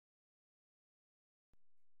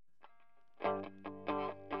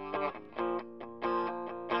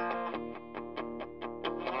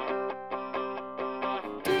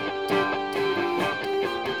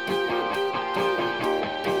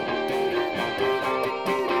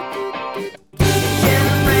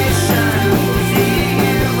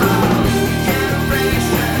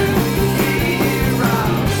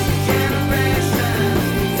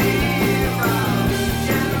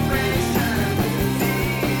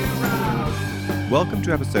Welcome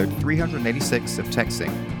to episode 386 of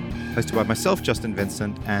TechSync, hosted by myself, Justin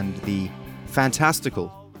Vincent, and the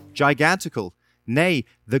fantastical, gigantical, nay,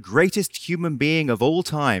 the greatest human being of all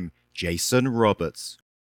time, Jason Roberts.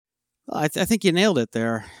 Well, I think you nailed it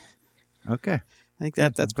there. Okay. I think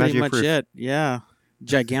that's pretty much it. Yeah.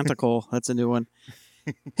 Gigantical. That's a new one.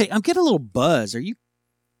 Hey, I'm getting a little buzz. Do you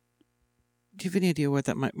have any idea what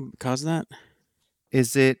that might cause that?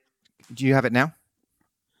 Do you have it now?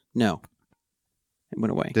 No. It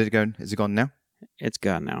went away. Did it go? Is it gone now? It's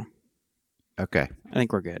gone now. Okay. I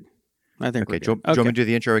think we're good. We're good. Do you want me to do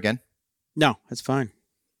the intro again? No, it's fine.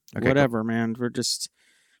 Okay, whatever, man. We're just...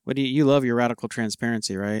 You love your radical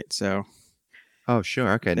transparency, right? So... Oh,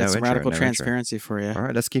 sure. Okay. That's some radical transparency for you. All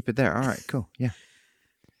right. Let's keep it there. All right. Cool. Yeah.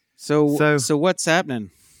 So what's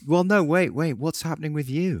happening? Well, no, wait. What's happening with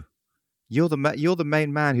you? You're the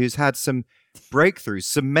main man who's had some breakthroughs,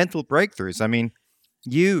 some mental breakthroughs. I mean,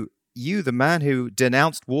 you, the man who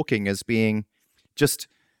denounced walking as being just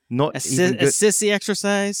not a sissy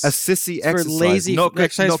exercise. A sissy exercise. For lazy not good,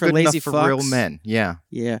 exercise not for good lazy enough for fucks. real men. Yeah.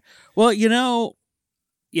 Yeah. Well,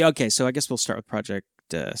 yeah. Okay. So I guess we'll start with Project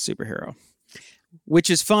Superhero, which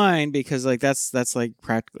is fine because that's like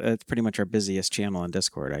pretty much our busiest channel on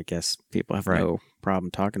Discord. I guess people have no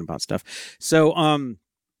problem talking about stuff. So,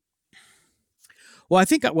 well, I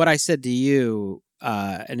think what I said to you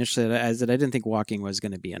initially is that I didn't think walking was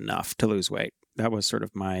going to be enough to lose weight. That was sort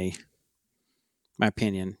of my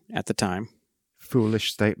opinion at the time.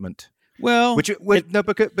 Foolish statement. Well, because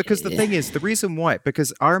the thing is, the reason why,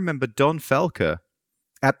 because I remember Don Felker,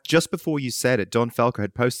 just before you said it, Don Felker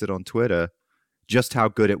had posted on Twitter just how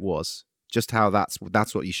good it was, just how that's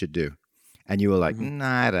what you should do, and you were like,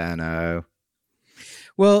 I don't know.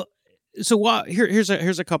 Well, so here's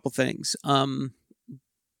a couple things.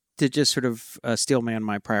 To just sort of steelman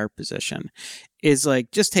my prior position is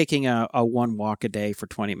like just taking a one walk a day for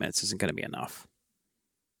 20 minutes isn't going to be enough.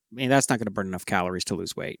 I mean, that's not going to burn enough calories to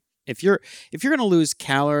lose weight. If you're going to lose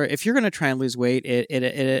if you're going to try and lose weight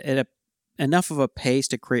at enough of a pace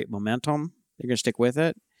to create momentum, you're going to stick with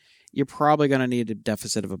it. You're probably going to need a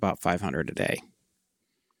deficit of about 500 a day.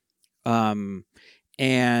 So you're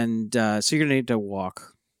going to need to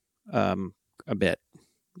walk a bit.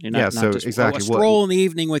 Exactly. A stroll in the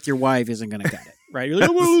evening with your wife isn't going to cut it, right? You're like,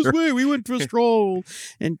 I want to lose weight. We went for a stroll,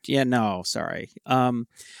 and sorry.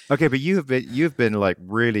 Okay, but you've been like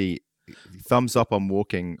really thumbs up on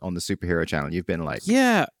walking on the Superhero channel. You've been like,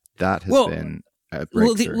 that has been a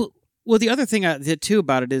breakthrough. Well, the other thing too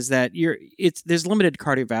about it is that there's limited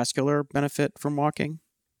cardiovascular benefit from walking.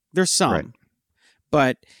 There's some,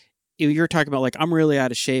 but you're talking about like I'm really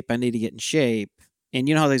out of shape. I need to get in shape. And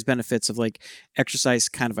you know how these benefits of like exercise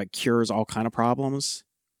kind of like cures all kind of problems.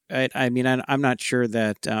 I mean, I'm not sure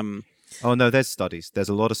that. Oh no, there's studies. There's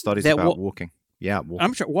a lot of studies about walking. Yeah, walking.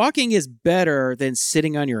 I'm sure walking is better than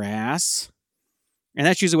sitting on your ass, and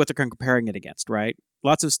that's usually what they're comparing it against, right?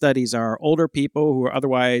 Lots of studies are older people who are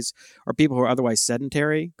otherwise, or people who are otherwise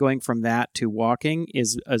sedentary. Going from that to walking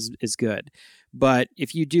is good, but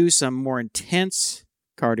if you do some more intense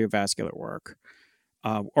cardiovascular work.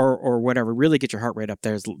 Or whatever, really get your heart rate up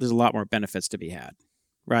there. There's a lot more benefits to be had,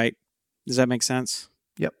 right? Does that make sense?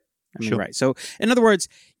 Yep. I mean, right. So, in other words,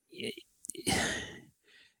 you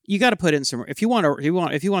got to put in some. If you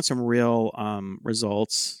want some real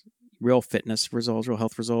results, real fitness results, real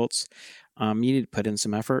health results, you need to put in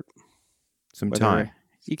some effort, some time.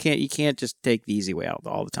 You can't just take the easy way out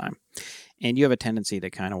all the time, and you have a tendency to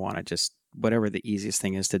kind of want to just. Whatever the easiest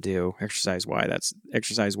thing is to do,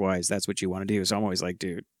 exercise-wise, that's what you want to do. So I'm always like,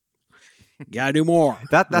 dude, you gotta do more.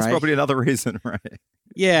 That's probably another reason, right?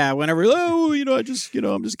 Yeah. Whenever, I'm just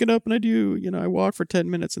getting up and I walk for 10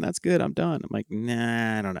 minutes and that's good. I'm done. I'm like,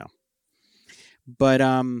 nah, I don't know. But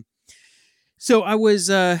so I was.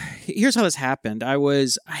 Here's how this happened. I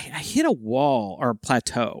hit a wall or a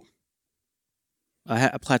plateau.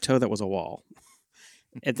 A plateau that was a wall.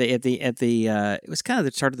 At the it was kind of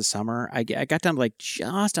the start of the summer. I got down to like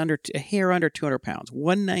just under a hair under 200 pounds,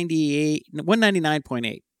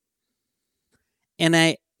 199.8, and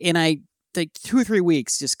I like 2 or 3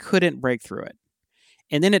 weeks just couldn't break through it,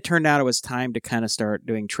 And then it turned out it was time to kind of start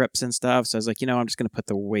doing trips and stuff. So I was like, I'm just going to put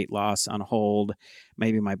the weight loss on hold.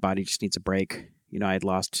 Maybe my body just needs a break. I had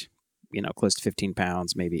lost, close to 15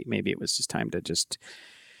 pounds. Maybe it was just time to just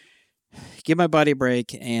give my body a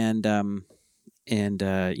break and do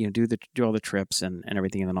all the trips and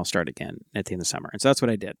everything. And then I'll start again at the end of the summer. And so that's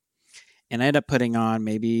what I did. And I ended up putting on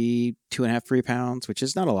maybe 2.5, 3 pounds, which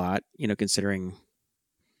is not a lot, considering,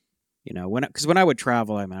 because when I would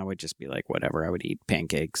travel, I would just be like, whatever, I would eat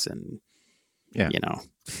pancakes and,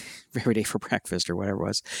 every day for breakfast or whatever it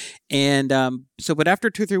was. And but after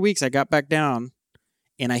 2 or 3 weeks, I got back down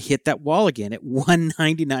and I hit that wall again at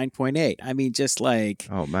 199.8. I mean, just like.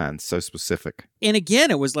 Oh, man, so specific. And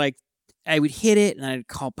again, it was like, I would hit it and I'd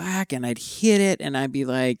call back and I'd hit it and I'd be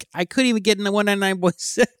like, I couldn't even get in the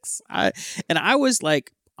 199.6. And I was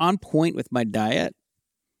like on point with my diet.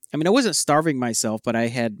 I mean, I wasn't starving myself, but I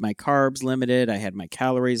had my carbs limited. I had my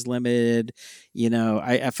calories limited.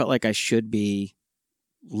 I felt like I should be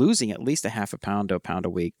losing at least a half a pound to a pound a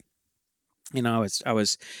week. I was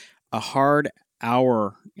a hard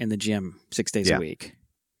hour in the gym 6 days a week.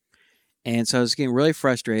 And so I was getting really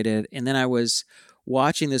frustrated. And then I was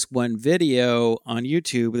watching this one video on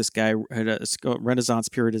YouTube. This guy had a Renaissance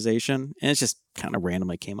periodization, and it just kind of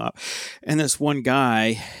randomly came up. And this one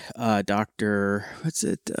guy, Dr. What's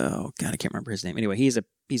it? Oh God, I can't remember his name. Anyway, he's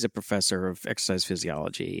a professor of exercise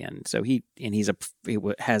physiology, and so he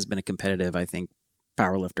has been a competitive, I think,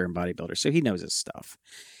 powerlifter and bodybuilder, so he knows his stuff.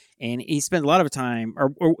 And he spent a lot of time,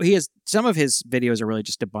 or he has, some of his videos are really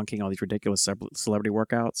just debunking all these ridiculous celebrity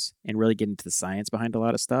workouts and really getting into the science behind a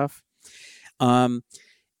lot of stuff. And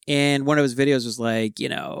one of his videos was like, do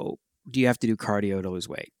you have to do cardio to lose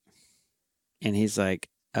weight? And he's like,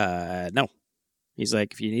 no. He's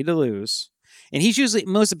like, if you need to lose, and he's usually,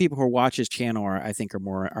 most of the people who watch his channel are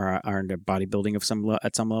into bodybuilding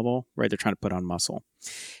at some level, right? They're trying to put on muscle.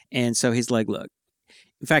 And so he's like, look,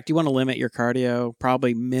 in fact, you want to limit your cardio,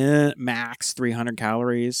 probably max 300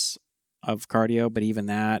 calories of cardio. But even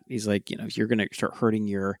that, he's like, if you're going to start hurting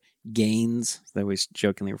your gains, they always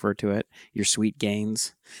jokingly refer to it, your sweet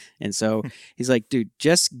gains. And so he's like, dude,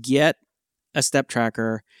 just get a step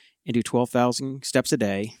tracker and do 12,000 steps a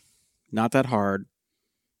day. Not that hard.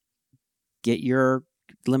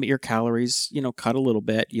 Limit your calories, cut a little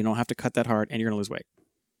bit. You don't have to cut that hard, and you're going to lose weight.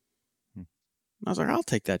 I was like, I'll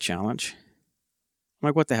take that challenge. I'm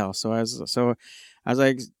like, what the hell? So I was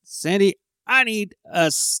like, Sandy, I need a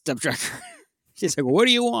step tracker. She's like, what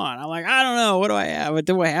do you want? I'm like, I don't know. What do I have?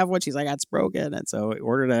 Do I have one? She's like, it's broken. And so I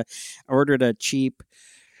ordered a cheap,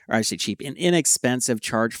 or I say cheap, an inexpensive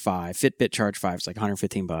Charge 5, Fitbit Charge 5. It's like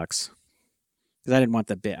 $115. Because I didn't want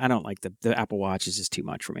the bit. I don't like the Apple Watch is just too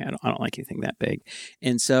much for me. I don't like anything that big.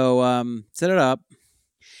 And so set it up.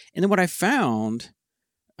 And then what I found,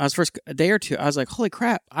 I was first a day or two, I was like, holy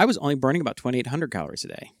crap, I was only burning about 2,800 calories a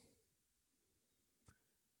day.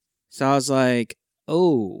 So I was like,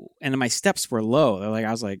 oh, and then my steps were low. They're like,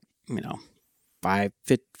 I was like,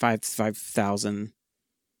 5,000,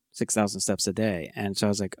 6,000 steps a day. And so I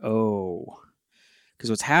was like, oh, because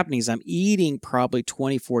what's happening is I'm eating probably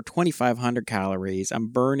 2,500 calories. I'm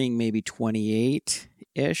burning maybe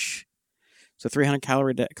 28-ish. So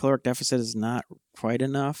 300 caloric deficit is not quite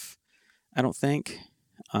enough, I don't think.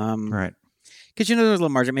 Right. Because there's a little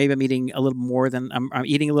margin. Maybe I'm eating a little more than I'm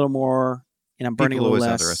eating a little more, and I'm burning People a little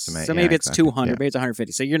always less. underestimate. So maybe it's exactly. 200, maybe it's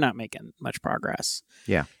 150. So you're not making much progress.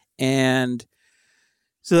 Yeah. And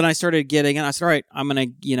so then I started getting, and I said, all right, I'm gonna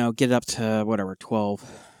get it up to whatever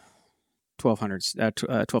 12,000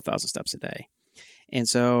 steps a day. And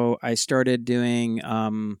so I started doing,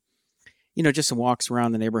 just some walks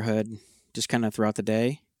around the neighborhood, just kind of throughout the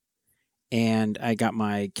day. And I got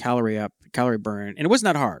my calorie burn, and it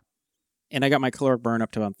wasn't that hard. And I got my caloric burn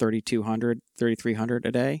up to about 3,200, 3,300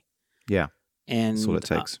 a day. Yeah. And that's what it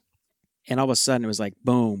takes. And all of a sudden it was like,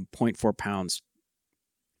 boom, 0.4 pounds,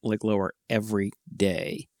 like lower every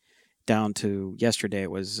day, down to yesterday.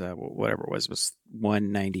 It was whatever it was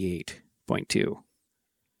 198.2.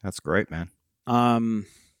 That's great, man.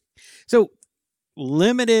 So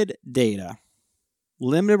limited data,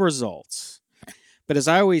 limited results. But as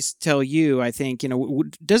I always tell you, I think,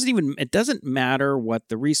 it doesn't matter what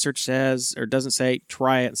the research says or doesn't say.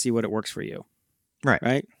 Try it and see what it works for you. Right.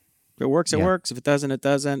 If it works, it works. If it doesn't, it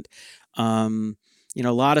doesn't. A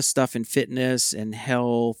lot of stuff in fitness and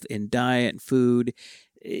health and diet and food,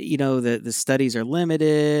 the studies are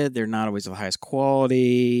limited. They're not always the highest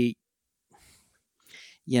quality.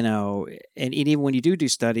 And even when you do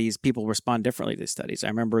studies, people respond differently to studies. I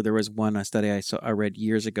remember there was one study I read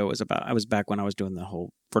years ago. I was back when I was doing the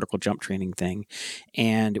whole vertical jump training thing.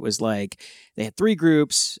 And it was like, they had 3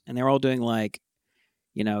 groups and they were all doing like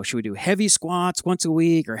Should we do heavy squats once a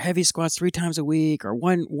week or heavy squats 3 times a week or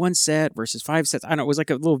one set versus 5 sets? I don't know. It was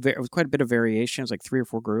like it was quite a bit of variation. It was like 3 or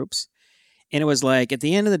 4 groups. And it was like, at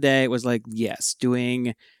the end of the day, it was like, yes,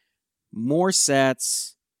 doing more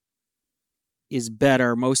sets is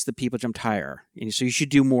better. Most of the people jumped higher. And so you should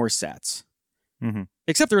do more sets. Mm-hmm.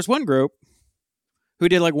 Except there was one group who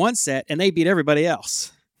did like 1 set and they beat everybody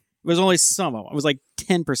else. It was only some of them. It was like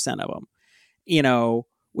 10% of them,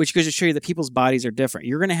 which goes to show you that people's bodies are different.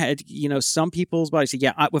 You're going to have, some people's bodies say,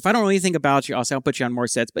 yeah, if I don't know anything about you, I'll put you on more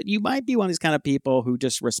sets. But you might be one of these kind of people who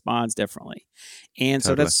just responds differently. And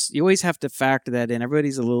so you always have to factor that in.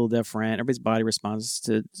 Everybody's a little different. Everybody's body responds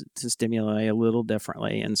to stimuli a little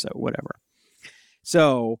differently. And so whatever.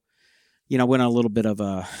 So, went on a little bit of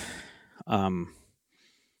a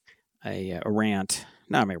rant.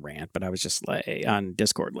 Not a rant, but I was just like on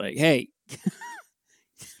Discord, like, hey,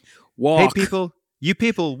 walk. Hey, people. You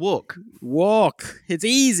people walk. It's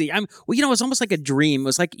easy. It's almost like a dream. It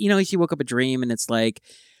was like, if you woke up a dream and it's like,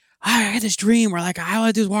 I had this dream where like, all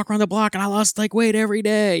I do is walk around the block and I lost like weight every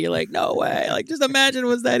day. You're like, no way. Like, just imagine it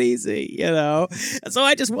was that easy, And so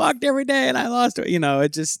I just walked every day and I lost it.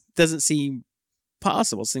 It just doesn't seem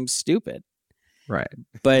possible. It seems stupid. Right.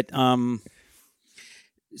 But, go on.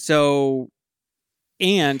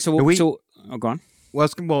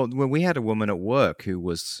 Well, when we had a woman at work who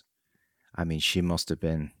was, she must have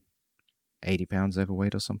been 80 pounds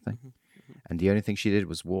overweight or something. Mm-hmm. And the only thing she did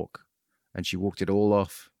was walk. And she walked it all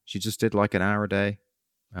off. She just did like an hour a day,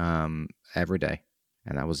 every day.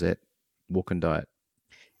 And that was it. Walk and diet.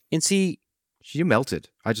 And see, she melted.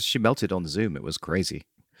 She melted on Zoom. It was crazy.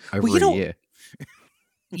 Over a year.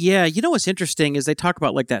 Yeah. What's interesting is they talk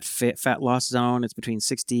about like that fat loss zone. It's between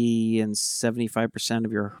 60 and 75%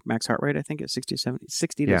 of your max heart rate. I think it's 60 to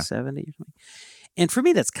 70 to 70. And for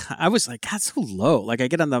me, I was like, God, so low. Like I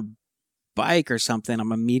get on the bike or something,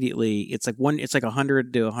 it's like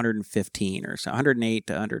 100 to 115 or so, 108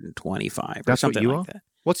 to 125 or something like that.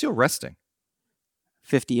 What's your resting?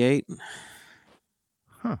 58.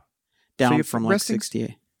 Huh. Down from like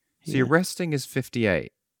 68. So your resting is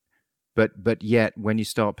 58. But yet when you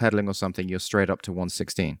start pedaling or something, you're straight up to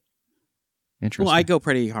 116. Interesting. Well, I go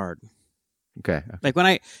pretty hard. Okay. Like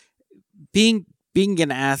when being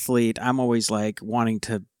an athlete, I'm always like wanting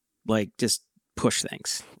to like just push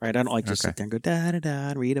things, right? I don't like just sit there and go da da da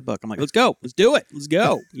and read a book. I'm like, let's go, let's do it, let's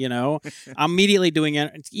go. I'm immediately doing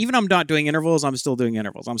it. Even I'm not doing intervals, I'm still doing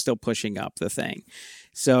intervals. I'm still pushing up the thing.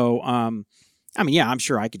 So, I'm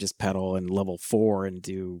sure I could just pedal in level 4 and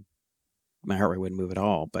do. My heart rate wouldn't move at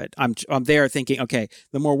all. But I'm there thinking, okay,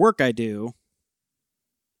 the more work I do,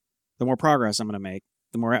 the more progress I'm going to make.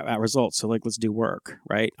 The more results. So like, let's do work,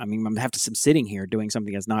 right? I'm sitting here doing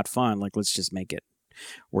something that's not fun. Like, let's just make it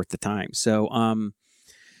worth the time. So,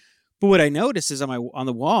 but what I noticed is on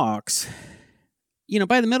the walks,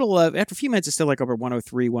 by the middle of, after a few minutes, it's still like over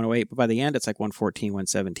 103, 108, but by the end, it's like 114,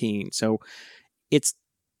 117. So it's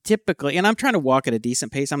typically, and I'm trying to walk at a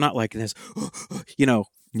decent pace. I'm not like this,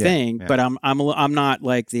 thing, but I'm not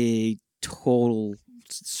like the total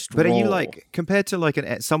stroll. But are you like, compared to like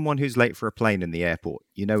someone who's late for a plane in the airport,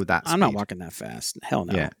 that speed? I'm not walking that fast. Hell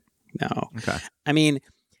no. Yeah. No. Okay.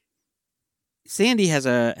 Sandy has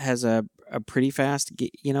a pretty fast,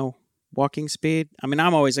 walking speed.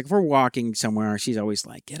 I'm always like, if we're walking somewhere, she's always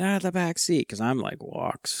like, get out of the back seat. Cause I'm like,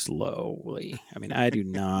 walk slowly. I do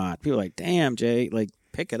not. People are like, damn, Jay, like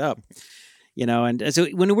pick it up. And so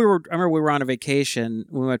when I remember we were on a vacation,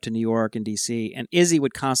 we went to New York and DC, and Izzy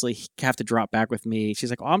would constantly have to drop back with me. She's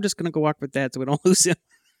like, oh, I'm just going to go walk with Dad so we don't lose him.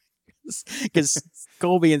 Because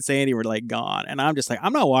Colby and Sandy were like gone. And I'm just like,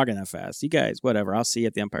 I'm not walking that fast. You guys, whatever. I'll see you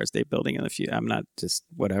at the Empire State Building in the future. I'm not just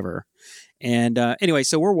whatever. And anyway,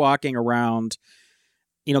 so we're walking around,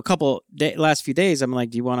 last few days. I'm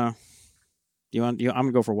like, I'm going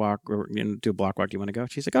to go for a walk or do a block walk. Do you want to go?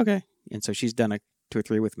 She's like, okay. And so she's done 2 or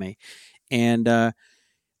 3 with me. And I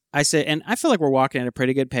said, and I feel like we're walking at a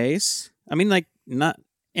pretty good pace. Not,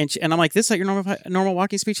 and I'm like, this is like your normal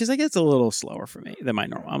walking speed? She's like, it's a little slower for me than my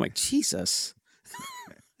normal. I'm like, Jesus.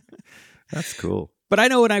 That's cool. But I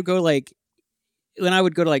know when I would go to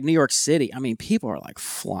like New York City, people are like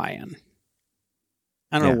flying.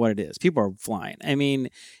 I don't know what it is. People are flying. And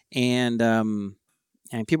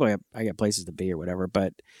people, I got places to be or whatever.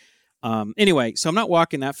 But anyway, so I'm not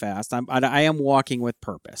walking that fast. I am walking with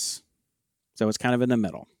purpose. So it's kind of in the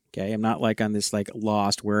middle. Okay. I'm not like on this like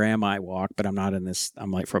lost, where am I walk, but I'm not in this,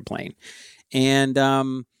 I'm like for a plane. And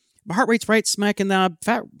my heart rate's right smack in the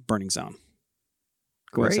fat burning zone.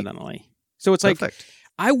 Coincidentally. Great. So it's perfect. Like,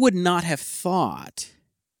 I would not have thought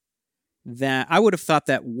that, I would have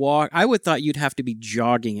thought you'd have to be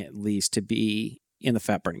jogging at least to be in the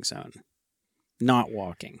fat burning zone, not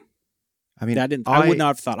walking. I mean, I would not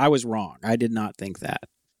have thought. I was wrong. I did not think that.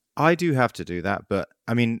 I do have to do that, but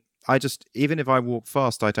I mean, even if I walk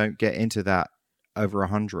fast, I don't get into that over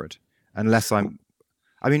 100 unless I'm.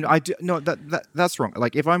 I mean, I do no that's wrong.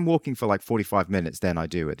 Like if I'm walking for like 45 minutes, then I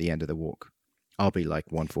do at the end of the walk. I'll be like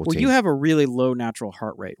 114. Well, you have a really low natural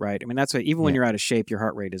heart rate, right? I mean, that's what, even when you're out of shape, your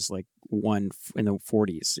heart rate is like 1 in the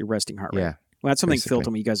 40s. Your resting heart rate. Yeah. Well, that's something Phil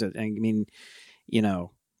told me. You guys, I mean, you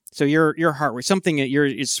know, so your heart rate, something that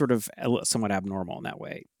is sort of somewhat abnormal in that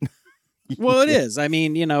way. Well, it is. I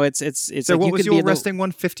mean, you know, it's. So like what was your resting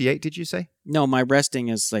one? 58? Did you say? No, my resting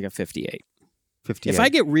is like a 58. 58. If I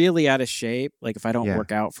get really out of shape, like if I don't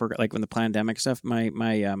work out for like when the pandemic stuff, my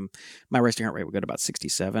resting heart rate would go to about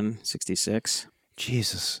 67, 66.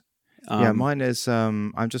 Jesus. Yeah, mine is.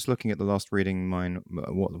 I'm just looking at the last reading. Mine.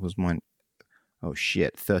 What was mine? Oh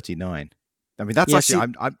shit, 39. I mean, that's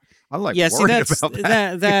actually. I'm like worried about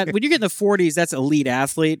that. When you get in the 40s, that's elite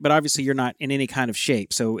athlete, but obviously you're not in any kind of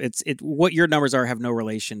shape. So what your numbers are have no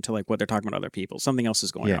relation to like what they're talking about other people. Something else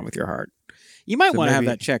is going on with your heart. You might want to have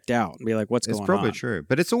that checked out and be like, what's going on? It's probably true,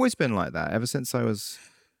 but it's always been like that ever since I was.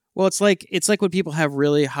 Well, it's like when people have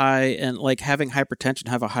really high and like having hypertension,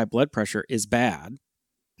 have a high blood pressure is bad.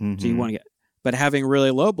 Mm-hmm. So you want to but having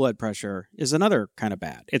really low blood pressure is another kind of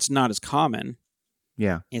bad. It's not as common.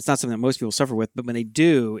 Yeah. It's not something that most people suffer with, but when they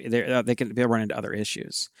do, they'll run into other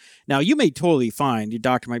issues. Now, you may totally find, your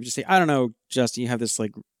doctor might just say, I don't know, Justin, you have this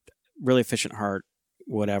like really efficient heart,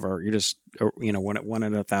 whatever. You're just, you know, one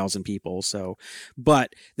in 1,000 people. So,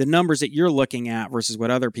 but the numbers that you're looking at versus what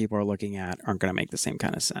other people are looking at aren't going to make the same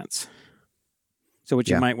kind of sense. So what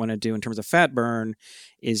you might want to do in terms of fat burn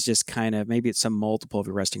is just kind of, maybe it's some multiple of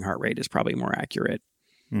your resting heart rate is probably a more accurate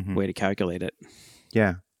way to calculate it.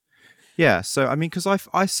 Yeah. Yeah, so I mean, because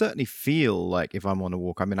I certainly feel like if I'm on a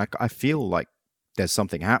walk, I mean, I feel like there's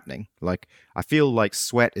something happening. Like I feel like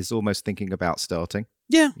sweat is almost thinking about starting.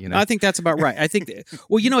 Yeah, you know? I think that's about right. I think.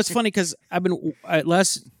 Well, you know, it's funny because I've been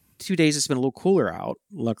last 2 days. It's been a little cooler out,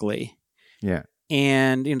 luckily. Yeah.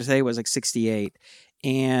 And you know, today was like 68,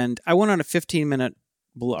 and I went on a 15-minute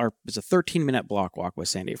or it was a 13-minute block walk with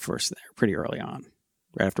Sandy first there, pretty early on,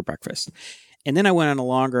 right after breakfast. And then I went on a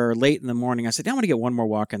longer, late in the morning. I said, I want to get one more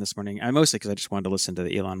walk in this morning. Mostly because I just wanted to listen to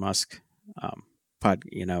the Elon Musk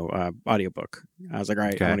audiobook. I was like, all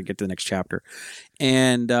right, okay. I want to get to the next chapter.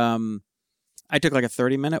 And I took like a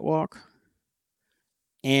 30-minute walk.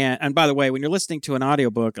 And by the way, when you're listening to an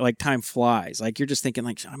audiobook, like time flies. Like you're just thinking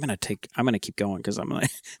like, I'm going to keep going because I'm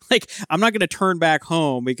like, I'm not going to turn back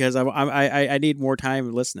home because I need more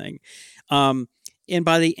time listening. And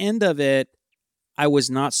by the end of it, I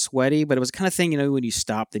was not sweaty, but it was the kind of thing, you know, when you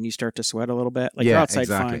stop, then you start to sweat a little bit. Like you're outside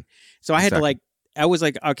fine. So I had to I was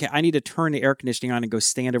like, okay, I need to turn the air conditioning on and go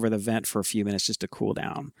stand over the vent for a few minutes just to cool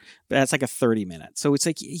down. But that's like a 30-minute. So it's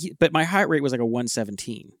like, but my heart rate was like a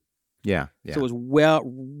 117. Yeah. So it was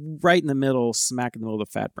right in the middle, smack in the middle of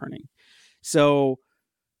the fat burning. So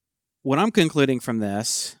what I'm concluding from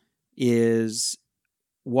this is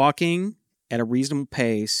walking at a reasonable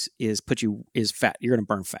pace is fat. You're going to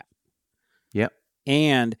burn fat. Yep.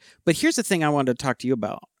 But here's the thing I wanted to talk to you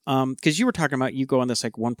about. Because you were talking about you go on this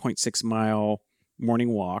like 1.6 mile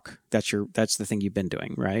morning walk. That's the thing you've been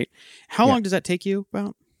doing, right? How long does that take you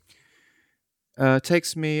about?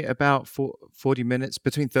 Takes me about 40 minutes,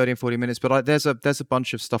 between 30 and 40 minutes. But there's a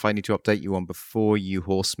bunch of stuff I need to update you on before you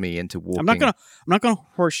horse me into walking. I'm not gonna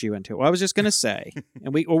horse you into it. Well, I was just gonna say,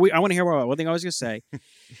 and I want to hear more. One thing I was gonna say.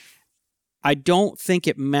 I don't think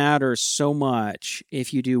it matters so much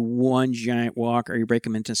if you do one giant walk or you break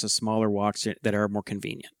them into some smaller walks that are more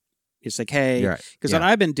convenient. It's like, hey, because what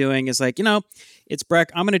I've been doing is like, you know, it's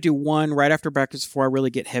I'm going to do one right after breakfast before I really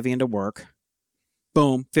get heavy into work.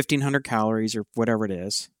 Boom, 1,500 calories or whatever it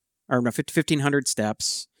is, or 1,500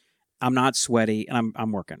 steps. I'm not sweaty and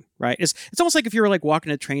I'm working, right? It's almost like if you were like walking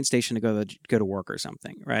to a train station to go to work or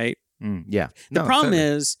something, right? Yeah. The problem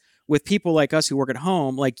is, with people like us who work at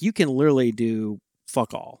home, like you can literally do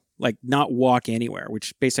fuck all, like not walk anywhere,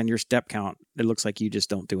 which based on your step count, it looks like you just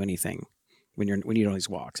don't do anything when you do all these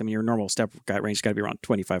walks. I mean, your normal step range has got to be around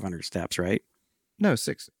 2,500 steps, right? No,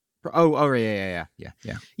 6. Oh, yeah.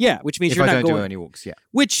 Yeah, which means if you're I not don't do any walks,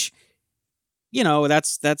 Which, you know,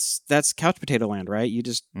 that's couch potato land, right? You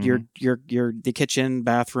just you're the kitchen,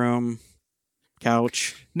 bathroom,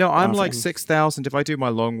 couch. No, I'm like 6,000. If I do my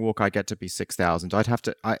long walk, I get to be 6,000. I'd have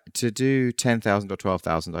to do 10,000 or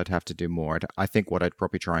 12,000. I'd have to do more. I think what I'd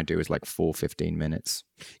probably try and do is like 15 minutes.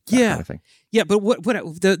 Kind of thing. Yeah. But what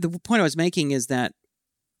the point I was making is that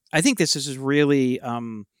I think this is really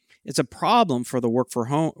it's a problem for the work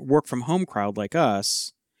from home crowd like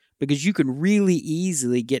us because you can really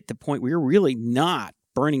easily get to the point where you're really not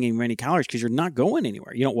burning any many calories because you're not going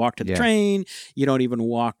anywhere. You don't walk to the train. You don't even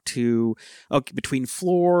walk to between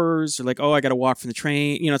floors or like, oh, I got to walk from the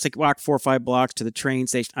train. It's like walk 4 or 5 blocks to the train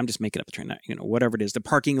station. I'm just making up the train, whatever it is, the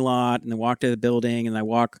parking lot, and then walk to the building, and then I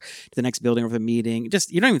walk to the next building over the meeting.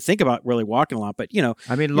 Just, you don't even think about really walking a lot, but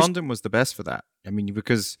I mean, London was the best for that. I mean,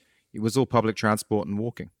 because it was all public transport and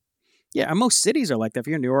walking. Yeah, and most cities are like that. If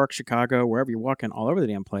you're in New York, Chicago, wherever, you're walking all over the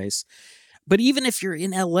damn place. But even if you're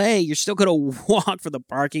in LA, you're still going to walk from the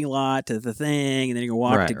parking lot to the thing, and then you're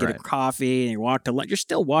going to walk to get a coffee, and you walk to lunch. You're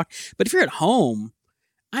still walking. But if you're at home,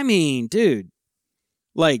 I mean, dude,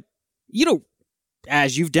 like,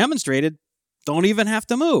 as you've demonstrated, don't even have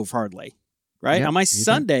to move hardly, right? Yep, on my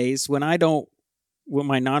Sundays, when my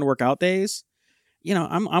non-workout days,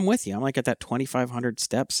 I'm with you. I'm like at that 2,500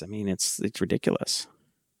 steps. I mean, it's ridiculous.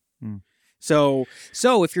 So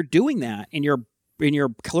if you're doing that and your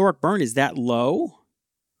caloric burn is that low,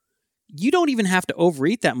 you don't even have to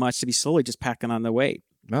overeat that much to be slowly just packing on the weight.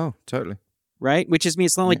 Oh, totally. Right? Which is,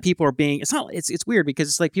 it's not like people are being, it's weird because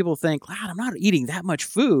it's like people think, wow, I'm not eating that much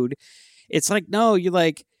food. It's like, no,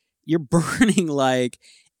 you're burning like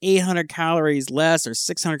 800 calories less or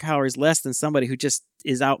 600 calories less than somebody who just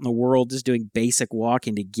is out in the world just doing basic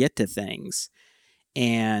walking to get to things.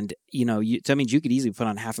 And, that means you could easily put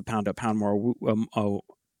on half a pound to a pound more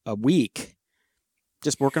a week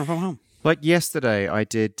just working from home. Like yesterday, I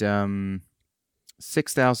did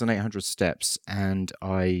 6,800 steps and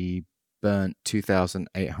I burnt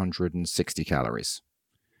 2,860 calories.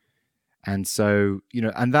 And so,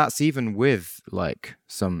 and that's even with like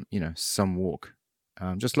some walk.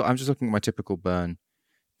 I'm just looking at my typical burn: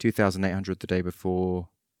 2,800 the day before,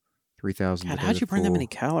 3,000. God, how'd you burn that many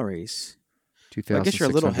calories? 2,600. I guess you're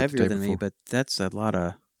a little heavier than me, but that's a lot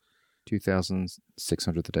of.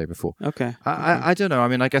 2,600 the day before. Okay. I don't know. I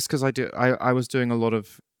mean, I guess because I was doing a lot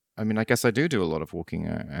of. I mean, I guess I do a lot of walking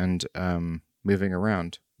and moving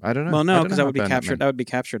around. I don't know. Well, no, because that would be captured. That would be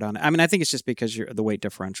captured on it. I mean, I think it's just because you're the weight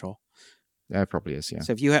differential. Yeah, it probably is. Yeah.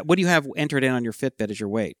 So if you what do you have entered in on your Fitbit as your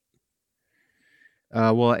weight?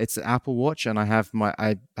 Well, it's an Apple Watch, and I have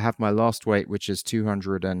my last weight, which is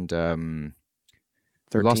 200 and.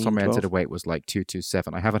 The last time I entered a weight was like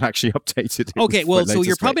 227. I haven't actually updated it. Okay, well, so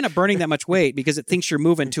you're probably not burning that much weight because it thinks you're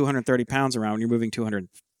moving 230 pounds around when you're moving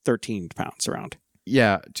 213 pounds around.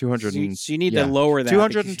 Yeah, 200. So you need to lower that.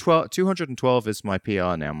 212 is my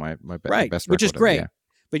PR now, my best record. Which is great.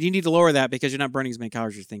 But you need to lower that because you're not burning as many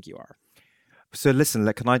calories as you think you are. So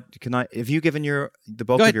listen, can I? Have you given the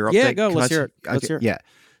bulk of your update? Yeah, go. Let's hear it. Let's hear it. Yeah.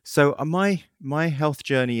 So my health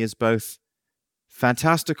journey is both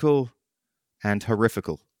fantastical and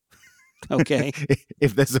horrifical. Okay.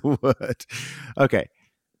 If there's a word. Okay.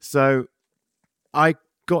 So I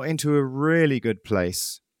got into a really good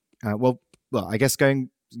place. Well, I guess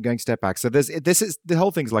going step back. So the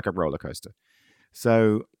whole thing's like a roller coaster.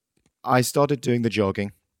 So I started doing the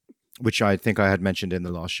jogging, which I think I had mentioned in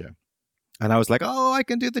the last show. And I was like, oh, I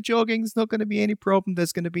can do the jogging. It's not going to be any problem.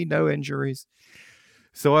 There's going to be no injuries.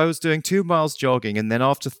 So I was doing 2 miles jogging. And then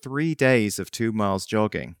after 3 days of 2 miles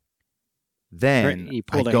jogging, then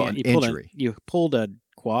I got an injury. You pulled a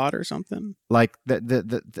quad or something? Like I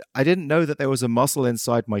didn't know that there was a muscle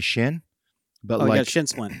inside my shin, but you got a shin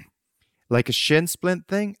splint. Like a shin splint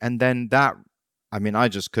thing. And then I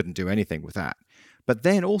just couldn't do anything with that. But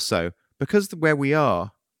then also, because where we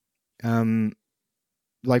are,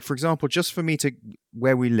 like for example,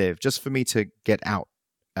 where we live, just for me to get out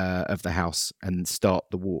of the house and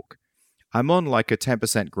start the walk, I'm on like a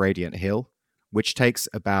 10% gradient hill, which takes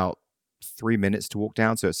about 3 minutes to walk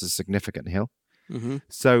down, so it's a significant hill. Mm-hmm.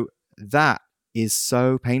 So that is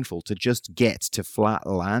so painful to just get to flat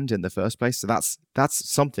land in the first place. So that's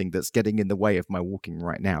something that's getting in the way of my walking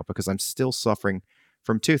right now because I'm still suffering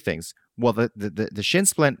from two things. Well, the shin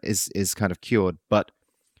splint is kind of cured, but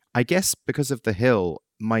I guess because of the hill,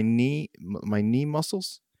 my knee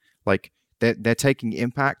muscles, like they're taking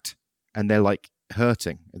impact and they're like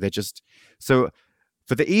hurting. They're just so.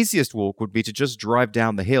 For the easiest walk would be to just drive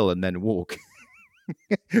down the hill and then walk.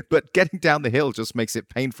 But getting down the hill just makes it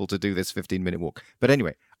painful to do this 15-minute walk. But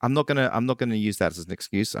anyway, I'm not gonna use that as an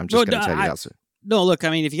excuse. I'm just gonna tell you that's it. No, look, I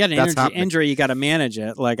mean, if you got an injury, you got to manage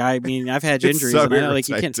it. Like, I mean, I've had injuries, and I know, like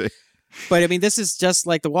you can't. But I mean, this is just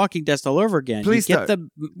like The Walking Dead all over again. Please you get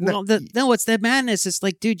no, it's the madness. It's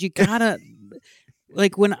like, dude, you gotta.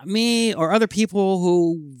 Like when me or other people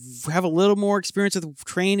who have a little more experience with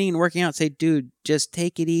training and working out say, dude, just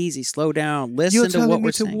take it easy, slow down, listen to what we're saying. You're telling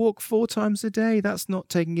me to walk 4 times a day. That's not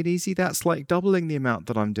taking it easy. That's like doubling the amount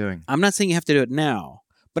that I'm doing. I'm not saying you have to do it now,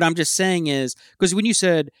 but I'm just saying is, because when you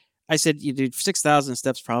said, I said, you do 6,000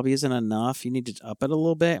 steps probably isn't enough. You need to up it a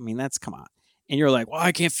little bit. I mean, come on. And you're like, well,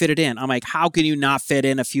 I can't fit it in. I'm like, how can you not fit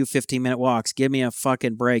in a few 15-minute walks? Give me a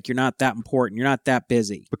fucking break. You're not that important. You're not that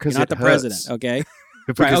busy. Because you're not the hurts. president, okay?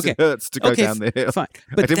 Because it hurts to go down the hill. Fine.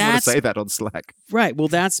 But I didn't want to say that on Slack. Right. Well,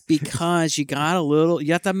 that's because you got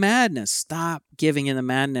the madness. Stop giving in the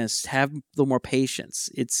madness. Have a little more patience.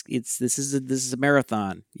 This is a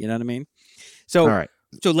marathon. You know what I mean? So, all right.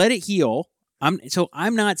 So let it heal. I'm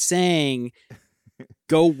not saying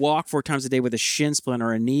go walk 4 times a day with a shin splint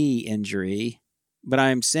or a knee injury. But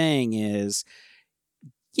I'm saying is,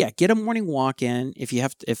 yeah, get a morning walk in if you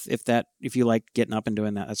have to, if you like getting up and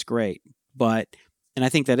doing that, that's great. And I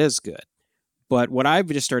think that is good. But what I've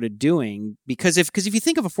just started doing, because if you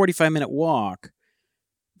think of a 45-minute walk,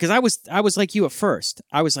 because I was like you at first,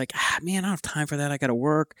 I was like, man, I don't have time for that. I got to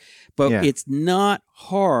work. But It's not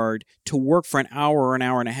hard to work for an hour or an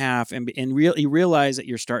hour and a half, and you realize that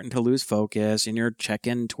you're starting to lose focus, and you're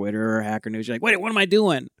checking Twitter or Hacker News. You're like, wait, what am I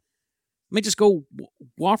doing? Let me just go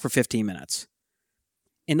walk for 15 minutes.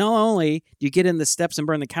 And not only do you get in the steps and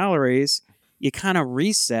burn the calories, you kind of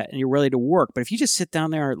reset and you're ready to work. But if you just sit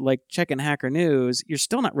down there like checking Hacker News, you're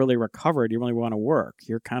still not really recovered. You really want to work.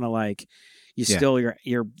 You're kind of like, still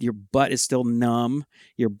your butt is still numb.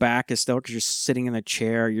 Your back is still, because you're sitting in the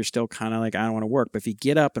chair, you're still kind of like, I don't want to work. But if you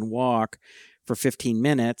get up and walk for 15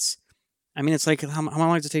 minutes, I mean, it's like how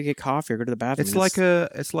long does it take to get coffee or go to the bathroom?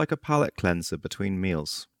 It's like a palate cleanser between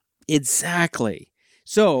meals. Exactly.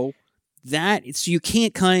 So you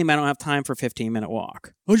can't claim I don't have time for a 15-minute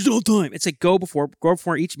walk. I just don't have time. It's like go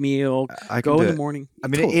before each meal. Go in the morning. I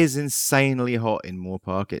mean, It is insanely hot in Moore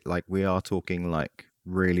Park. We are talking like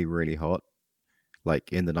really, really hot,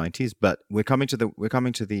 like in the 90s. But we're coming to the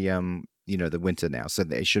the winter now, so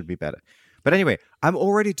it should be better. But anyway, I'm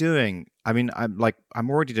already doing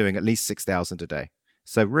at least 6,000 a day.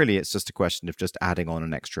 So really, it's just a question of just adding on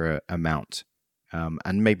an extra amount.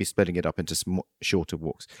 And maybe splitting it up into shorter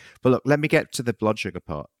walks. But look, let me get to the blood sugar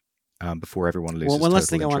part before everyone loses. Well, one last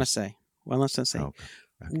thing I want to say. Okay.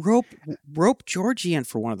 Rope Georgie in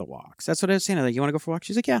for one of the walks. That's what I was saying. Like, you want to go for a walk?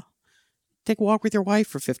 She's like, yeah. Take a walk with your wife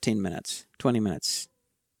for 15 minutes, 20 minutes.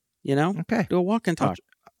 You know? Okay. Do a walk and talk.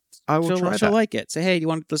 I will try that. She'll like it. Say, hey,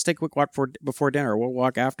 let's take a quick walk before dinner. We'll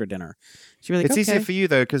walk after dinner. She'll be like, it's easier for you,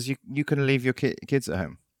 though, because you can leave your kids at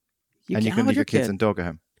home. You can leave your kids and dog at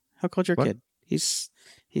home. How old's your kid? He's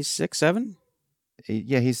 6, 7?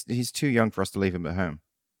 Yeah, he's too young for us to leave him at home.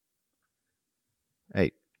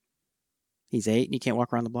 8. He's 8 and you can't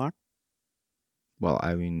walk around the block? Well,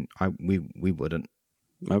 I mean, we wouldn't.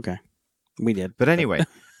 Okay. We did. But anyway,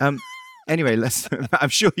 I'm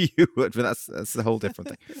sure you would, but that's a whole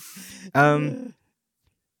different thing.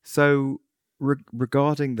 So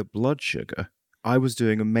regarding the blood sugar, I was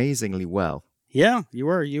doing amazingly well. Yeah, you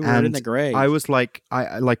were in the gray. I was like,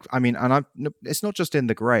 it's not just in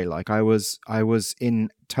the gray. Like I was in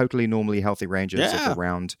totally normally healthy ranges of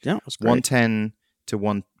around 110 to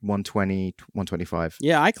 120, 125.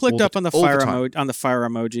 Yeah, I clicked up on the fire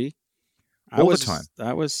emoji. All the time.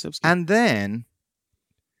 That was and then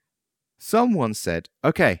someone said,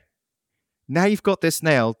 okay, now you've got this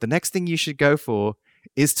nailed. The next thing you should go for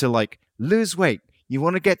is to like lose weight. You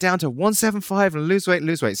want to get down to 175 and lose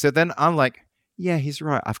weight. So then I'm like, yeah, he's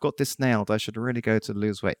right. I've got this nailed. I should really go to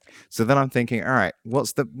lose weight. So then I'm thinking, all right,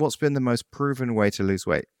 what's been the most proven way to lose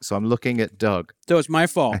weight? So I'm looking at Doug. So it's my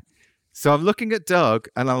fault. So I'm looking at Doug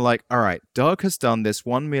and I'm like, all right, Doug has done this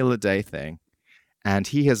 1 meal a day thing and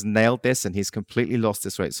he has nailed this and he's completely lost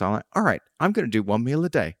this weight. So I'm like, all right, I'm going to do 1 meal a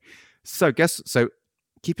day. So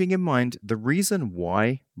keeping in mind, the reason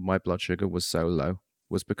why my blood sugar was so low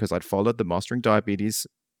was because I'd followed the Mastering Diabetes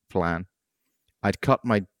plan. I'd cut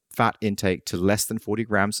my fat intake to less than 40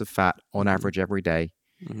 grams of fat on average every day,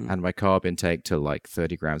 and my carb intake to like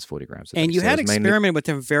 30 grams, 40 grams a day. And you had experimented with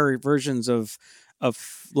different versions of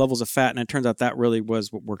levels of fat, and it turns out that really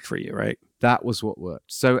was what worked for you, right? That was what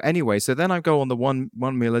worked. So anyway, then I go on the one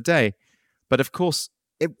meal a day. But of course,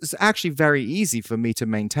 it was actually very easy for me to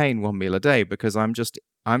maintain 1 meal a day because I'm just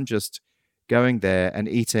going there and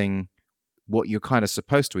eating what you're kind of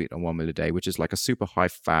supposed to eat on 1 meal a day, which is like a super high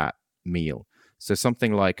fat meal. So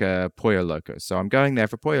something like a Pollo Loco. So I'm going there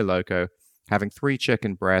for Pollo Loco, having 3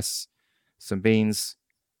 chicken breasts, some beans,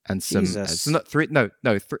 and some a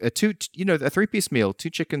 3-piece meal, 2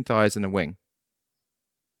 chicken thighs and a wing,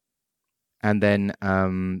 and then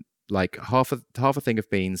like half a thing of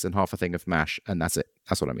beans and half a thing of mash, and that's it.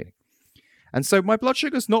 That's what I'm eating. And so my blood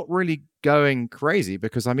sugar's not really going crazy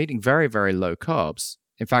because I'm eating very, very low carbs.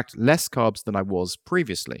 In fact, less carbs than I was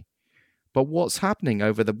previously. But what's happening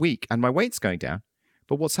over the week, and my weight's going down,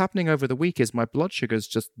 But what's happening over the week is my blood sugar is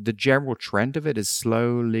just the general trend of it is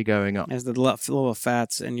slowly going up as the level of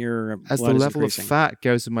fats in your blood as the level increasing. of fat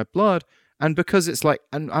goes in my blood. And because it's like,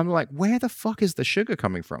 and I'm like, where the fuck is the sugar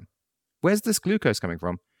coming from? Where's this glucose coming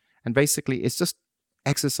from? And basically, it's just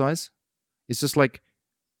exercise. It's just like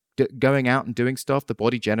going out and doing stuff. The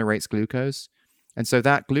body generates glucose. And so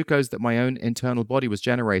that glucose that my own internal body was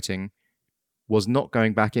generating was not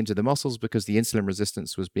going back into the muscles because the insulin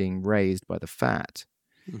resistance was being raised by the fat.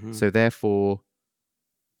 Mm-hmm. So therefore,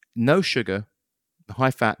 no sugar,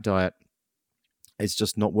 high fat diet is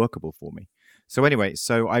just not workable for me. So anyway,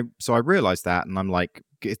 so I realized that, and I'm like,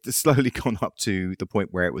 it's slowly gone up to the point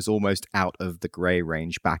where it was almost out of the gray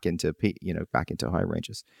range back into high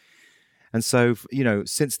ranges. And so,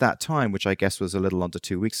 since that time, which I guess was a little under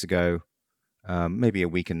 2 weeks ago, maybe a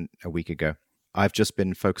week ago, I've just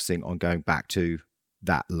been focusing on going back to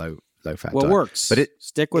that low fat diet. Works, but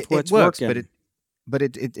stick with what's works, working. But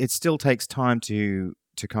it still takes time to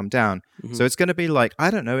come down. Mm-hmm. So it's going to be like,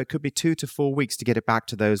 I don't know, it could be 2 to 4 weeks to get it back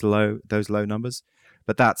to those low numbers.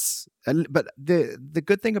 But the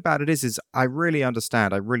good thing about it is I really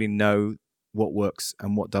understand. I really know what works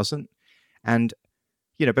and what doesn't. And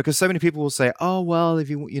because so many people will say, "Oh, well, if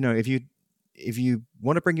you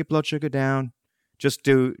want to bring your blood sugar down, just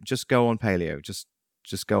go on paleo. Just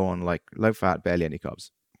go on like low fat, barely any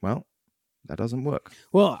carbs." Well, that doesn't work.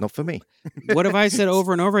 Well, not for me. What have I said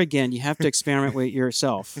over and over again? You have to experiment with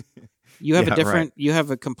yourself. You have you have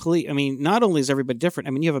a complete, not only is everybody different,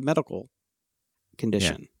 you have a medical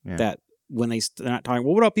condition that when they're not talking,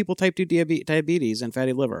 well, what about people type 2 diabetes and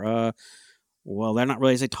fatty liver? Well, they're not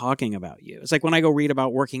really talking about you. It's like when I go read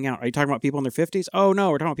about working out. Are you talking about people in their 50s? Oh, no,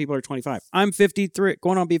 we're talking about people who are 25. I'm 53,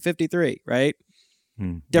 going on to be 53, right?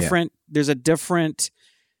 Different. Yeah. There's a different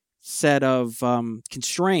set of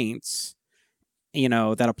constraints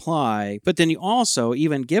that apply. But then you also,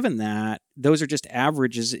 even given that, those are just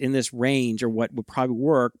averages in this range or what would probably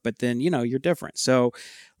work. But then, you're different. So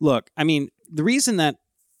look, the reason that,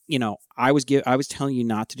 I was telling you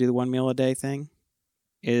not to do the 1 meal a day thing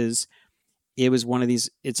is it was one of these,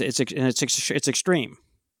 it's extreme.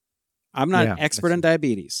 I'm not an expert on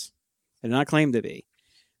diabetes. I do not claim to be.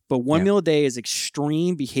 But 1 meal a day is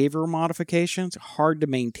extreme behavioral modifications, hard to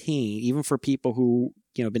maintain, even for people who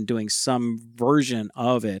have been doing some version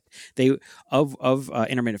of it.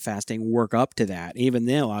 Intermittent fasting work up to that. Even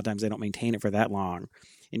then, a lot of times they don't maintain it for that long.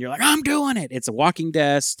 And you're like, I'm doing it. It's a walking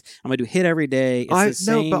test. I'm gonna do HIIT every day. It's the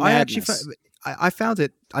same madness. I found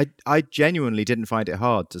it. I genuinely didn't find it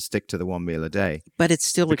hard to stick to the 1 meal a day. But it's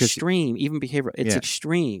still extreme, even behavioral. It's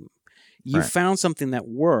extreme. You found something that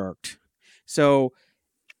worked. So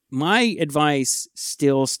my advice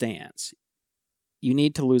still stands. You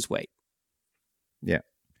need to lose weight. Yeah.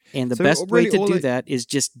 And the best way to do that is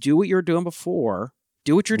just do what you're doing before.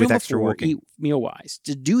 Do what you're doing before. Eat meal-wise.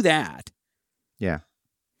 Just do that. Yeah.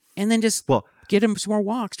 And then just get him some more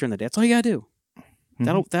walks during the day. That's all you got to do.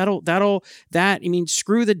 Mm-hmm.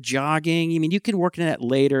 Screw the jogging. You can work in that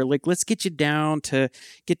later. Like, let's get down to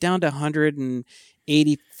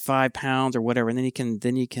 185 pounds or whatever. And then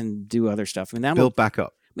you can do other stuff. Build back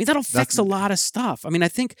up. That'll fix a lot of stuff. I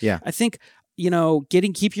think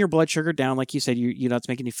keeping your blood sugar down, like you said, it's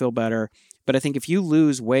making you feel better. But I think if you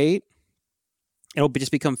lose weight, it'll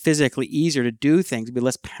just become physically easier to do things. It'll be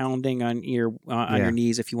less pounding on your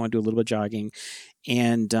knees if you want to do a little bit of jogging.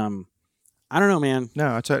 And I don't know, man.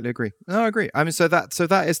 No, I totally agree. No, I agree. So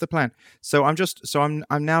that is the plan. So I'm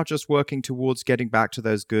now just working towards getting back to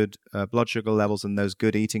those good blood sugar levels and those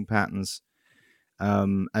good eating patterns.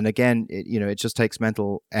 And again, it just takes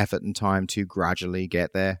mental effort and time to gradually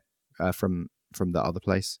get there from the other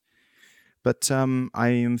place. But I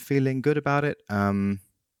am feeling good about it. Well,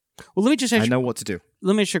 let me just. I know what to do.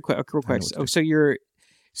 Let me ask you real quick.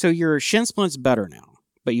 So your shin splint's better now,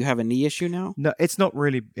 but you have a knee issue now. No, it's not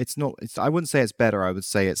really. I wouldn't say it's better. I would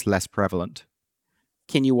say it's less prevalent.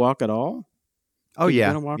 Can you walk at all? Oh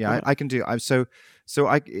yeah, I can do.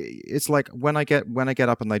 It's like when I get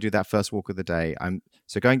up and I do that first walk of the day.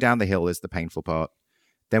 Going down the hill is the painful part.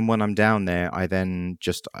 Then when I'm down there, I then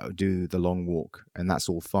just do the long walk, and that's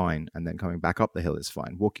all fine. And then coming back up the hill is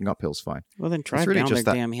fine. Walking uphill's fine. Well, then try really down the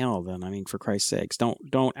damn hill. Then for Christ's sakes,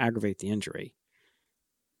 don't aggravate the injury.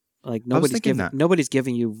 Like nobody's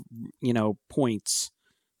giving you points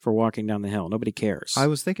for walking down the hill. Nobody cares. I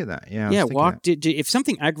was thinking that. Yeah. If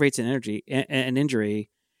something aggravates an injury,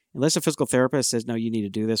 unless a physical therapist says, no, you need to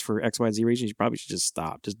do this for X, Y, and Z reasons, you probably should just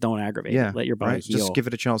stop. Just don't aggravate it. Let your body heal. Just give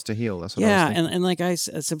it a chance to heal. That's what I was thinking. And like I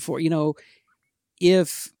said before,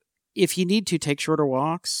 if if you need to take shorter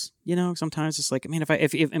walks, sometimes it's like, I mean, if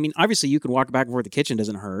I mean, obviously you can walk back and forth. The kitchen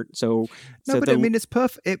doesn't hurt. So, No, but I mean, it's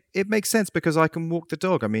perfect. It makes sense because I can walk the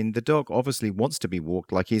dog. I mean, the dog obviously wants to be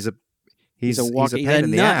walked. Like he's a pain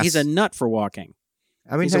in the ass. He's a nut for walking.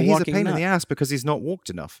 I mean, he's a pain in the ass because he's not walked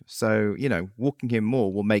enough. So, walking him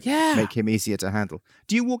more will make him easier to handle.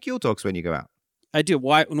 Do you walk your dogs when you go out? I do.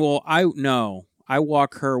 Why? Well, I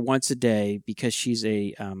walk her once a day because she's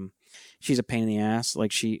a pain in the ass.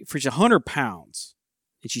 Like she's 100 pounds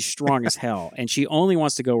and she's strong as hell. And she only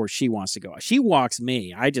wants to go where she wants to go. She walks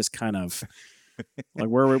me. I just kind of like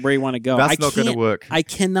where you want to go. That's not going to work. I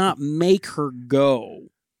cannot make her go.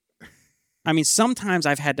 I mean, sometimes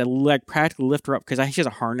I've had to practically lift her up because she has a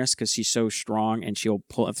harness because she's so strong, and she'll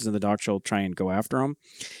pull if it's in the dog, she'll try and go after him.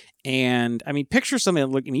 And I mean, picture something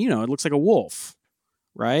that it looks like a wolf,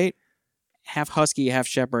 right? Half husky, half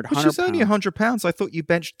shepherd. Well, she's only 100 pounds. I thought you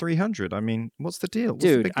benched 300. I mean, what's the deal?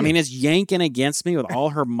 Dude, I mean, it's yanking against me with all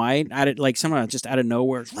her might. Like someone just out of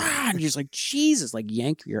nowhere, and you're just like, Jesus, like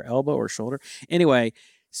yank your elbow or shoulder. Anyway.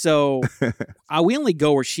 So we only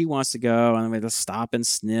go where she wants to go, and we just stop and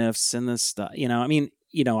sniffs and this stuff. I mean,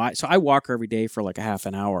 so I walk her every day for like a half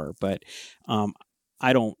an hour, but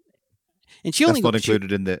I don't. And she only that's not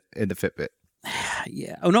included in the Fitbit.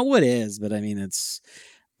 Yeah. Oh no, it is, but I mean,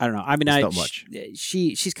 I don't know. I mean, it's not much.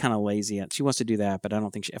 She's kind of lazy. She wants to do that, but I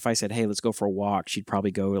don't think if I said, "Hey, let's go for a walk," she'd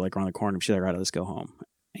probably go like around the corner. And she's like, "All right, let's go home."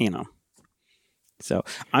 So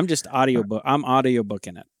I'm just I'm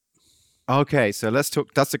audiobooking it. Okay, so let's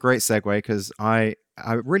talk. That's a great segue because I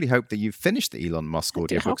really hope that you finished the Elon Musk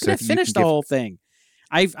audiobook. How can I finish the whole thing?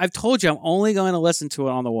 I've told you I'm only going to listen to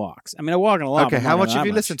it on the walks. I mean, I walk a lot. Okay, how much have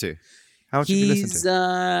you listened to? He's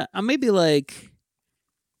maybe like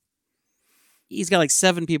he's got like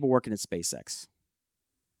 7 people working at SpaceX.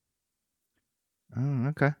 Oh,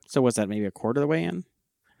 okay. So what's that? Maybe a quarter of the way in.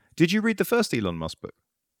 Did you read the first Elon Musk book?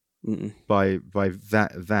 Mm-mm. By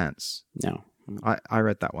Vance? No. I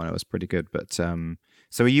read that one. It was pretty good. But so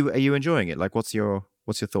are you enjoying it? Like, what's your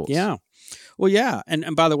thoughts? Yeah. Well, yeah.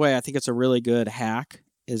 And by the way, I think it's a really good hack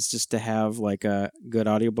is just to have like good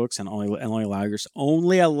audiobooks and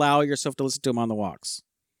only allow yourself to listen to them on the walks.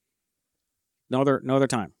 No other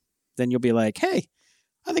time. Then you'll be like, hey,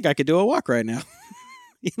 I think I could do a walk right now.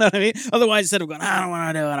 You know what I mean? Otherwise, instead of going, I don't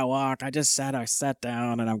want to do a walk, I sat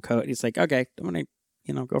down and I'm coat. It's like, okay, I'm gonna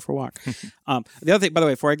go for a walk. The other thing, by the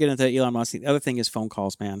way, before I get into Elon Musk, the other thing is phone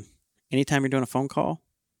calls, man. Anytime you're doing a phone call,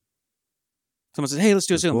 someone says, hey, let's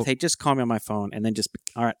do a Zoom. Hey, just call me on my phone and then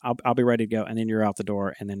all right, I'll be ready to go. And then you're out the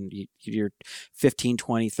door and then your 15,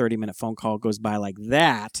 20, 30-minute phone call goes by like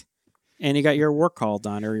that. And you got your work call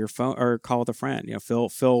done or your phone or call with a friend. Phil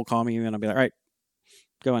will call me and I'll be like, all right,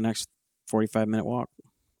 go on next 45-minute walk.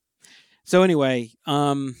 So anyway,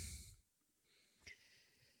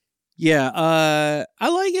 yeah, I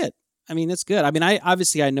like it. I mean, it's good. I mean, I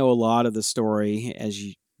know a lot of the story as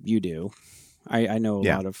you do. I know a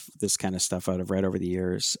lot of this kind of stuff I've read over the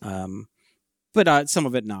years, but some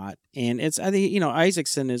of it not. And I think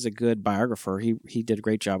Isaacson is a good biographer. He did a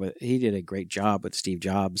great job with Steve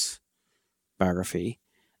Jobs' biography.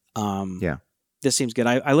 This seems good.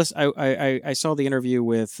 I saw the interview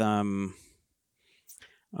with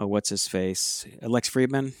what's his face, Lex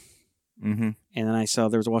Friedman. Mm-hmm. And then I saw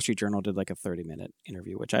there was a Wall Street Journal did like a 30-minute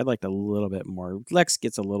interview, which I liked a little bit more. Lex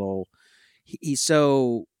gets a little, he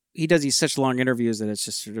does these such long interviews that it's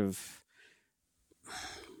just sort of,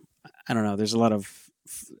 I don't know. There's a lot of,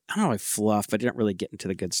 I don't know, like fluff, but I didn't really get into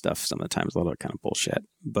the good stuff. Some of the times, a lot of kind of bullshit.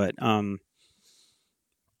 But I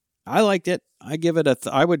liked it. I give it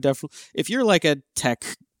I would definitely, if you're like a tech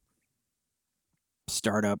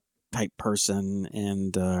startup type person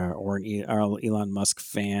and or an Elon Musk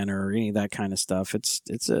fan or any of that kind of stuff, it's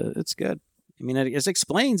good. I mean, it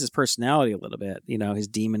explains his personality a little bit. His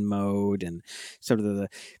demon mode and sort of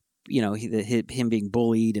him being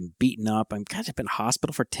bullied and beaten up. I've been in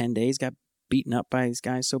hospital for 10 days. Got beaten up by these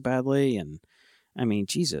guys so badly, and I mean,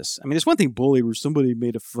 Jesus. I mean, there's one thing bully where somebody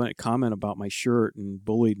made a funny comment about my shirt and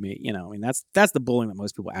bullied me. I mean, that's the bullying that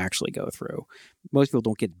most people actually go through. Most people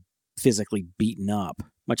don't get physically beaten up,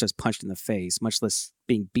 much less punched in the face, much less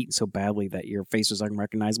being beaten so badly that your face was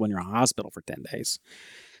unrecognizable when you're in a hospital for 10 days.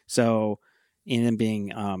 So, and then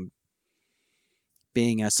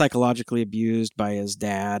being psychologically abused by his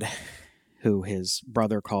dad, who his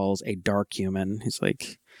brother calls a dark human. He's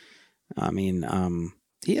like, I mean,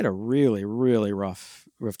 he had a really, really rough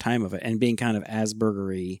time of it. And being kind of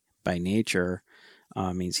Asperger-y by nature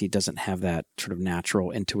means he doesn't have that sort of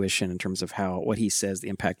natural intuition in terms of what he says, the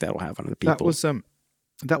impact that will have on other people.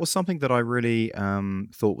 That was something that I really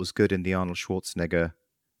thought was good in the Arnold Schwarzenegger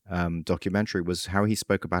documentary was how he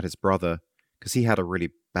spoke about his brother, because he had a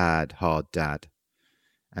really bad, hard dad.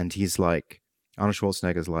 And he's like, Arnold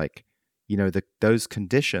Schwarzenegger's like, those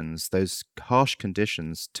conditions, those harsh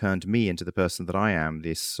conditions turned me into the person that I am,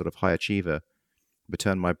 this sort of high achiever, but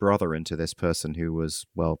turned my brother into this person who was,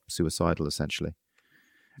 well, suicidal, essentially.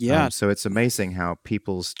 Yeah. So it's amazing how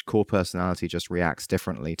people's core personality just reacts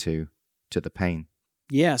differently to the pain.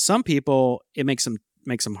 Yeah. Some people, it makes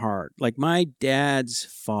them hard. Like my dad's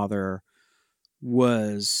father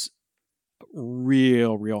was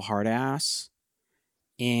real hard ass.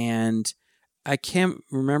 And I can't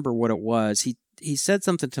remember what it was. He said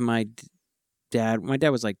something to my dad. My dad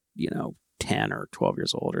was like, 10 or 12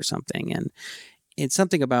 years old or something. And it's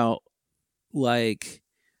something about like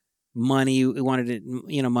money. He wanted it,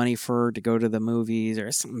 money to go to the movies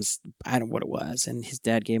or something. I don't know what it was. And his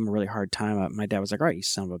dad gave him a really hard time. My dad was like, all right, you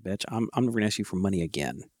son of a bitch. I'm never going to ask you for money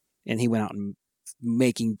again. And he went out and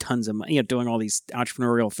making tons of money, doing all these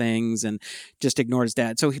entrepreneurial things and just ignored his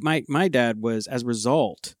dad. So my dad was, as a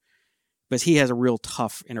result, but he has a real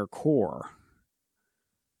tough inner core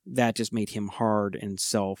that just made him hard and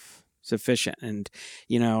self-sufficient. And,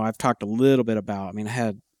 I've talked a little bit about, I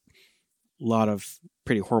had a lot of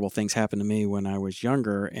pretty horrible things happen to me when I was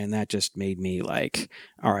younger. And that just made me like,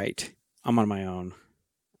 all right, I'm on my own.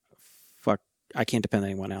 Fuck, I can't depend on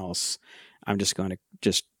anyone else. I'm just going to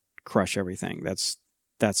just crush everything. That's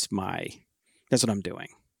what I'm doing.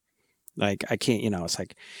 Like, I can't, it's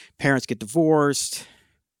like parents get divorced.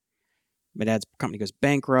 My dad's company goes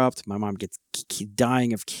bankrupt. My mom gets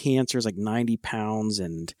dying of cancer, is like 90 pounds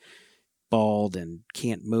and bald and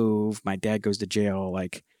can't move. My dad goes to jail.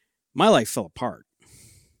 Like, my life fell apart.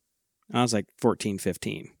 I was like 14,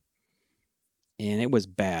 15. And it was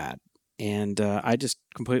bad. And I just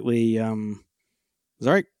completely was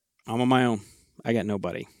all right. I'm on my own. I got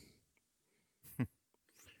nobody.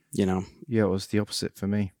 Yeah, it was the opposite for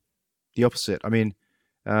me. The opposite.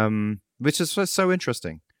 Which is so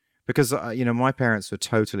interesting. Because, my parents were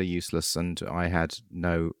totally useless and I had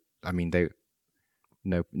no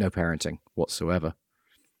parenting whatsoever.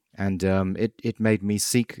 And it made me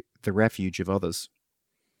seek the refuge of others.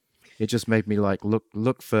 It just made me like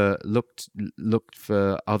look for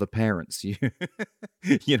other parents.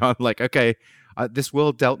 I'm like, okay, this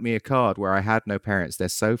world dealt me a card where I had no parents. They're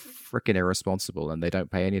so freaking irresponsible and they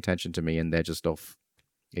don't pay any attention to me and they're just off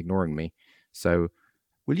ignoring me. So,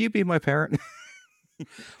 will you be my parent?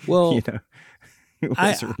 Well, it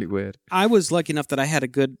was really weird. I was lucky enough that I had a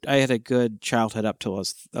good childhood up till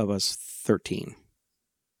I was 13.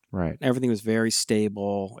 Right. Everything was very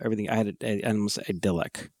stable. Everything I had almost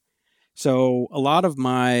idyllic. So a lot of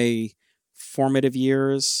my formative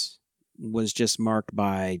years was just marked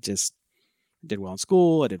by just did well in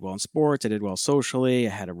school. I did well in sports. I did well socially.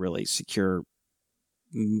 I had a really secure,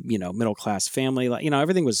 middle class family. Like,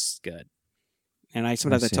 everything was good. And I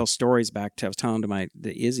tell stories back to, I was telling to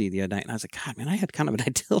the Izzy the other night, and I was like, God, man, I had kind of an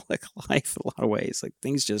idyllic life in a lot of ways. Like,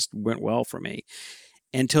 things just went well for me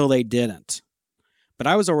until they didn't. But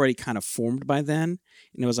I was already kind of formed by then.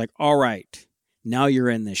 And it was like, all right, now you're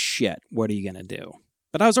in this shit. What are you going to do?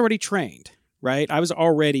 But I was already trained, right? I was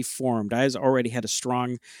already formed. I already had a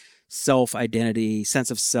strong self-identity,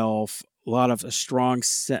 sense of self, a strong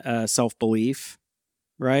self-belief,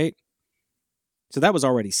 right? So that was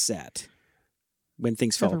already set. When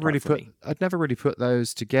things fell apart for me. I'd never really put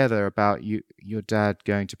those together about your dad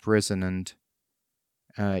going to prison and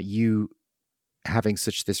you having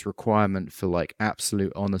this requirement for like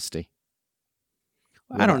absolute honesty.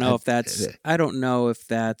 I don't know if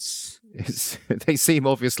that's. They seem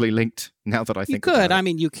obviously linked now that I think. You could. About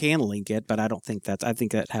it. You can link it, but I don't think I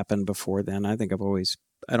think that happened before then. I think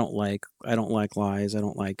I don't like lies. I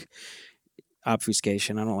don't like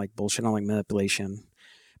obfuscation. I don't like bullshit. I don't like manipulation.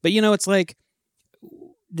 But it's like.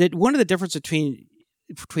 One of the differences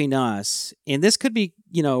between us, and this could be,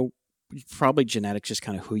 probably genetics, just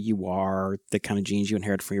kind of who you are, the kind of genes you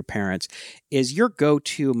inherit from your parents, is your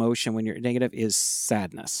go-to emotion when you're negative is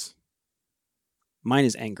sadness. Mine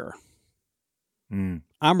is anger. I'm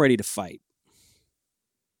ready to fight.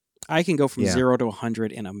 I can go from 0 to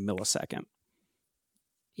 100 in a millisecond.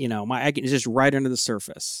 I can just right under the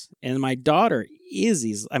surface. And my daughter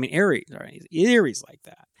Aries like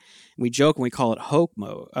that. We joke and we call it Hulk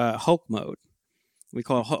mode. We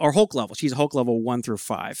call it or Hulk level. She's Hulk level 1 through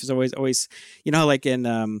 5. It's always, like in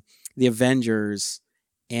the Avengers,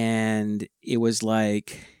 and it was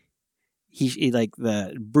like he like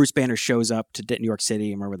the Bruce Banner shows up to New York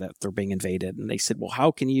City. Remember that they're being invaded, and they said, "Well, how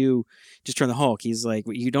can you just turn the Hulk?" He's like,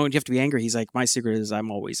 "You have to be angry." He's like, "My secret is I'm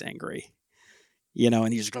always angry,"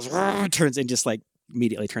 and he just goes turns and just like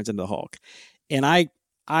immediately turns into the Hulk, and I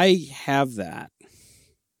I have that,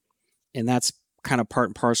 and that's kind of part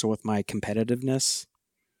and parcel with my competitiveness.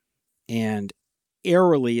 And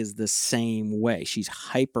Airily is the same way. She's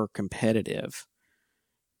hyper competitive,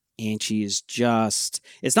 and she's just,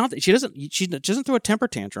 it's not that she doesn't throw a temper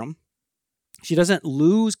tantrum. She doesn't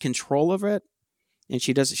lose control of it. And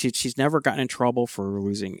she's never gotten in trouble for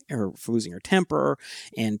losing her temper.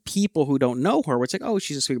 And people who don't know her, it's like, oh,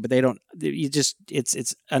 she's a sweet, but they don't,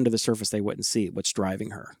 it's under the surface. They wouldn't see what's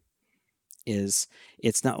driving her. It's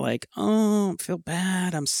not like, oh, I feel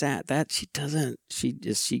bad, I'm sad. That she doesn't.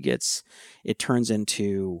 It turns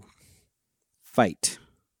into fight.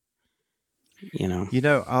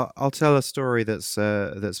 I'll tell a story that's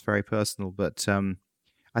very personal, but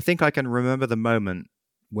I think I can remember the moment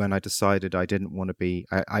when I decided I didn't want to be.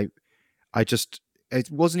 I just, it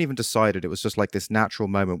wasn't even decided. It was just like this natural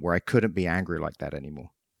moment where I couldn't be angry like that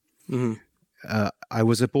anymore. Mm-hmm. I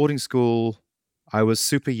was at boarding school. I was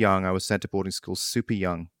super young. I was sent to boarding school super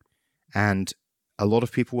young, and a lot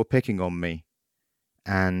of people were picking on me.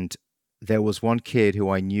 And there was one kid who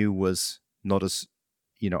I knew was not as,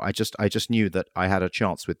 I just knew that I had a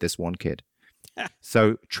chance with this one kid.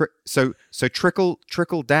 So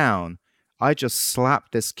trickle down. I just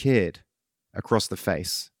slapped this kid across the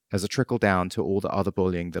face as a trickle down to all the other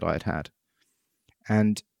bullying that I had had.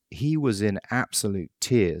 And he was in absolute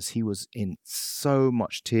tears. He was in so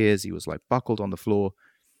much tears. He was like buckled on the floor.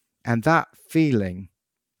 And that feeling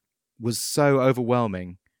was so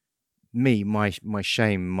overwhelming. My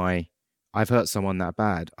shame, I've hurt someone that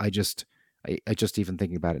bad. I just even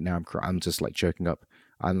thinking about it now, I'm just like choking up.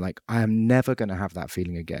 I'm like, I am never going to have that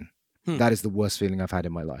feeling again. That is the worst feeling I've had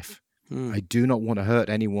in my life. I do not want to hurt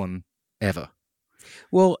anyone ever.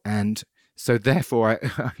 Well, and so therefore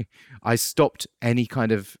I stopped any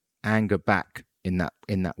kind of anger back in that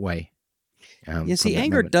way. See,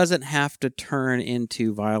 anger moment. Doesn't have to turn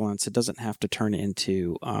into violence. It doesn't have to turn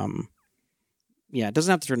into, it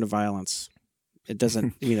doesn't have to turn to violence. It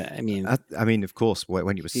doesn't. I mean, of course,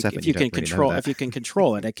 when you were 7, if you can control, if you can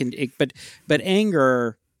control it, but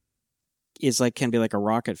anger can be like a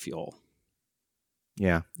rocket fuel.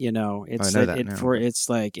 Yeah, it's it's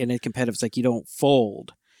like in a competitive. It's like you don't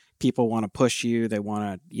fold. People want to push you. They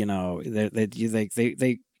want to,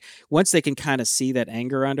 they once they can kind of see that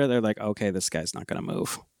anger under, they're like, okay, this guy's not going to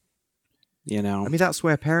move. I mean, that's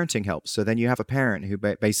where parenting helps. So then you have a parent who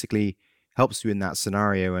basically helps you in that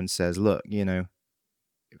scenario and says, look, to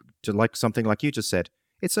like something like you just said,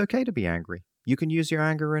 it's okay to be angry. You can use your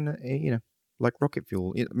anger in, like rocket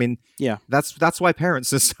fuel. I mean, yeah, that's why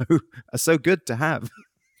parents are so good to have.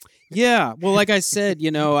 Yeah. Well, like I said,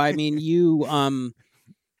 I mean,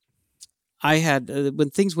 I had when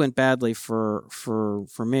things went badly for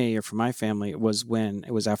me or for my family, it was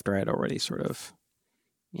after I had already sort of,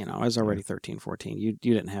 I was already 13, 14. You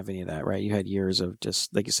didn't have any of that, right? You had years of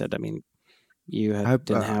just, like you said, I mean, didn't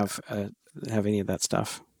have any of that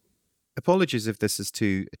stuff. Apologies if this is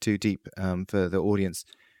too deep for the audience,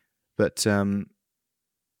 but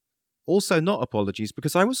also not apologies,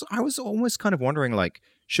 because I was almost kind of wondering, like,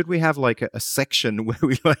 should we have like a section where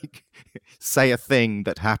we like say a thing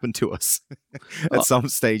that happened to us at some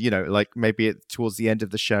stage, like maybe towards the end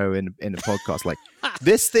of the show in a podcast, like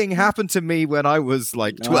this thing happened to me when I was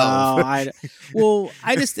like 12. I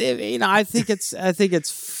just, I think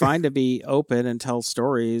it's fine to be open and tell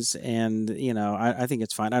stories, and I think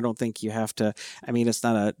it's fine. I don't think you have to. I mean, it's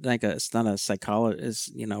not a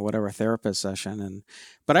psychologist, whatever therapist session,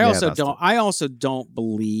 but I also don't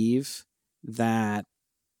believe that,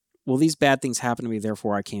 well, these bad things happen to me,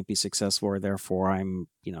 therefore I can't be successful, or therefore I'm,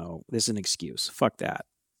 this is an excuse. Fuck that.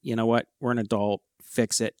 You know what? We're an adult.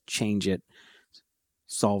 Fix it. Change it.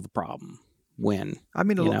 Solve the problem. Win. I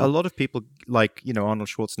mean, a lot of people, like, Arnold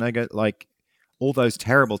Schwarzenegger, like, all those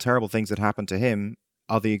terrible, terrible things that happened to him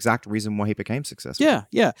are the exact reason why he became successful. Yeah,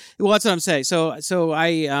 yeah. Well, that's what I'm saying. So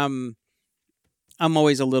I'm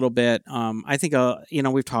always a little bit, I think,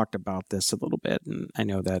 we've talked about this a little bit, and I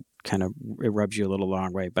know that kind of it rubs you a little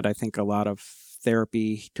long way, but I think a lot of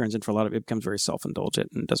therapy turns into it becomes very self-indulgent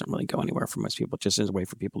and doesn't really go anywhere for most people. Just as a way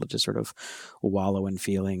for people to just sort of wallow in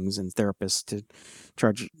feelings, and therapists to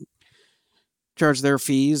charge their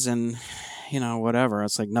fees, and whatever.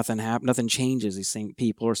 It's like nothing changes. These same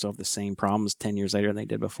people are still have the same problems 10 years later than they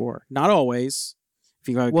did before. Not always. If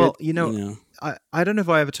you got I don't know if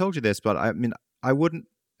I ever told you this, but I mean, I wouldn't.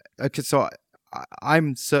 Okay, so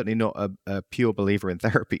I'm certainly not a pure believer in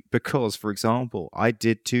therapy, because, for example, I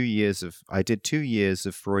did 2 years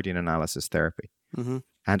of Freudian analysis therapy,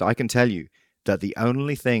 and I can tell you that the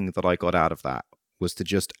only thing that I got out of that was to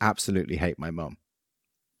just absolutely hate my mum,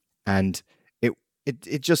 and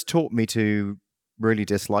it just taught me to really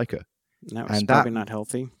dislike her. That was And probably not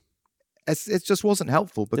healthy. It just wasn't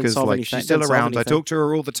helpful because solve like anything- she's still didn't solve around. I anything. talk to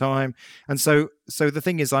her all the time, and so the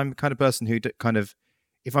thing is, I'm the kind of person who kind of,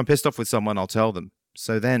 if I'm pissed off with someone, I'll tell them.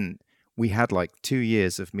 So then we had like 2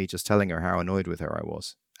 years of me just telling her how annoyed with her I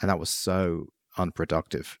was, and that was so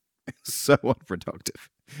unproductive, so unproductive.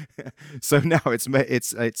 So now or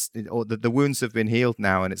the wounds have been healed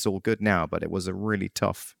now, and it's all good now. But it was a really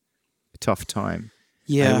tough time.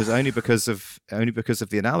 Yeah. And it was only because of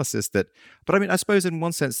the analysis that. But I mean, I suppose in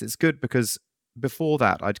one sense it's good because before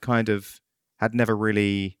that I'd kind of had never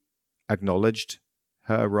really acknowledged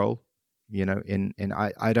her role. You know,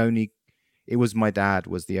 I'd only, it was my dad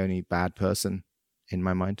was the only bad person in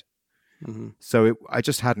my mind. Mm-hmm. So I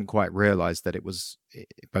just hadn't quite realized that it was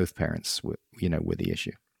both parents were the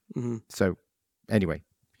issue. Mm-hmm. So anyway,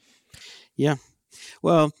 yeah.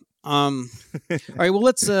 Well, all right. Well,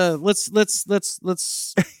 let's move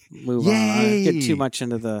on. I don't get too much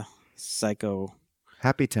into the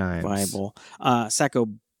happy times Bible,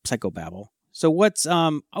 psychobabble. So what's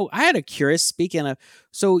I had a curious. Speaking of,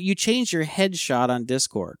 so you changed your headshot on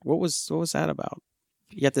Discord. What was that about?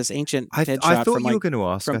 You got this ancient headshot I thought from you were going to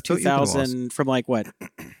ask from 2000 from like what?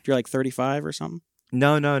 You're like 35 or something.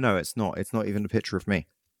 No, it's not. It's not even a picture of me.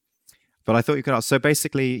 But I thought you could ask. So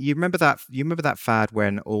basically, you remember that fad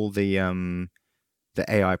when all the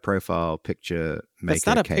AI profile picture maker That's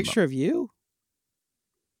not a came picture up? of you.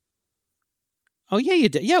 Oh yeah, you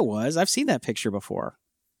did. Yeah, it was. I've seen that picture before.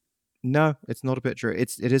 No, it's not a picture.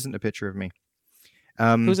 It isn't a picture of me.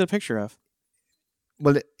 Who's it a picture of?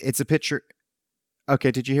 Well, it's a picture.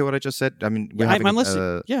 Okay, did you hear what I just said? I mean, I'm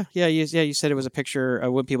listening. Yeah. You said it was a picture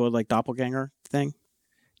of when people like doppelganger thing.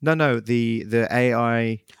 No, the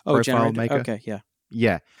AI profile maker. Okay, yeah.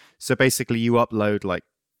 Yeah. So basically, you upload like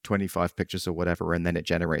 25 pictures or whatever, and then it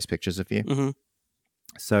generates pictures of you. Mm-hmm.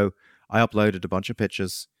 So I uploaded a bunch of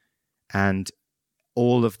pictures, and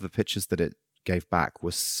all of the pictures that it gave back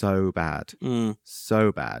was so bad.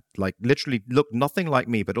 So bad. Like literally looked nothing like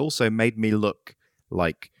me, but also made me look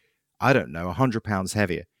like, I don't know, 100 pounds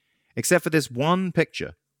heavier. Except for this one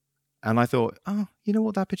picture. And I thought, oh, you know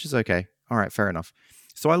what? That picture's okay. All right, fair enough.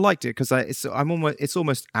 So I liked it because it's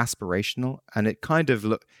almost aspirational, and it kind of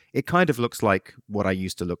looks like what I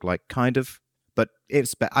used to look like, kind of. But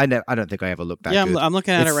I don't think I ever looked that good. Yeah, I'm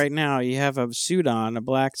looking at it right now. You have a suit on, a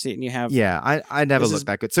black suit, and you have. Yeah, I never looked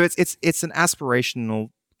that good. So it's an aspirational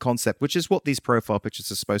concept, which is what these profile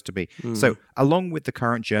pictures are supposed to be. So along with the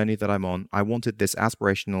current journey that I'm on, I wanted this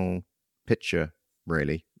aspirational picture.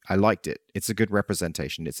 Really, I liked it. It's a good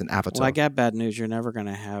representation. It's an avatar. Well, I got bad news. You're never going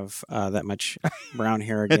to have that much brown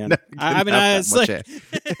hair again. It's like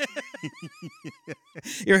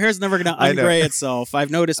your hair's never going to ungray itself.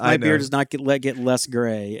 I've noticed my beard does not get less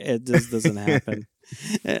gray. It just doesn't happen.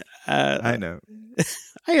 I know.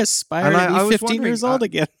 I aspire to be 15 years old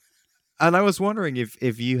again. And I was wondering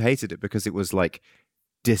if you hated it because it was like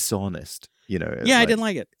dishonest. You know? Yeah, I didn't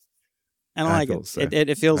like it. I don't like it. So.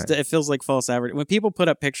 It feels like false advertising. When people put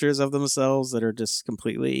up pictures of themselves that are just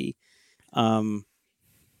completely, I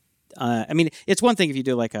mean, it's one thing if you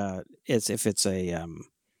do like if it's a,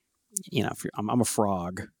 if I'm a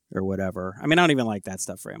frog or whatever. I mean, I don't even like that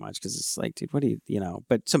stuff very much because it's like, dude, what do you,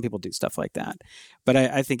 but some people do stuff like that. But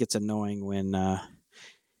I think it's annoying when,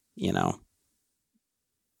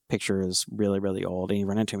 picture is really, really old and you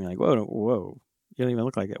run into me like, whoa, you don't even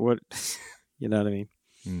look like it. What, you know what I mean?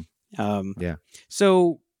 Yeah.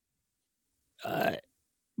 So,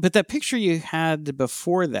 but that picture you had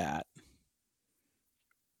before that,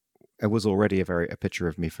 it was already a picture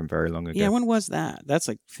of me from very long ago. Yeah. When was that? That's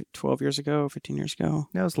like 12 years ago, 15 years ago.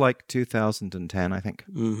 That was like 2010, I think.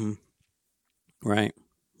 Mm-hmm. Right.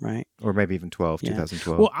 Or maybe even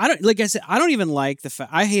 2012. Well, like I said, I don't even like the fact.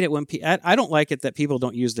 I hate it when I don't like it that people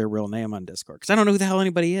don't use their real name on Discord because I don't know who the hell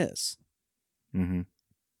anybody is. Mm-hmm.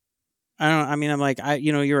 I'm like,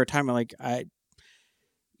 you were a time like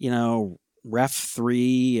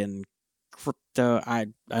Ref3 and crypto. I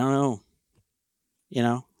don't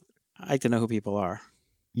know. I like to know who people are.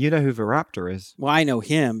 You know who Viraptor is? Well, I know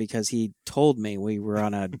him because he told me we were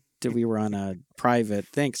on a private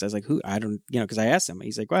thing. Because I was like, who? I don't, because I asked him.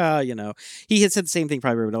 He's like, well, he had said the same thing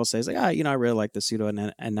probably everyone else says. Like, I really like the pseudo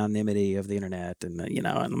anonymity of the internet, and and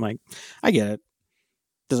I'm like, I get it.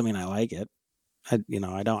 Doesn't mean I like it. I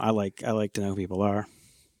don't. I like to know who people are.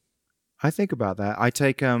 I think about that. I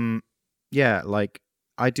take like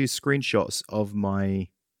I do screenshots of my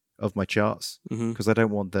charts because I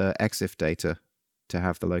don't want the EXIF data to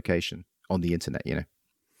have the location on the internet.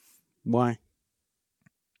 Why?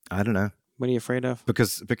 I don't know. What are you afraid of?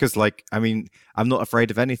 Because like, I mean, I'm not afraid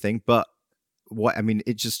of anything, but what I mean,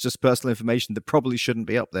 it's just personal information that probably shouldn't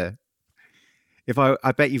be up there. If I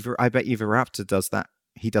bet you Raptor does that.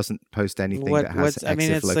 He doesn't post anything that has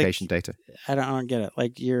EXIF location data. I don't get it.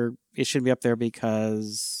 Like it shouldn't be up there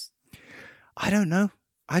because I don't know.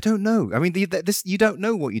 I mean, this you don't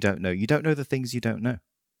know what you don't know. You don't know the things you don't know.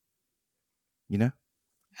 You know?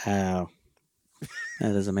 Oh,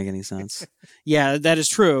 that doesn't make any sense. Yeah, that is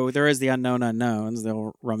true. There is the unknown unknowns.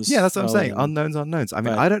 They'll run. Yeah, that's what I'm saying. Unknowns. I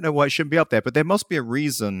mean, I don't know why it shouldn't be up there, but there must be a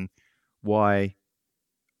reason why.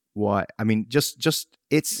 I mean, just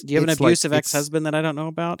it's. Do you have an abusive ex-husband that I don't know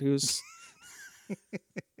about who's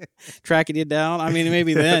tracking you down? I mean,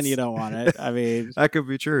 maybe then you don't want it. I mean, that could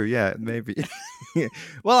be true. Yeah, maybe.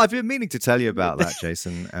 Well, I've been meaning to tell you about that,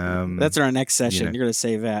 Jason. That's our next session. You're going to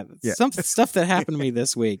save that. Yeah. Some stuff that happened to me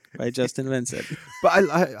this week by Justin Vincent. But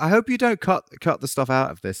I hope you don't cut the stuff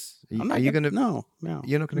out of this. Are you going to? No.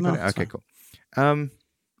 You're not going to cut it? Okay, cool.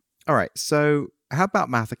 All right. So how about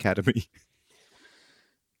Math Academy?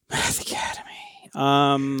 Math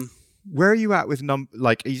Academy. Where are you at with are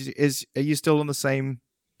you still on the same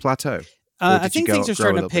plateau? I think things are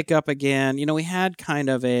starting to pick up again. You know, we had kind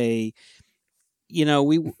of a,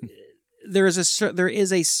 there is a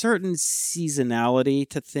certain seasonality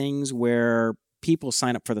to things where people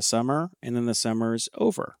sign up for the summer and then the summer's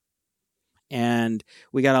over. And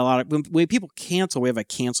we got a lot of when people cancel, we have a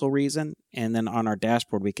cancel reason, and then on our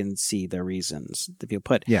dashboard we can see the reasons that people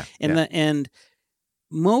put. Yeah. And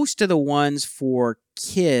most of the ones for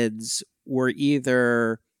kids were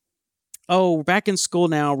either, back in school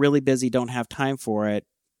now, really busy, don't have time for it,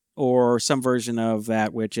 or some version of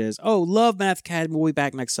that, which is, love Math Academy, we'll be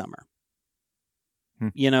back next summer.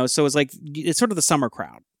 So it's sort of the summer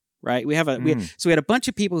crowd, right? We had a bunch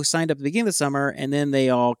of people who signed up at the beginning of the summer, and then they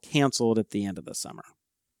all canceled at the end of the summer.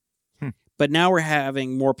 But now we're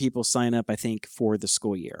having more people sign up, I think, for the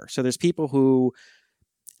school year. So there's people who.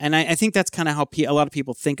 And I think that's kind of how a lot of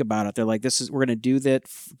people think about it. They're like, we're going to do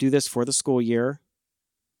this for the school year,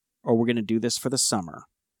 or we're going to do this for the summer.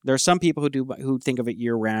 There are some people who think of it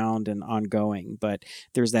year round and ongoing, but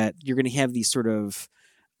there's that you're going to have these sort of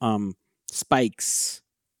spikes,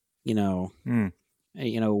 or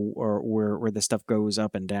where the stuff goes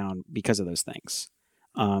up and down because of those things.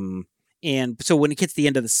 And so when it gets to the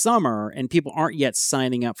end of the summer and people aren't yet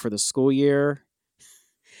signing up for the school year.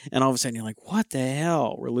 And all of a sudden you're like, what the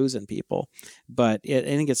hell? We're losing people. But I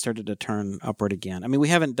think it started to turn upward again. I mean, we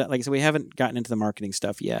haven't gotten into the marketing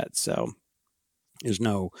stuff yet. So there's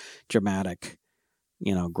no dramatic,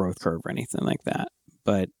 growth curve or anything like that.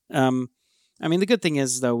 But, I mean, the good thing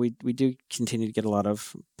is, though, we do continue to get a lot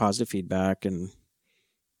of positive feedback, and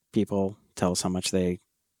people tell us how much they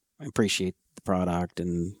appreciate the product.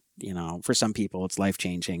 And, for some people it's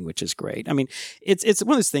life-changing, which is great. I mean, it's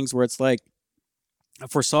one of those things where it's like,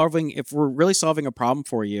 if we're really solving a problem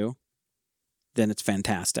for you, then it's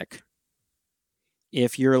fantastic.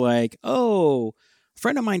 If you're like, a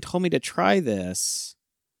friend of mine told me to try this,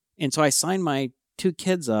 and so I signed my 2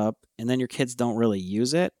 kids up, and then your kids don't really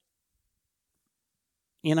use it,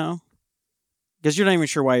 because you're not even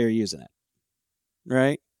sure why you're using it,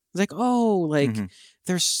 right? It's like,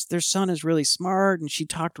 their son is really smart, and she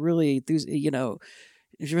talked really, was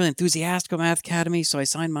really enthusiastic about Math Academy, so I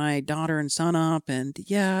signed my daughter and son up, and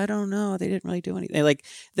I don't know, they didn't really do anything.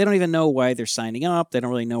 They don't even know why they're signing up. They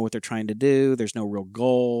don't really know what they're trying to do. There's no real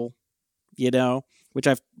goal, which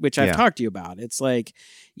I've talked to you about. It's like,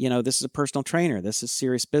 this is a personal trainer. This is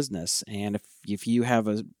serious business, and if you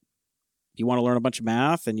want to learn a bunch of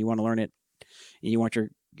math and you want to learn it, and you want your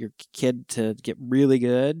kid to get really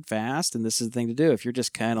good fast, and this is the thing to do. If you're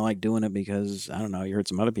just kind of like doing it because, I don't know, you heard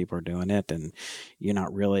some other people are doing it and you're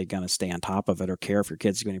not really going to stay on top of it or care if your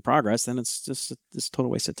kid's doing any progress, then it's just this total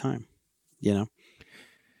waste of time,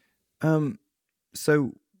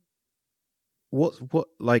 So what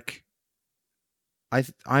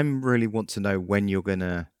I'm really want to know when you're going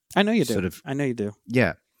to. I know you do. I know you do.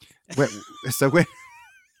 Yeah.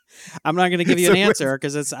 I'm not going to give you an answer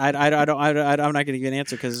because it's I'm not going to give you an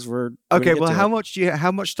answer because we're okay. Well, how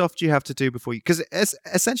much stuff do you have to do before you? Because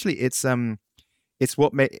essentially, it's when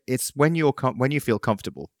you feel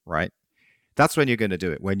comfortable, right? That's when you're going to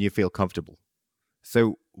do it. When you feel comfortable.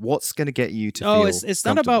 So what's going to get you to? Oh, it's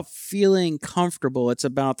not about feeling comfortable. It's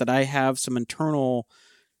about that I have some internal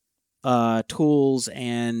tools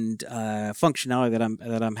and functionality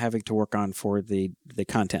that I'm having to work on for the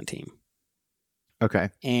content team. Okay.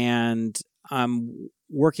 And I'm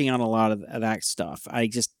working on a lot of that stuff. I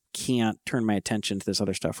just can't turn my attention to this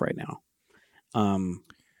other stuff right now.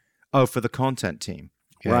 For the content team.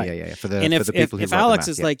 Yeah, right. yeah. For the And for the people who if write the Alex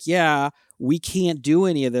math, is yeah. like, yeah, we can't do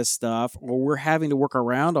any of this stuff, or we're having to work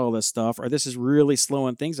around all this stuff, or this is really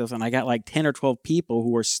slowing things up, and I got like 10 or 12 people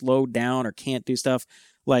who are slowed down or can't do stuff,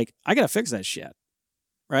 like I got to fix that shit,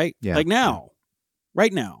 right? Yeah, like now,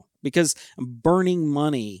 right now, because I'm burning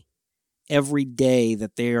money every day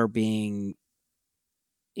that they are being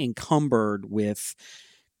encumbered with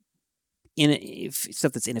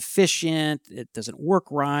stuff that's inefficient, it doesn't work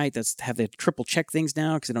right, that's have to triple check things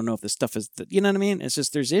now because I don't know if this stuff is, you know what I mean? It's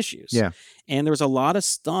just, there's issues. Yeah. And there was a lot of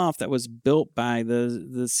stuff that was built by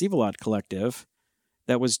the Sivalot Collective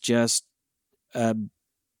that was just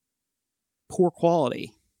poor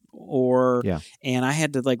quality, or Yeah. and I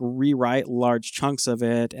had to like rewrite large chunks of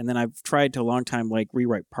it, and then I've tried to a long time like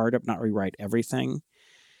rewrite part of, not rewrite everything.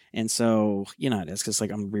 And so, you know, it's because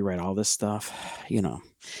like I'm gonna rewrite all this stuff. You know,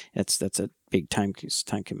 that's a big time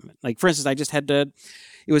commitment. Like for instance, I just had to.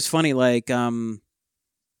 It was funny. Like I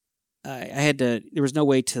had to. There was no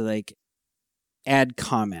way to like add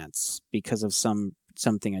comments because of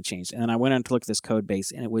something I changed, and then I went on to look at this code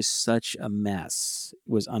base, and it was such a mess.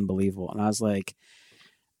 It was unbelievable, and I was like,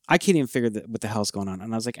 I can't even figure what the hell's going on.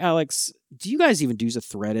 And I was like, Alex, do you guys even do the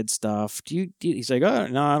threaded stuff? He's like, oh,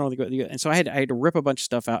 no, I don't think. And so I had to rip a bunch of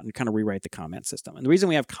stuff out and kind of rewrite the comment system. And the reason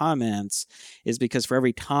we have comments is because for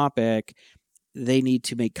every topic, they need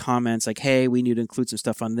to make comments like, hey, we need to include some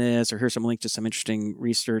stuff on this, or here's some link to some interesting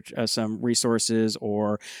research, some resources,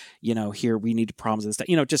 or, you know, here we need problems and stuff,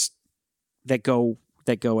 you know, just that go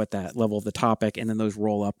at that level of the topic, and then those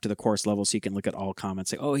roll up to the course level so you can look at all comments,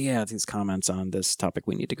 say, oh yeah, these comments on this topic,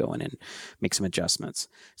 we need to go in and make some adjustments.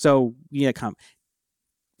 So yeah,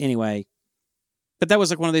 anyway, but that was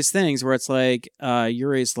like one of those things where it's like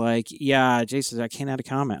Yuri's like, yeah, Jason, I can't add a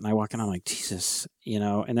comment, and I walk in, I'm like, Jesus, you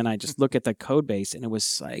know, and then I just look at the code base, and it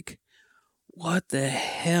was like, what the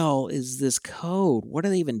hell is this code? What are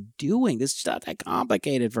they even doing? This is not that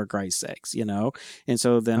complicated, for Christ's sakes, you know? And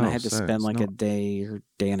so then I had to spend like a day or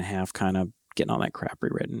day and a half kind of getting all that crap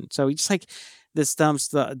rewritten. So it's like this dumb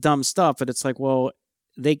stuff, but it's like, well,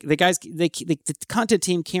 the content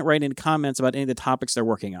team can't write any comments about any of the topics they're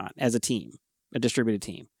working on as a team, a distributed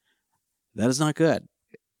team. That is not good.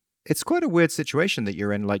 It's quite a weird situation that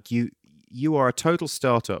you're in. Like you are a total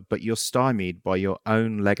startup, but you're stymied by your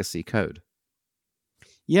own legacy code.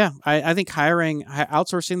 Yeah, I think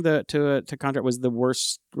outsourcing to contract was the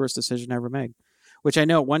worst decision I ever made. Which I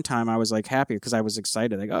know at one time I was like happy because I was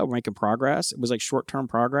excited. Like, oh, we're making progress. It was like short-term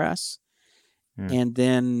progress. And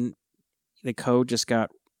then the code just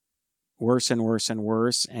got worse and worse and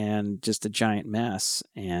worse, and just a giant mess.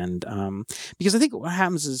 And because I think what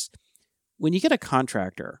happens is when you get a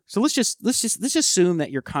contractor, so let's just assume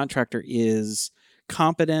that your contractor is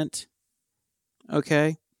competent,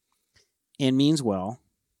 okay, and means well.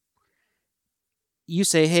 You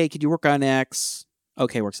say, hey, could you work on X?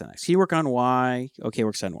 Okay, works on X. Can you work on Y? Okay,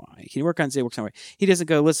 works on Y. Can you work on Z? Works on Y. He doesn't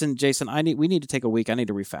go, listen, Jason, we need to take a week. I need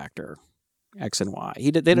to refactor X and Y.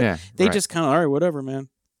 They just kind of, all right, whatever, man.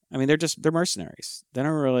 I mean, they're mercenaries. They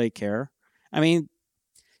don't really care. I mean,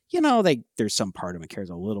 you know, there's some part of them that cares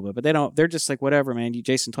a little bit, but they're just like, whatever, man.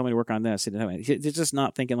 Jason told me to work on this. They're just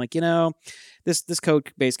not thinking like, you know, this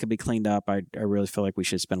code base could be cleaned up. I really feel like we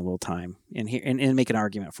should spend a little time in here and make an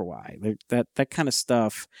argument for why. That kind of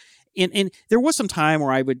stuff. And there was some time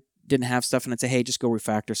where I didn't have stuff and I'd say, hey, just go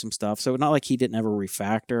refactor some stuff. So not like he didn't ever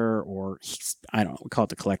refactor, or I don't know, we call it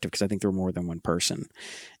the collective because I think there were more than one person.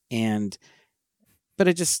 But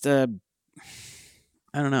it just, I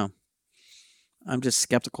don't know. I'm just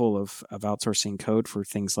skeptical of outsourcing code for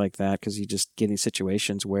things like that, because you just get in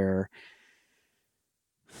situations where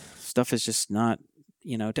stuff is just not,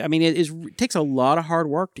 you know. I mean, it takes a lot of hard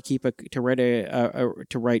work to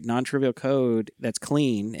write non-trivial code that's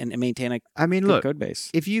clean and maintain a good code base.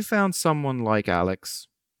 If you found someone like Alex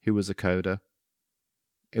who was a coder,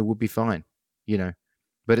 it would be fine, you know.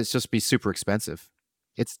 But it's just be super expensive.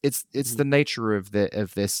 It's the nature of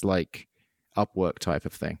this like Upwork type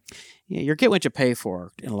of thing. Yeah, you get what you pay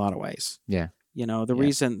for in a lot of ways. Yeah. You know, the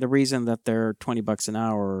reason that they're $20 an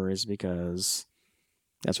hour is because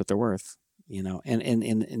that's what they're worth, you know. And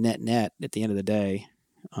net at the end of the day,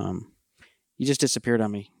 you just disappeared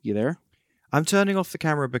on me. You there? I'm turning off the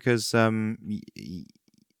camera because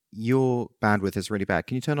your bandwidth is really bad.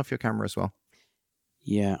 Can you turn off your camera as well?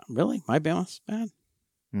 Yeah, really? My bandwidth's bad?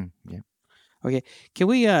 Yeah. Okay. Can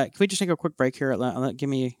we just take a quick break here? Give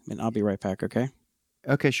me, and I'll be right back. Okay.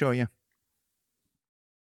 Okay. Sure. Yeah.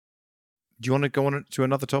 Do you want to go on to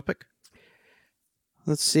another topic?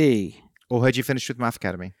 Let's see. Or had you finished with Math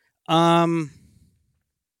Academy? Oh,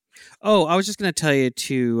 I was just going to tell you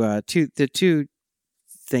the two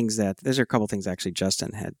things that there's a couple things actually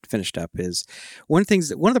Justin had finished up is one of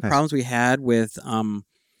the Nice. problems we had with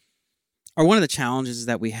or one of the challenges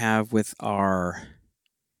that we have with our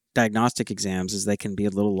diagnostic exams is they can be a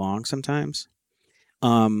little long sometimes.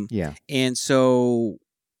 Yeah. And so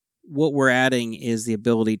what we're adding is the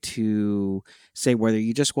ability to say whether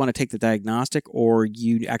you just want to take the diagnostic or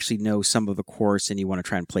you actually know some of the course and you want to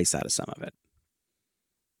try and place out of some of it.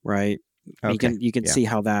 Right? Okay. You can Yeah. see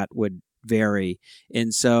how that would vary.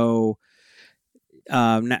 And so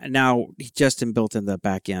now Justin built in the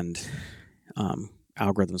back end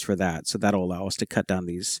algorithms for that. So that'll allow us to cut down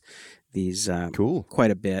these Cool.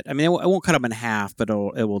 quite a bit. I mean, it won't cut them in half, but it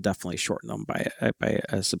will definitely shorten them by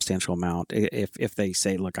a substantial amount. If they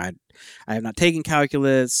say, look, I have not taken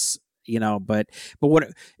calculus, but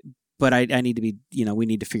I need to be, we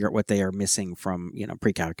need to figure out what they are missing from,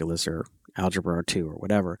 pre-calculus or algebra 2 or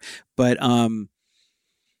whatever. But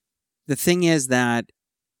the thing is that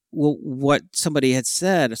what somebody had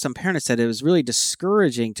said, some parent had said, it was really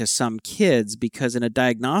discouraging to some kids because in a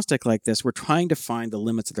diagnostic like this, we're trying to find the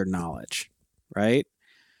limits of their knowledge, right?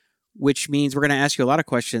 Which means we're going to ask you a lot of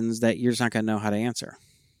questions that you're just not going to know how to answer.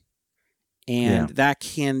 And that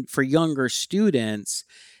can, for younger students,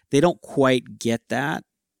 they don't quite get that,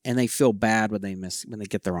 and they feel bad when they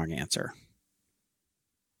get the wrong answer.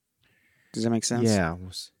 Does that make sense? Yeah.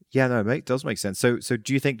 Yeah, no, it does make sense. So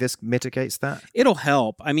do you think this mitigates that? It'll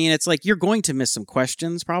help. I mean, it's like you're going to miss some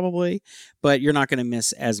questions probably, but you're not going to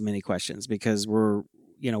miss as many questions because we're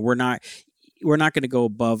not going to go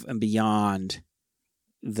above and beyond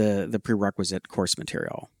the prerequisite course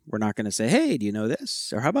material. We're not going to say, "Hey, do you know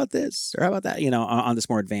this?" or "How about this?" or "How about that?" On this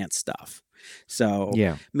more advanced stuff. So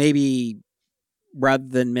maybe rather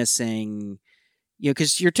than missing,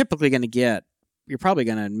 because you're probably going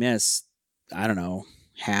to miss, I don't know,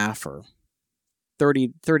 half or 30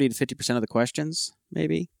 to 50% of the questions,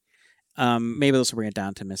 maybe. Maybe this will bring it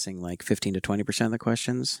down to missing like 15 to 20% of the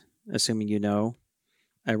questions, assuming you know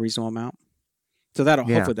a reasonable amount. So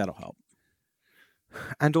hopefully that'll help.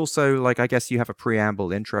 And also, I guess you have a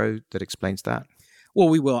preamble intro that explains that. Well,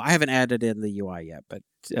 we will. I haven't added in the UI yet, but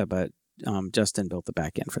Justin built the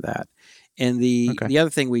back end for that. And the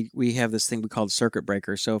other thing, we have this thing we call circuit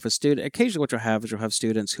breaker. So if a student, occasionally what you'll have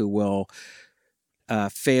students who will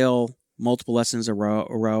fail multiple lessons a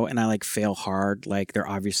row, and I fail hard, they're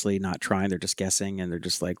obviously not trying, they're just guessing, and they're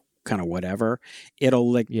just kind of whatever. It'll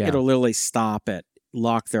literally stop it,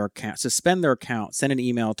 lock their account, suspend their account, send an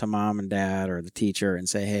email to mom and dad or the teacher and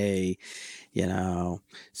say, hey,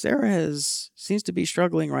 Sarah seems to be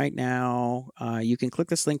struggling right now. You can click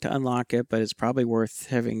this link to unlock it, but it's probably worth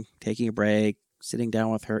taking a break, sitting down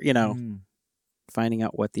with her, finding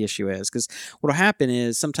out what the issue is. Because what'll happen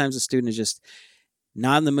is sometimes the student is just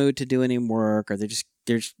not in the mood to do any work, or they're just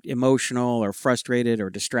emotional or frustrated or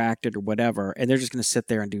distracted or whatever, and they're just going to sit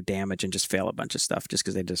there and do damage and just fail a bunch of stuff just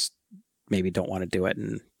because they just maybe don't want to do it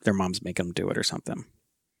and their mom's making them do it or something.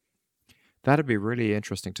 That'd be really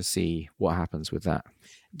interesting to see what happens with that.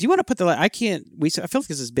 Do you want to put I feel like there's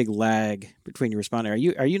this big lag between you responding. Are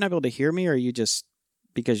you not able to hear me, or are you just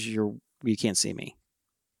because you can't see me?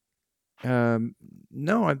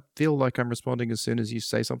 No, I feel like I'm responding as soon as you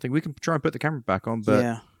say something. We can try and put the camera back on,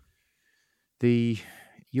 but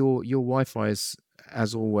your Wi-Fi is,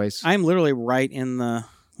 as always. I'm literally right in the.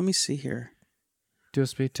 Let me see here. Do a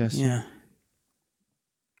speed test. Yeah.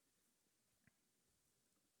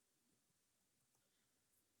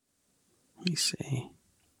 Let me see.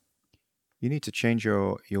 You need to change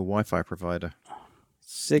your Wi-Fi provider.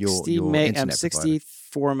 64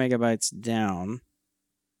 megabytes down.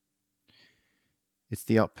 It's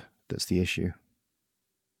the up that's the issue.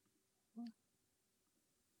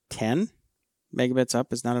 10 megabits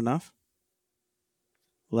up is not enough?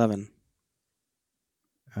 11.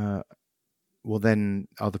 Well, then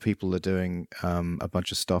other people are doing a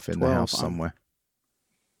bunch of stuff in the house somewhere.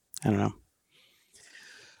 I don't know.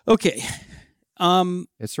 Okay.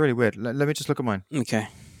 It's really weird. Let me just look at mine. Okay.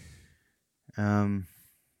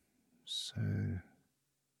 So...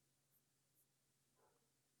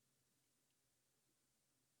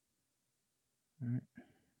 All right.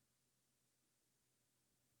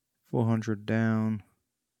 400 down.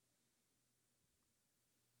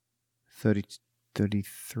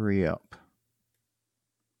 33 up.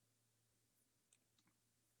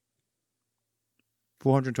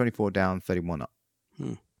 424 down, 31 up.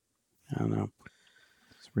 I don't know.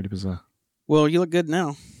 It's really bizarre. Well, you look good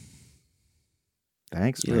now.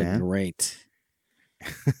 Thanks, man. You look great.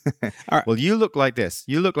 All right. Well, you look like this.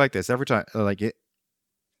 You look like this every time. It.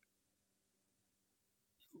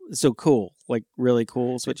 So cool, really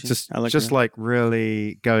cool switching. Just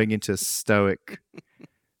really going into stoic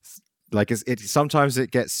Like sometimes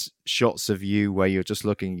it gets shots of you where you're just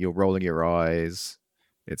looking, you're rolling your eyes.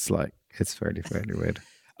 It's like it's very, very weird.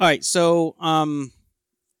 All right, so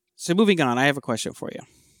moving on, I have a question for you.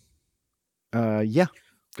 Yeah.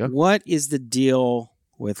 Go. What is the deal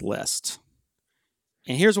with List?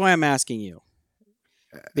 And here's why I'm asking you.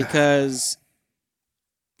 Because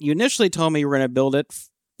you initially told me you were going to build it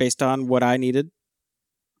based on what I needed.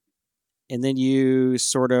 And then you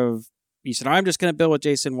said, I'm just going to build what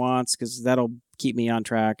Jason wants because that'll keep me on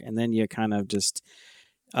track. And then you kind of just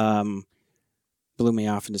blew me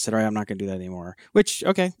off and just said, all right, I'm not going to do that anymore. Which,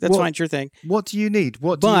 okay, that's fine. It's your thing. What do you need?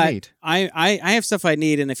 What do you need? I have stuff I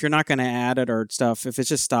need. And if you're not going to add it or stuff, if it's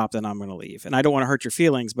just stopped, then I'm going to leave. And I don't want to hurt your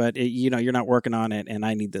feelings, but you're not working on it and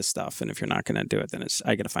I need this stuff. And if you're not going to do it, then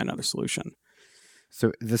I got to find another solution.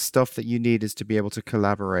 So the stuff that you need is to be able to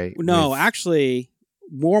collaborate. No, actually,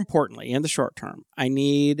 more importantly, in the short term, I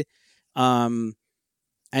need some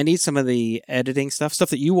of the editing stuff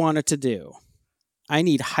that you wanted to do. I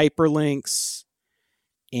need hyperlinks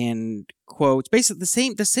and quotes, basically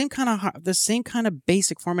the same kind of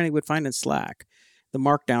basic formatting you would find in Slack, the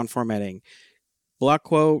Markdown formatting, block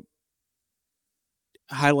quote,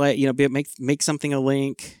 highlight, make something a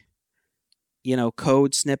link,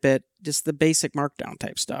 code snippet, just the basic Markdown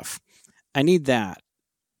type stuff. I need that.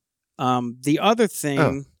 The other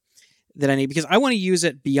thing that I need, because I want to use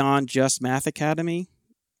it beyond just Math Academy,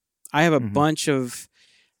 I have a bunch of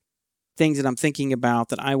things that I'm thinking about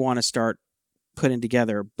that I want to start putting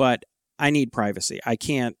together, but I need privacy. I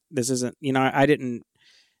can't, this isn't, I didn't,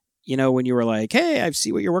 when you were like, hey, I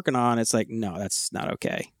see what you're working on. It's like, no, that's not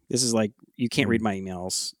okay. This is like, you can't read my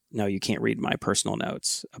emails. No, you can't read my personal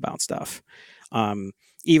notes about stuff.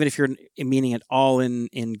 Even if you're meaning it all in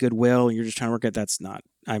goodwill and you're just trying to work it, that's not,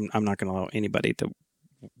 I'm not going to allow anybody to,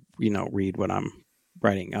 read what I'm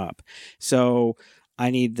writing up. So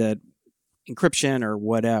I need the encryption or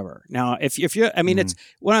whatever. Now, if you, it's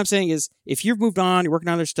what I'm saying is if you've moved on, you're working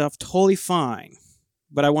on other stuff, totally fine.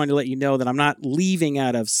 But I wanted to let you know that I'm not leaving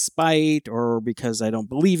out of spite or because I don't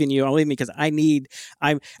believe in you. I'm leaving because I need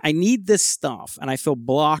this stuff and I feel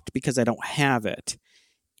blocked because I don't have it.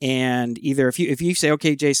 And either if you say,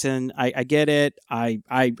 okay, Jason, I get it. I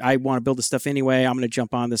want to build this stuff anyway. I'm going to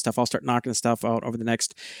jump on this stuff. I'll start knocking this stuff out over the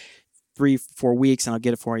next 3-4 weeks and I'll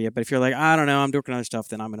get it for you. But if you're like, I don't know, I'm doing other stuff,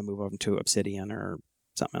 then I'm going to move over to Obsidian or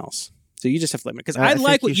something else. So you just have to let me, because I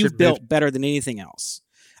like what you've built better than anything else.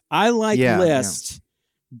 I like List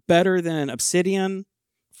better than Obsidian.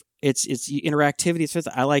 It's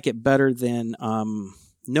interactivity. I like it better than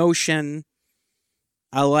Notion.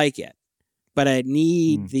 I like it, but I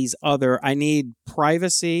need I need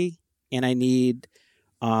privacy and I need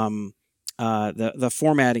the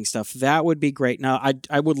formatting stuff. That would be great. Now,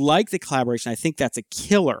 I would like the collaboration. I think that's a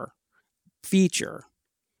killer feature,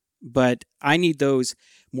 but I need those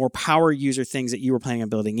more power user things that you were planning on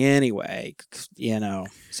building anyway.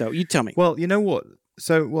 So you tell me. Well, you know what?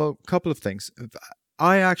 So, a couple of things.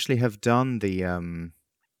 I actually have done the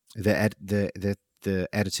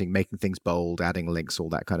editing, making things bold, adding links, all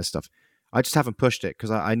that kind of stuff. I just haven't pushed it because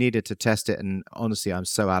I needed to test it, and honestly, I'm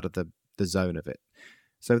so out of the zone of it.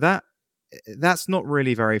 So that's not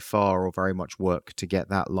really very far or very much work to get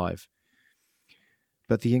that live.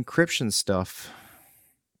 But the encryption stuff,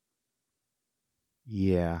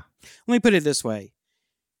 yeah. Let me put it this way.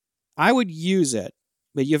 I would use it,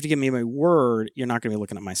 but you have to give me my word you're not going to be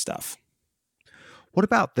looking at my stuff. What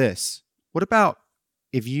about this? What about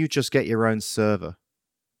if you just get your own server?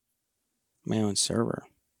 My own server?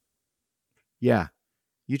 Yeah.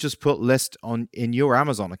 You just put List in your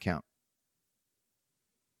Amazon account.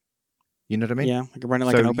 You know what I mean? Yeah, I could run it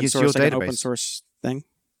like an open source, thing.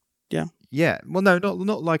 Yeah. Yeah. Well, no,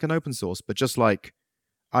 not like an open source, but just like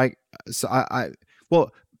okay.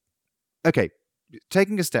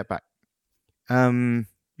 Taking a step back, let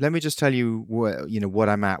me just tell you what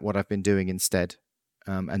I'm at, what I've been doing instead,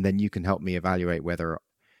 and then you can help me evaluate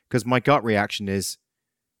because my gut reaction is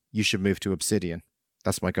you should move to Obsidian.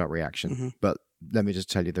 That's my gut reaction. But let me just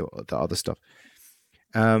tell you the other stuff.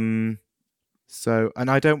 So, and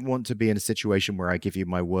I don't want to be in a situation where I give you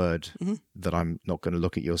my word that I'm not going to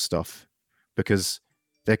look at your stuff because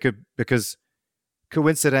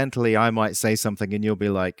coincidentally I might say something and you'll be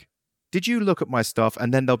like, did you look at my stuff?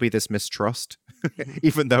 And then there'll be this mistrust,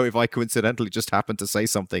 even though if I coincidentally just happened to say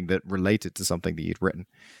something that related to something that you'd written.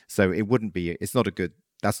 So that's not a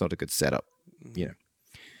good setup,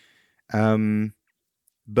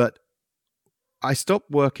 But I stopped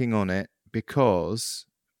working on it because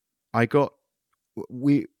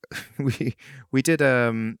we did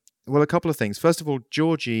a couple of things. First of all,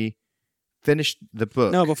 Georgie finished the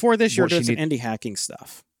book. No, before this, you were doing some indie hacking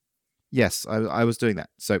stuff. Yes, I was doing that.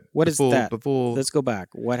 So What is that? Before, Let's go back.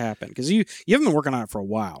 What happened? Because you haven't been working on it for a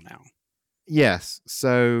while now. yes.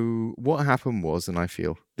 So what happened was, and I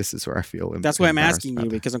feel this is where I feel. That's why I'm asking you, that.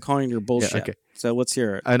 because I'm calling your bullshit. Yeah, okay. So let's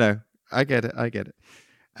hear it. I know. I get it.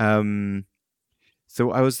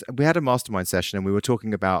 So we had a mastermind session, and we were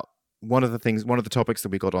talking about one of the topics that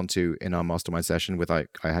we got onto in our mastermind session with I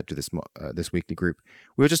had to this weekly group.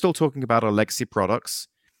 We were just all talking about our legacy products,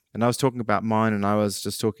 and I was talking about mine, and I was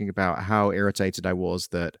just talking about how irritated I was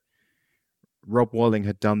that Rob Walling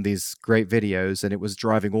had done these great videos, and it was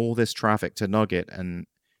driving all this traffic to Nugget, and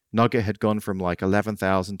Nugget had gone from like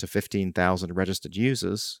 11,000 to 15,000 registered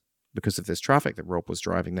users because of this traffic that Rob was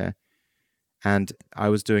driving there. And I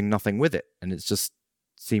was doing nothing with it. And it just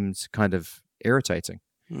seemed kind of irritating.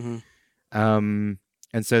 Mm-hmm.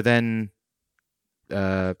 And so then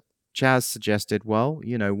Chaz suggested, well,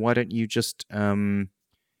 why don't you just do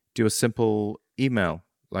a simple email,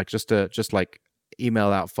 like just like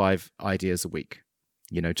email out 5 ideas a week,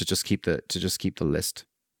 to just keep the list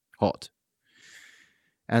hot.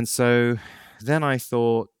 And so then I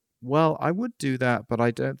thought, well, I would do that, but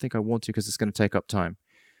I don't think I want to because it's going to take up time.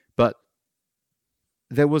 But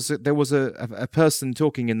there was a person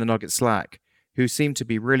talking in the Nugget Slack who seemed to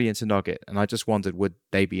be really into Nugget, and I just wondered, would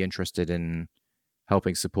they be interested in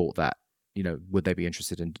helping support that? Would they be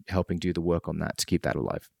interested in helping do the work on that to keep that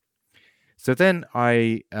alive? So then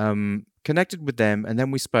I connected with them, and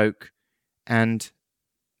then we spoke, and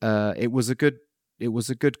it was a good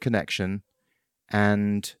connection.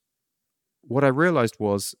 And what I realized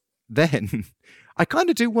was then I kind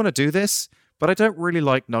of do want to do this, but I don't really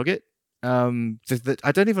like Nugget. I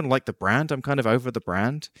don't even like the brand. I'm kind of over the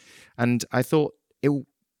brand. And I thought it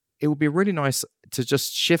would be really nice to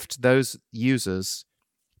just shift those users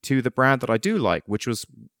to the brand that I do like, which was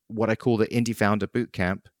what I call the Indie Founder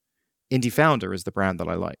Bootcamp. Indie Founder is the brand that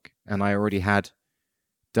I like. And I already had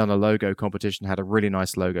done a logo competition, had a really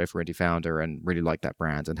nice logo for Indie Founder, and really liked that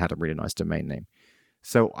brand and had a really nice domain name.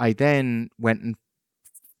 So I then went and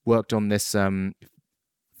worked on this, found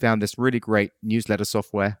this really great newsletter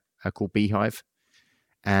software called Beehive,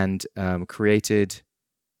 and created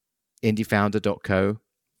indiefounder.co,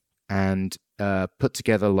 and put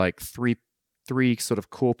together like three sort of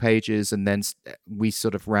core pages, and then we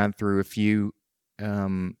sort of ran through a few,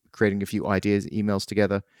 creating a few ideas, emails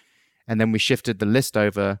together, and then we shifted the list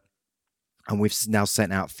over, and we've now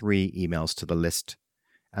sent out 3 emails to the list,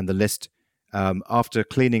 and the list. After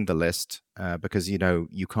cleaning the list, because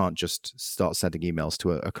you can't just start sending emails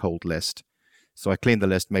to a cold list. So I cleaned the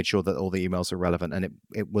list, made sure that all the emails are relevant, and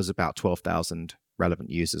it was about 12,000 relevant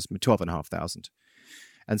users, 12,500.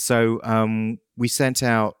 And so we sent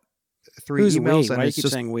out 3 Who's emails. We? And why do you keep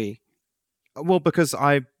saying we? Well, because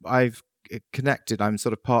I've connected. I'm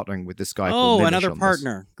sort of partnering with this guy. Oh, another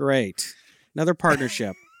partner. Great, another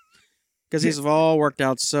partnership. Because these have all worked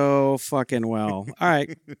out so fucking well. All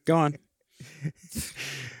right, go on.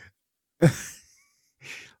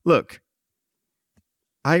 Look,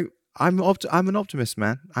 I'm an optimist,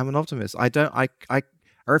 man. I'm an optimist. I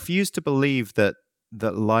refuse to believe that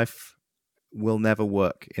life will never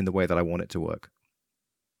work in the way that I want it to work.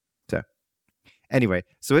 So anyway,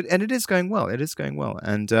 it is going well. It is going well.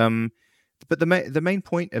 And but the main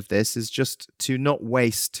point of this is just to not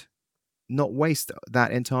waste that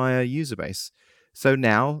entire user base. So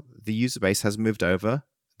now the user base has moved over.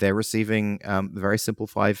 They're receiving very simple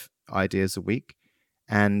 5 ideas a week,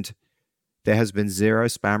 and there has been 0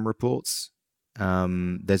 spam reports.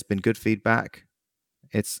 There's been good feedback.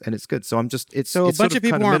 It's good. So I'm just it's so it's a bunch sort of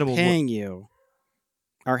people aren't paying work. you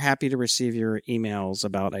are happy to receive your emails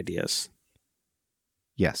about ideas.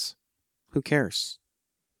 Yes. Who cares?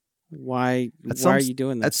 Why are you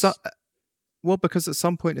doing this? Well, because at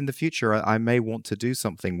some point in the future, I may want to do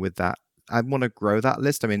something with that. I want to grow that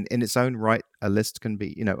list. I mean, in its own right, a list can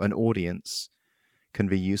be, an audience can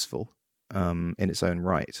be useful in its own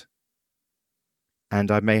right. And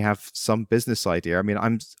I may have some business idea. I mean,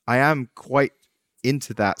 I am quite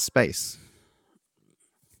into that space.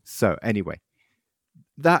 So anyway,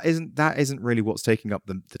 that isn't really what's taking up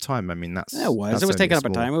the time. I mean, it was taking up a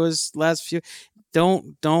time. It was last few.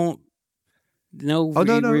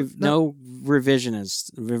 No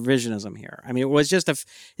revisionism here. I mean, it was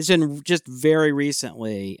it's been just very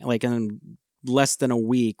recently, like in less than a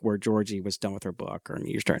week, where Georgie was done with her book, or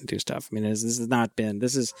you're starting to do stuff. I mean, this has not been.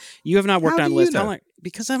 You have not worked on list.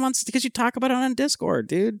 Because you talk about it on Discord,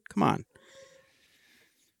 dude. Come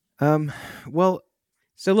on. Well,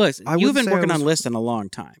 so look, you've been working on list in a long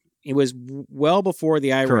time. It was well before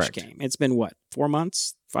the Irish Correct. came. It's been what, 4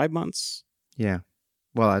 months, 5 months? Yeah.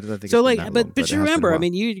 Well, I don't think So it's been like, that long, but it you has been a remember, I while.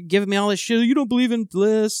 mean, you give me all this shit. You don't believe in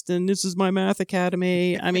List, and this is my math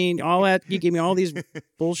academy. I mean, all that. You gave me all these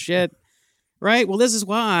bullshit, right? Well, this is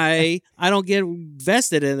why I don't get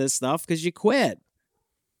vested in this stuff because you quit.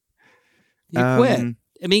 You quit.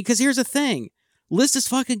 I mean, because here's the thing: List is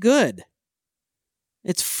fucking good.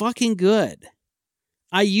 It's fucking good.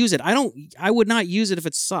 I use it. I would not use it if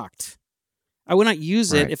it sucked. I would not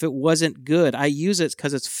use it if it wasn't good. I use it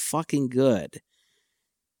because it's fucking good.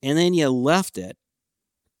 And then you left it.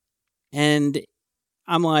 And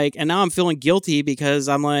I'm like, and now I'm feeling guilty because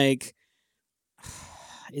I'm like,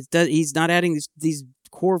 he's not adding these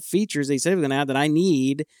core features they said he was going to add that I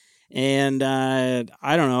need. And I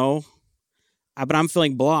don't know. But I'm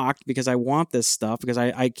feeling blocked because I want this stuff, because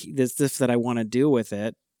this stuff that I want to do with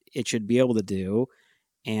it, it should be able to do.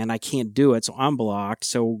 And I can't do it, so I'm blocked.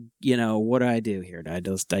 So, what do I do here? I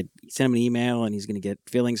send him an email and he's going to get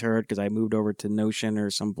feelings hurt because I moved over to Notion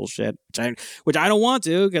or some bullshit, which I don't want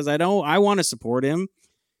to, because I want to support him.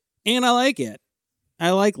 And I like it.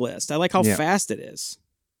 I like List. I like how fast it is.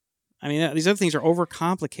 I mean, these other things are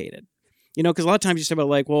overcomplicated. Because a lot of times you say about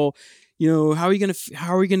like, well, how are you going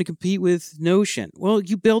to compete with Notion? Well,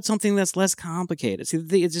 you build something that's less complicated. See,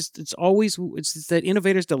 it's that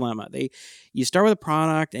innovator's dilemma. You start with a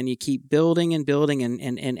product and you keep building and building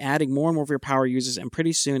and adding more and more of your power users, and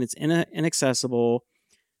pretty soon it's inaccessible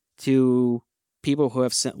to people who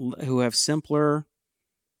have simpler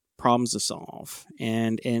problems to solve,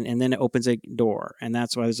 and then it opens a door, and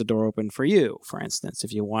that's why there's a door open for you, for instance,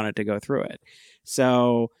 if you wanted to go through it.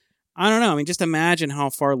 So I don't know. I mean, just imagine how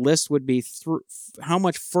far List would be how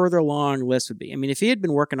much further along List would be. I mean, if he had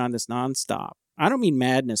been working on this nonstop, I don't mean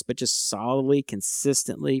madness, but just solidly,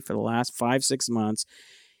 consistently for the last 5-6 months,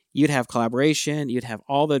 you'd have collaboration, you'd have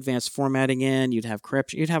all the advanced formatting in, you'd have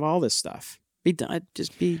encryption, you'd have all this stuff. Be done.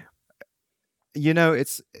 Just be.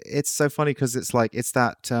 It's so funny because it's like it's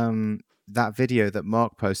that video that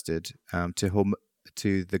Mark posted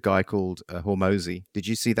to the guy called Hormozy. Did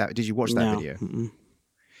you see that? Did you watch that video? Mm-mm.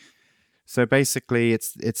 So basically,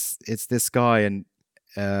 it's this guy and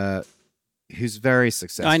who's very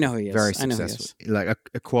successful. I know who he is. Very successful. Like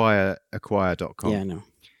acquire.com. Yeah, I know.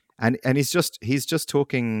 And he's just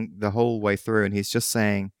talking the whole way through, and he's just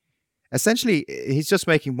saying, essentially, he's just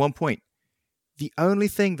making one point. The only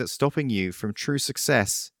thing that's stopping you from true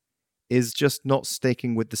success is just not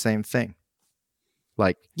sticking with the same thing.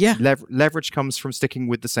 Like, leverage comes from sticking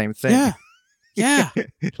with the same thing. Yeah.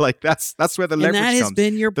 Like that's where the leverage comes. And that has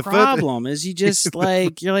been your problem, is you just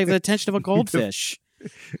you're like the attention of a goldfish.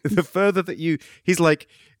 The further that he's like,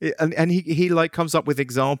 and he like comes up with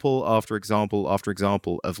example after example after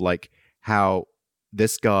example of like how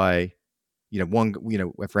this guy,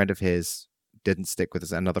 a friend of his didn't stick with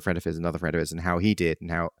us, another friend of his, and how he did,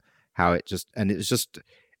 and how it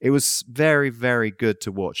was very, very good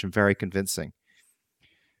to watch and very convincing.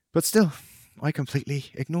 But still, I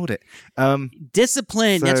completely ignored it.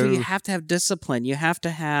 Discipline. That's what you have to have. Discipline. You have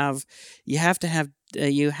to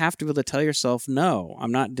be able to tell yourself, no,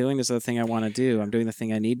 I'm not doing this other thing I want to do. I'm doing the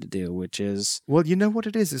thing I need to do, which is. Well, you know what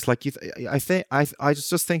it is? It's like I was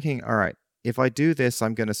just thinking, all right, if I do this,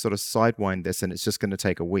 I'm going to sort of sidewind this, and it's just going to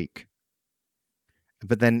take a week.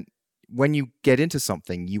 But then when you get into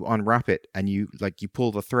something, you unwrap it and you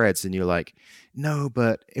pull the threads, and you're like, no,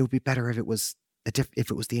 but it would be better if it was the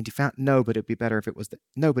indie no, but it'd be better if it was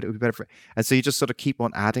but it would be better and so you just sort of keep on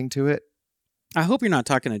adding to it. I hope you're not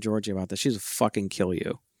talking to Georgie about this. She's fucking kill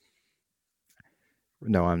you.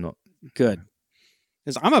 No, I'm not. Good.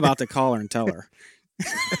 Because I'm about to call her and tell her.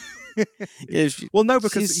 Well, no,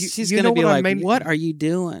 because she's going to be like, what are you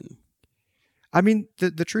doing? I mean,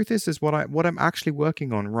 the truth is what I'm actually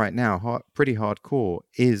working on right now, pretty hardcore,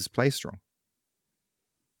 is PlayStrong.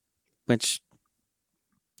 Which,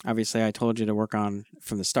 obviously, I told you to work on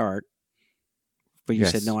from the start, but you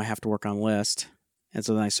said, no, I have to work on List. And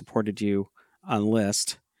so then I supported you on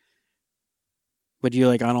List. But you're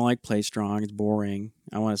like, I don't like PlayStrong. It's boring.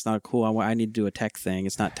 It's not cool. I need to do a tech thing.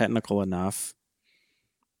 It's not technical enough.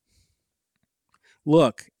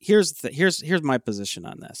 Look, here's my position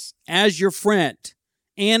on this. As your friend,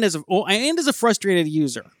 and as a frustrated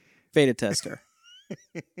user, beta tester,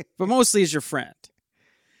 but mostly as your friend.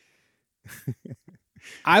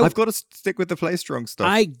 I've got to stick with the PlayStrong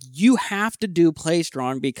stuff. You have to do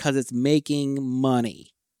PlayStrong because it's making money.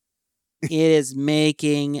 It is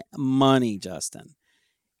making money, Justin.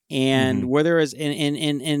 And where there is,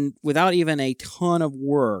 and without even a ton of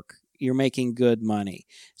work, you're making good money.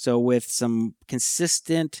 So with some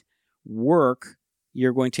consistent work,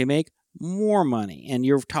 you're going to make more money. And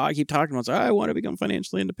keep talking about, I want to become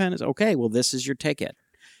financially independent. Okay, well, this is your ticket.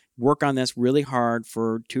 Work on this really hard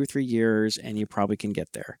for 2 or 3 years, and you probably can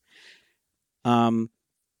get there.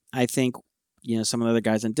 I think, some of the other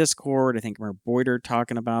guys in Discord, I think Mark Boyder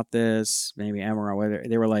talking about this, maybe Amaral,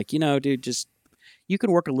 they were like, dude, just you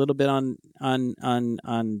can work a little bit on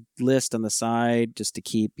list on the side just to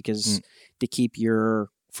keep your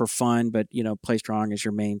for fun, but play strong is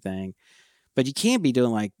your main thing. But you can't be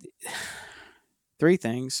doing like 3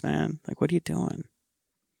 things, man. Like, what are you doing?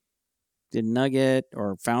 Did Nugget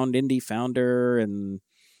or found Indie Founder, and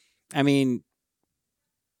I mean,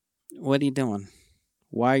 what are you doing?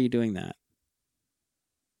 Why are you doing that?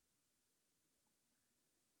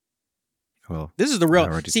 Well, this is the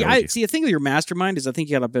real. See, the thing with your mastermind is I think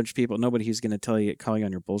you got a bunch of people. Nobody who's going to call you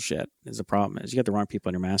on your bullshit. Is the problem is you got the wrong people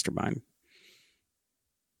in your mastermind.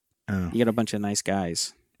 Oh. You got a bunch of nice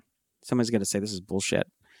guys. Somebody's got to say this is bullshit.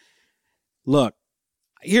 Look,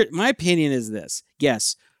 here, my opinion is this.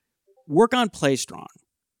 Yes, work on play strong.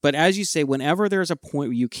 But as you say, whenever there's a point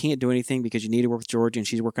where you can't do anything because you need to work with Georgie and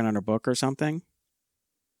she's working on her book or something,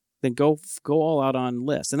 then go all out on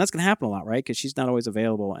List. And that's going to happen a lot, right? Because she's not always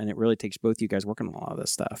available, and it really takes both you guys working on a lot of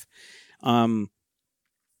this stuff.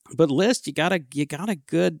 But List, you got a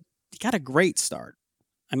great start.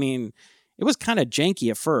 I mean, it was kind of janky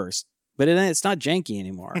at first, but it's not janky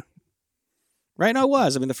anymore. Right? No, it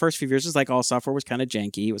was. I mean, the first few years, it's like all software was kind of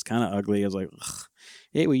janky. It was kind of ugly. I was like, ugh.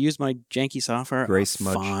 Hey, we used my janky software. Gray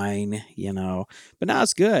smudge. Fine, But now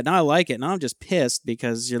it's good. Now I like it. Now I'm just pissed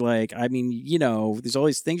because you're like, I mean, there's all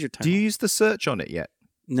these things you're talking about. Do you use the search on it yet?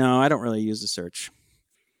 No, I don't really use the search.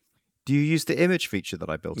 Do you use the image feature that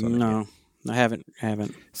I built on it? No, I haven't.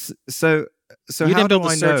 So you how didn't build do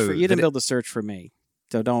I the search know? You didn't build the search for me.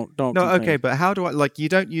 So don't. No, complain. Okay, but how do I you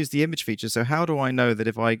don't use the image feature? So how do I know that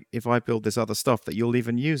if I build this other stuff that you'll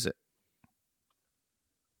even use it?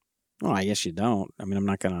 Well, I guess you don't. I mean, I'm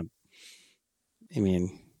not gonna. I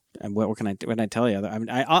mean, what can I do? What can I tell you? I mean,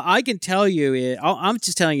 I can tell you. I'm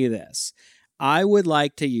just telling you this. I would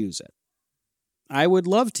like to use it. I would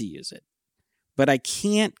love to use it, but I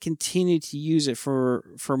can't continue to use it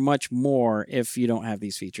for much more if you don't have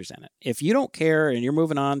these features in it. If you don't care and you're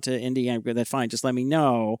moving on to Indie, that's fine. Just let me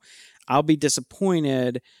know. I'll be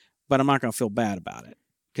disappointed, but I'm not going to feel bad about it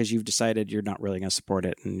because you've decided you're not really going to support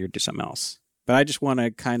it and you're do something else. But I just want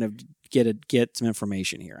to kind of get some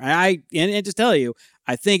information here. And to tell you,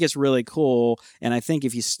 I think it's really cool. And I think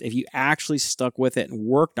if you actually stuck with it and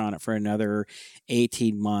worked on it for another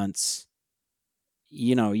 18 months,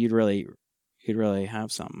 you'd really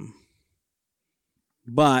have something.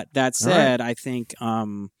 But that said, right. I think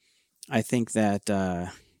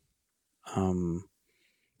that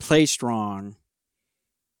play strong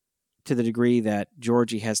to the degree that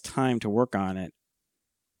Georgie has time to work on it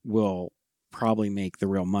will probably make the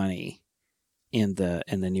real money in the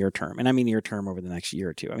near term. And I mean near term over the next year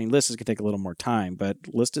or two. I mean, List is going to take a little more time, but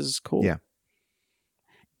List is cool. Yeah.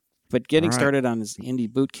 But getting started on this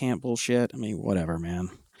indie boot camp bullshit, I mean, whatever, man.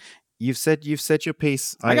 You've said your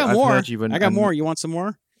piece. I got more. I've heard I got more. You want some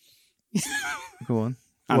more? Go on.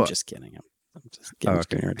 I'm just kidding. I'm just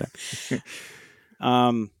kidding.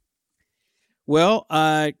 Okay. Well,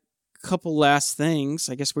 a couple last things.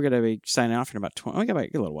 I guess we're going to be signing off in about 20. We got a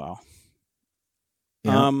little while.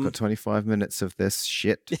 Yeah, got 25 minutes of this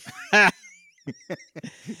shit.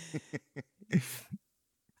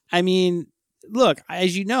 I mean, look,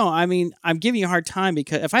 as you know, I mean, I'm giving you a hard time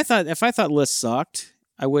because if I thought List sucked,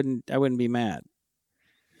 I wouldn't be mad.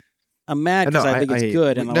 I'm mad because I think it's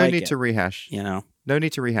good and I like it. No need to rehash. No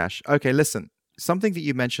need to rehash. Okay, listen. Something that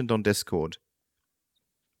you mentioned on Discord,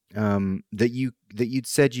 that you'd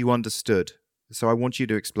said you understood. So I want you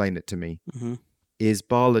to explain it to me. Mm-hmm. Is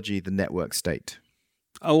Balaji the network state?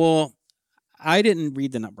 Oh, well, I didn't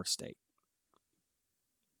read the network state.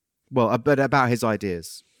 Well, but about his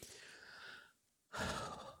ideas.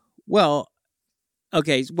 Well,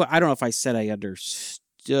 okay. Well, I don't know if I said I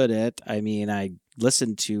understood it. I mean, I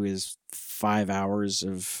listened to his 5 hours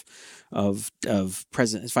of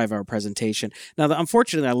 5-hour presentation. Now,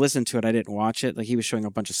 unfortunately, I listened to it. I didn't watch it. Like he was showing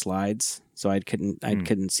a bunch of slides, so I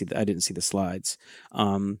didn't see the slides.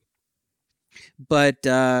 But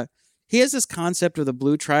he has this concept of the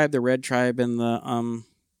blue tribe, the red tribe, and the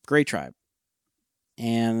gray tribe.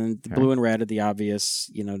 And the blue and red are the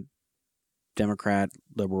obvious, Democrat,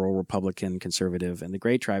 liberal, Republican, conservative, and the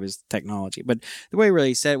gray tribe is technology. But the way he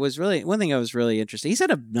really said it was really one thing that was really interesting. He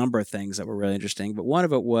said a number of things that were really interesting, but one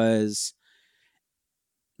of it was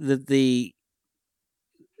the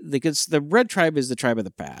red tribe is the tribe of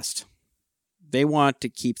the past. They want to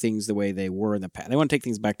keep things the way they were in the past. They want to take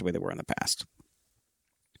things back the way they were in the past.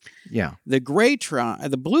 Yeah. The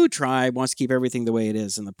blue tribe wants to keep everything the way it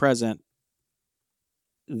is in the present.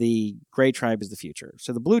 the gray tribe is the future.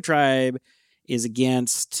 So the blue tribe is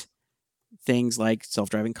against things like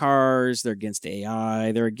self-driving cars. They're against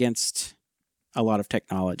AI. They're against a lot of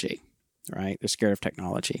technology, right? They're scared of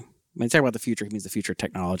technology. When I talk about the future, he means the future of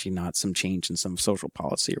technology, not some change in some social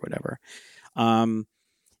policy or whatever.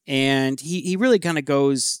 And he really kind of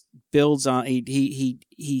builds on, he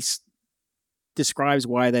describes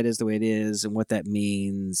why that is the way it is and what that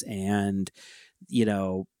means. And,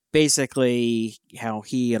 basically how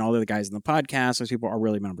he and all the other guys in the podcast, those people are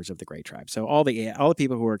really members of the Gray Tribe. So all the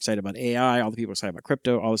people who are excited about AI, all the people who are excited about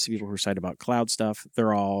crypto, all the people who are excited about cloud stuff,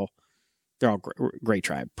 they're all Gray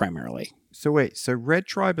Tribe primarily. So wait, so Red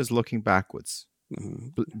Tribe is looking backwards.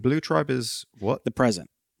 Mm-hmm. Blue Tribe is what? The present.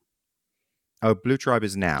 Oh, Blue Tribe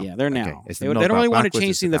is now. Yeah, they're now. Okay. They don't really want to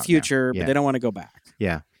change in the future, but they don't want to go back.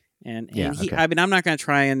 Yeah. And I'm not going to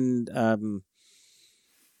try and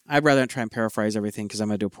I'd rather not try and paraphrase everything because I'm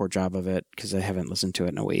going to do a poor job of it because I haven't listened to it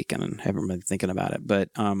in a week and haven't been thinking about it. But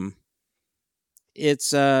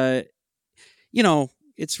it's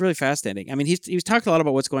it's really fascinating. I mean, he's talked a lot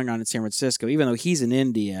about what's going on in San Francisco, even though he's in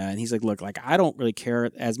India, and he's like, look, I don't really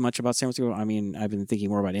care as much about San Francisco. I mean, I've been thinking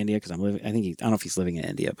more about India because I don't know if he's living in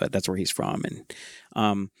India, but that's where he's from.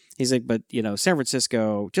 And he's like, but San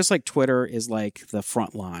Francisco, just like Twitter, is like the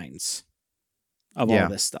front lines of all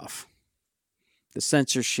this stuff. The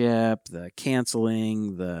censorship, the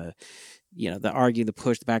canceling, the argue, the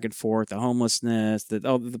push, the back and forth, the homelessness,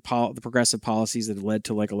 the progressive policies that have led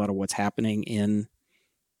to like a lot of what's happening in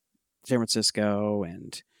San Francisco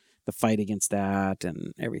and the fight against that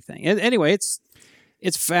and everything. Anyway, it's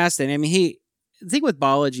fascinating. I mean, the thing with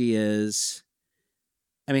Balaji is,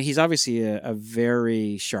 I mean, he's obviously a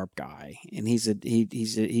very sharp guy, and he's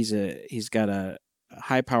got a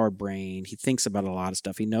high-powered brain. He thinks about a lot of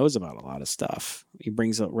stuff. He knows about a lot of stuff. He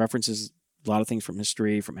brings up references a lot of things from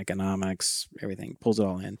history, from economics, everything, pulls it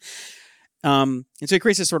all in. And so he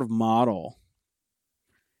creates this sort of model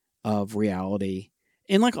of reality.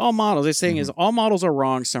 And like all models, they're saying is all models are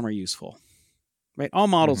wrong, some are useful. Right? All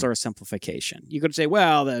models are a simplification. You could say,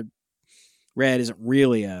 well, the red isn't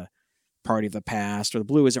really a party of the past, or the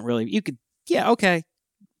blue isn't really, okay.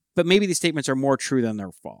 But maybe these statements are more true than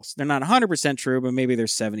they're false. They're not 100% true, but maybe they're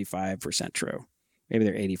 75% true. Maybe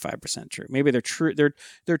they're 85% true. Maybe they're true.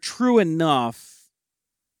 They're true enough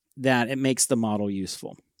that it makes the model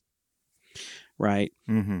useful, right?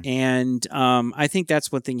 Mm-hmm. And I think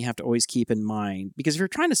that's one thing you have to always keep in mind, because if you're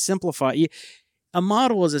trying to simplify, a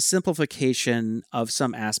model is a simplification of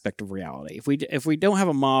some aspect of reality. If we don't have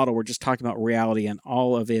a model, we're just talking about reality and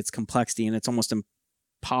all of its complexity, and it's almost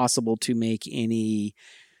impossible to make any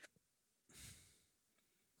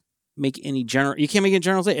general. You can't make a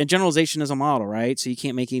generalization. A generalization is a model, right? So you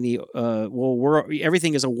can't make any.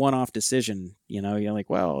 Everything is a one-off decision. You're like,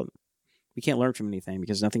 well, we can't learn from anything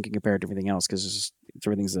because nothing can compare to everything else because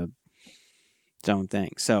everything's its own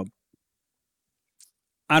thing. So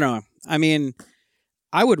I don't know. I mean,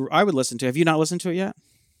 I would listen to it. Have you not listened to it yet?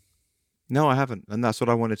 No, I haven't, and that's what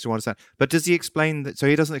I wanted to understand. But does he explain that? So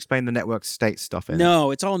he doesn't explain the network state stuff in it? No,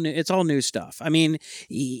 it's all new. It's all new stuff. I mean,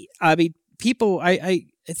 people. I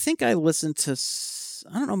think I listened to.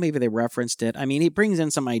 I don't know. Maybe they referenced it. I mean, he brings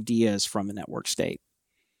in some ideas from the network state.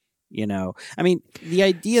 I mean, the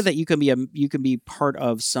idea that you can be part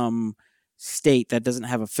of some state that doesn't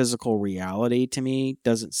have a physical reality, to me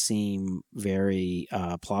doesn't seem very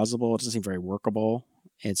plausible. It doesn't seem very workable.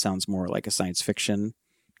 It sounds more like a science fiction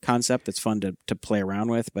concept that's fun to play around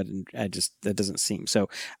with, but that doesn't seem so.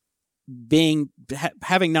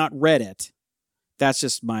 Having not read it, that's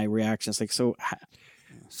just my reaction. It's like, so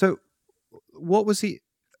what was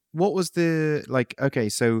the like? Okay,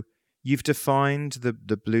 so you've defined the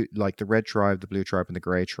blue, like the red tribe, the blue tribe, and the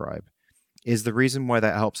gray tribe. Is the reason why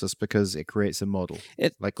that helps us because it creates a model?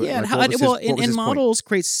 Models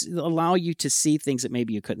allow you to see things that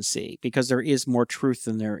maybe you couldn't see because there is more truth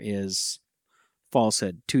than there is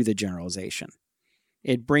falsehood to the generalization.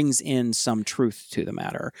 It brings in some truth to the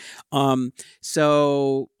matter.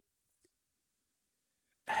 So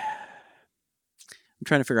I'm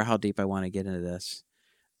trying to figure out how deep I want to get into this.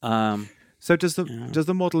 So does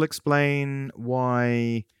the model explain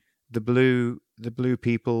why the blue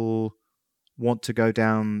people want to go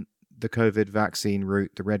down the COVID vaccine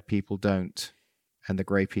route, the red people don't, and the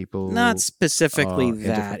gray people? Not specifically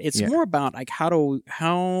that. It's more about like how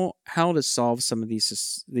to solve some of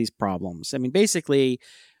these problems. I mean, basically,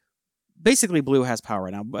 blue has power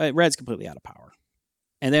right now, but red's completely out of power,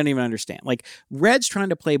 and they don't even understand. Like red's trying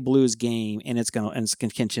to play blue's game, and it's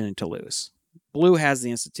continuing to lose. Blue has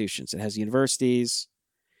the institutions. It has universities.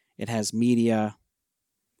 It has media.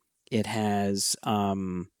 It has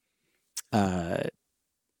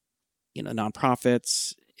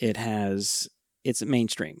nonprofits. It's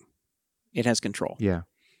mainstream. It has control. Yeah.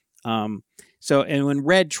 So, and when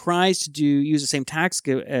red tries to use the same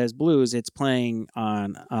tactic as blues, it's playing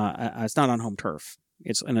on, it's not on home turf.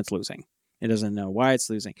 It's losing. It doesn't know why it's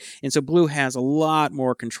losing. And so blue has a lot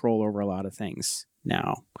more control over a lot of things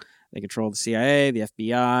now. They control the CIA, the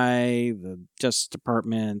FBI, the Justice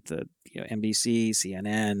Department, the NBC,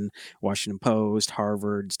 CNN, Washington Post,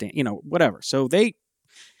 Harvard, whatever. So they,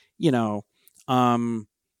 and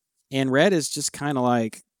red is just kind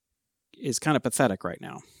of pathetic right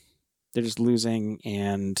now. They're just losing,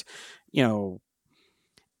 and now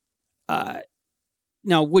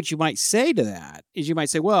what you might say to that is you might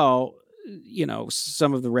say, well,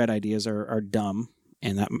 some of the red ideas are dumb,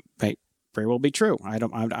 and that might very well be true.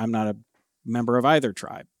 I'm not a member of either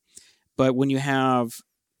tribe, but when you have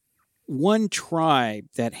one tribe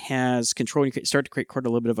that has control, you start to create a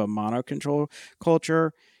little bit of a mono-control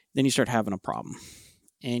culture, then you start having a problem.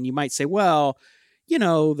 And you might say, well,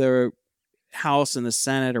 the House and the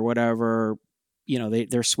Senate or whatever,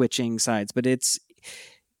 they're switching sides, but it's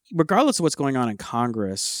regardless of what's going on in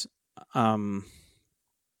Congress,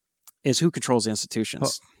 is who controls the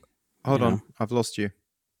institutions. Hold on, I've lost you.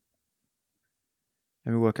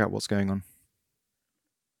 Let me work out what's going on.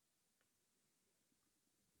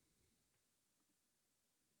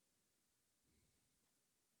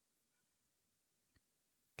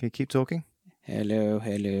 Can you keep talking? Hello.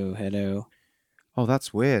 Oh,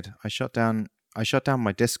 that's weird. I shut down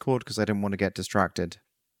my Discord because I didn't want to get distracted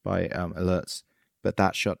by alerts, but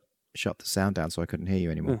that shut the sound down, so I couldn't hear you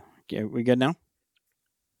anymore. Okay, we good now?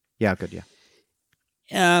 Yeah, good. Yeah.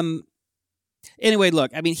 Anyway,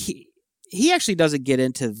 look, I mean, he actually doesn't get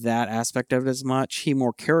into that aspect of it as much. He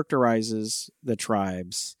more characterizes the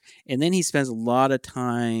tribes, and then he spends a lot of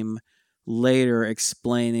time later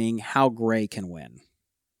explaining how gray can win.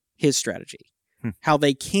 His strategy, how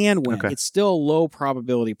they can win. Okay. It's still low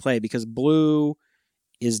probability play because blue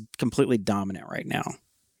is completely dominant right now.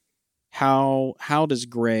 How does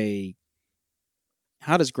gray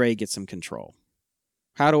get some control?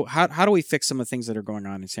 How do we fix some of the things that are going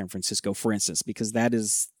on in San Francisco, for instance? Because that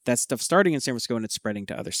stuff starting in San Francisco and it's spreading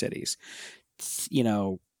to other cities.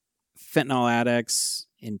 Fentanyl addicts,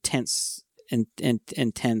 intense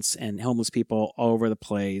and homeless people all over the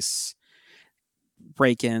place.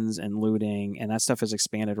 Break-ins and looting, and that stuff has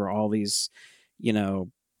expanded where all these,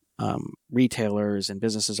 retailers and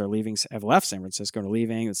businesses have left San Francisco and are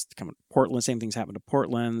leaving. It's coming to Portland. Same things happen to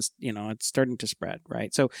Portland. It's starting to spread,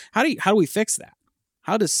 right? So how do we fix that?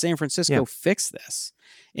 How does San Francisco fix this?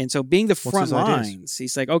 And so being the front lines,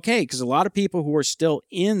 he's like, okay, because a lot of people who are still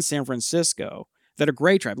in San Francisco that are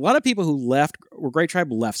gray tribe, a lot of people who were gray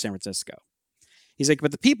tribe left San Francisco. He's like,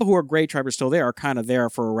 but the people who are gray tribe are still there are kind of there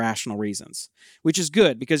for irrational reasons, which is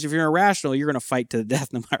good because if you're irrational, you're going to fight to the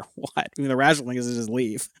death no matter what. I mean, the rational thing is to just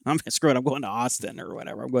leave. I'm screwed. I'm going to Austin or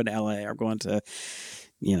whatever. I'm going to LA. I'm going to,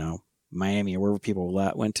 Miami or wherever people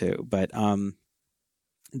went to. But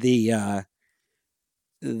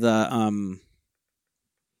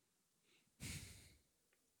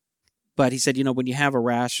but he said, when you have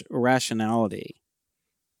irrationality,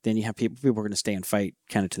 then you have people are going to stay and fight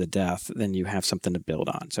kind of to the death. Then you have something to build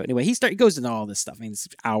on. So anyway, he goes into all this stuff. I mean, it's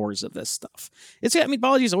hours of this stuff.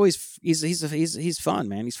 Balaji's always he's fun,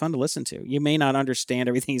 man. He's fun to listen to. You may not understand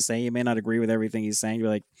everything he's saying. You may not agree with everything he's saying. You're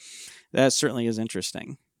like, that certainly is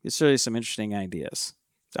interesting. It's really some interesting ideas.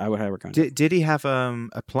 I would highly recommend. Did he have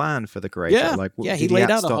a plan for the grade? Yeah, he laid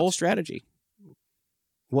out a whole strategy.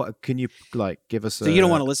 What can you give us? So you don't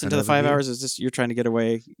want to listen to the 5 hours? Is this you're trying to get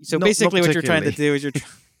away? So basically, what you're trying to do is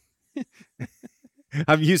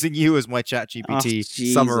I'm using you as my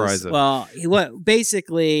ChatGPT summarizer. Well,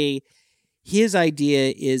 basically, his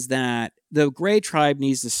idea is that the gray tribe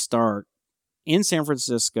needs to start in San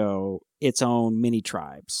Francisco its own mini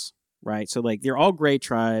tribes, right? So they're all gray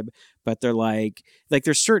tribe, but they're like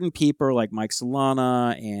there's certain people like Mike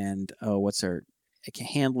Solana and what's her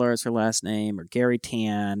Handler is her last name, or Gary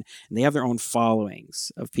Tan, and they have their own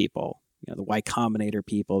followings of people. The Y Combinator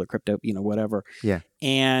people, the crypto, whatever. Yeah.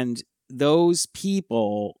 And those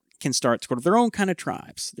people can start sort of their own kind of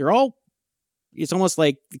tribes. It's almost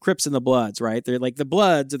like the Crips and the Bloods, right? They're like the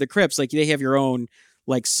Bloods or the Crips, they have your own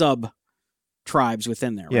sub tribes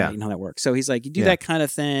within there, right? Yeah. You know how that works. So he's like, you do that kind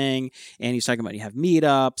of thing. And he's talking about you have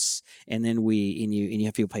meetups, and then you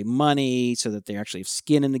have people pay money so that they actually have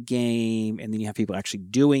skin in the game. And then you have people actually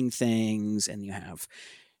doing things, and you have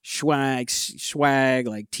swag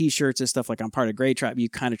like t-shirts and stuff, like I'm part of Grey Tribe, you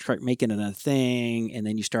kind of start making it a thing, and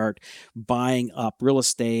then you start buying up real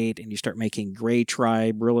estate, and you start making Grey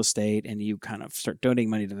Tribe real estate, and you kind of start donating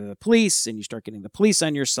money to the police, and you start getting the police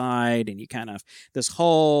on your side, and you kind of this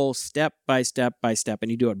whole step by step by step, and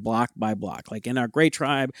you do it block by block. Like in our Grey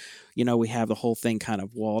Tribe, we have the whole thing kind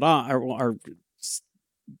of walled off or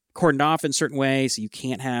cordoned off in certain ways, so you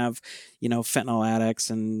can't have fentanyl addicts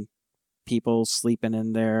and people sleeping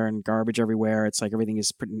in there and garbage everywhere. It's like everything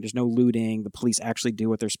is there's no looting. The police actually do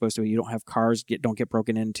what they're supposed to. You don't have cars don't get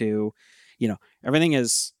broken into. Everything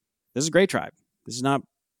is. This is Grey Tribe. This is not.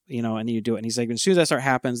 And you do it. And he's like, as soon as that start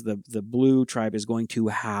happens, the Blue Tribe is going to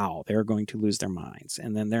howl. They're going to lose their minds,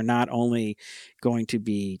 and then they're not only going to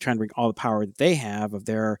be trying to bring all the power that they have of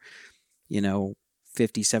their,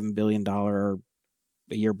 $57 billion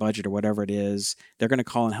a year budget or whatever it is. They're going to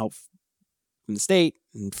call in help from the state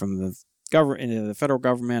and from the government, the federal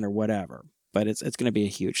government or whatever, but it's going to be a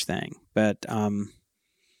huge thing. But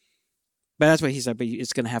that's what he said. But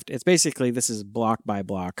it's going to have to. It's basically this is block by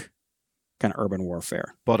block kind of urban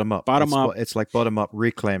warfare, bottom up. It's like bottom up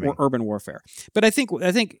reclaiming or urban warfare. But I think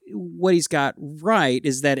what he's got right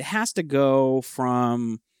is that it has to go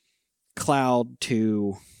from cloud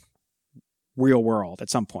to real world at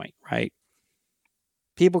some point, right?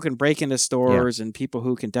 People can break into stores and people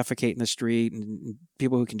who can defecate in the street and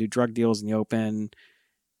people who can do drug deals in the open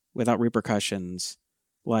without repercussions.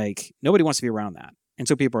 Like nobody wants to be around that. And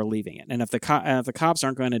so people are leaving it. And if the cops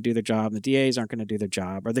aren't going to do their job, and the DAs aren't going to do their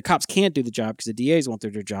job, or the cops can't do the job because the DAs won't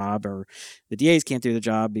do their job, or the DAs can't do the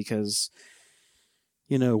job because,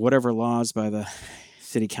 whatever laws by the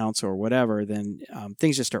city council or whatever, then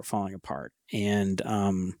things just start falling apart. And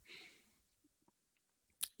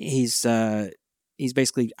he's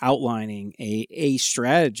basically outlining a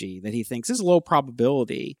strategy that he thinks is low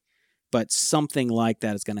probability, but something like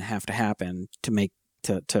that is going to have to happen to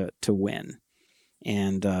win.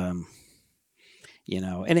 And and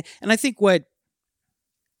I think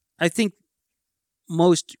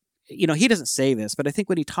most, he doesn't say this, but I think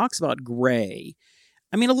when he talks about Grey,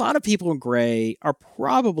 I mean, a lot of people in Grey are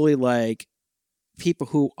probably like people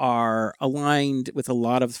who are aligned with a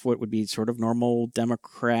lot of what would be sort of normal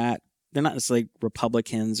Democrat. They're not necessarily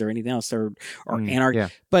Republicans or anything else, or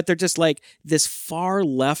anarchists, but they're just like this far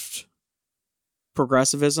left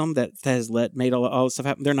progressivism that has made all this stuff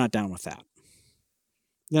happen. They're not down with that.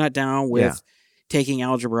 They're not down with taking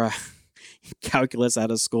algebra, calculus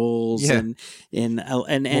out of schools, and taking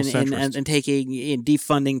and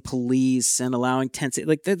defunding police and allowing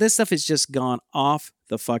like this stuff has just gone off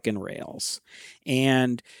the fucking rails.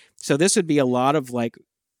 And so this would be a lot of like,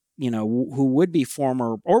 who would be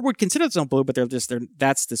former or would consider themselves blue, but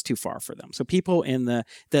that's just too far for them. So people in the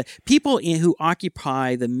people who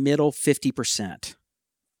occupy the middle 50%,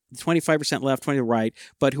 25% left, 20% right,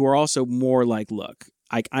 but who are also more like, look,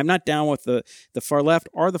 I'm not down with the far left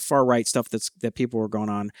or the far right stuff that people are going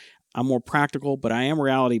on. I'm more practical, but I am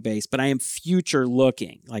reality based, but I am future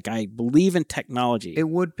looking. Like I believe in technology. It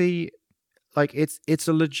would be like it's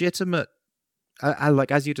a legitimate. I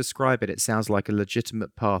like as you describe it, it sounds like a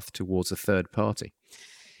legitimate path towards a third party.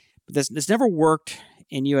 But this never worked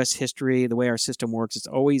in U.S. history. The way our system works, it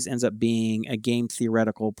always ends up being a game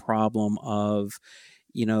theoretical problem of,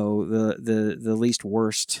 the least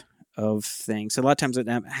worst of things. So a lot of times what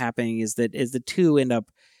ends up happening is the two end up,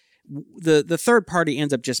 the third party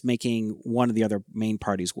ends up just making one of the other main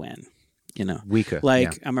parties win. Weaker.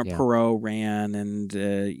 Like Perot ran and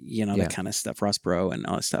that kind of stuff, Ross Perot and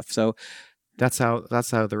all that stuff. So that's how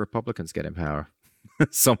the Republicans get in power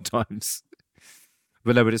sometimes.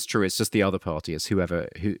 But no, but it's true. It's just the other party. It's whoever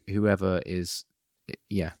is.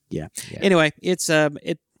 Yeah. Anyway, it's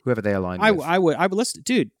whoever they align with. I would listen,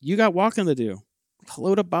 dude. You got walking to do.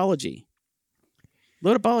 Loadabology.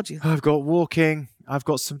 I've got walking. I've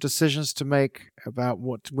got some decisions to make about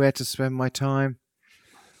where to spend my time.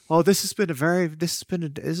 Oh, this has been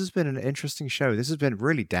an interesting show. This has been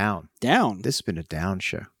really down. Down. This has been a down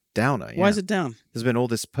show. Downer. Why is it down? There's been all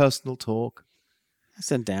this personal talk. I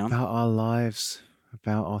said down. About our lives,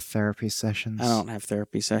 about our therapy sessions. I don't have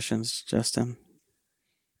therapy sessions, Justin.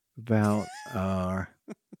 About our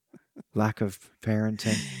lack of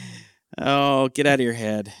parenting. Oh, get out of your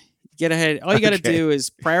head. Get ahead. All you got to do is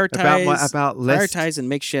prioritize, prioritize and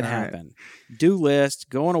make shit happen. Right. Do list,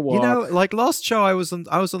 go on a walk. Like last show, I was on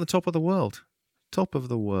the top of the world. Top of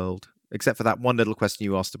the world. Except for that one little question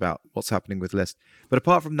you asked about what's happening with list. But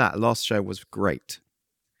apart from that, last show was great.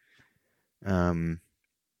 Now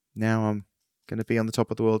I'm going to be on the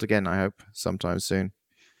top of the world again, I hope, sometime soon.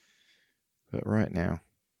 But right now.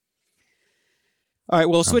 All right.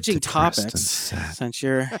 Well, switching depressed and topics, sad. since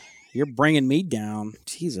you're bringing me down.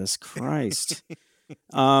 Jesus Christ.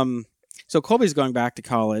 So Colby's going back to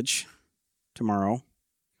college tomorrow.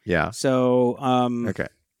 Yeah. So Okay.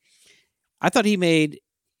 I thought he made.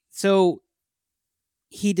 So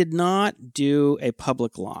he did not do a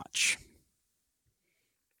public launch.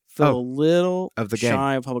 Fell a little of the game.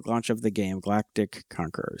 shy of public launch of the game, Galactic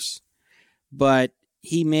Conquerors, but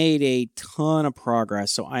he made a ton of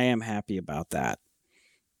progress. So I am happy about that.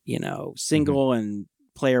 You know, single and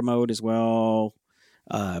player mode as well.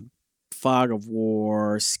 Fog of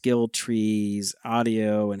War, skill trees,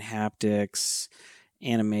 audio and haptics,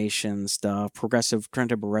 animation stuff, trying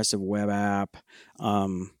to progressive web app.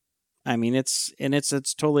 I mean, it's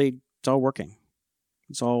all working.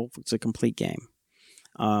 It's a complete game.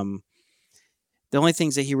 The only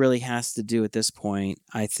things that he really has to do at this point,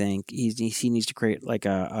 I think, he needs to create like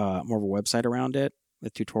a more of a website around it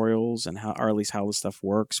with tutorials and or at least how this stuff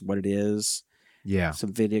works, what it is. Yeah.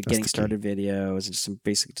 Some getting started videos and some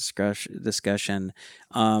basic discussion,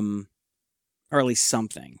 or at least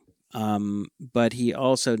something. But he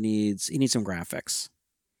also needs some graphics.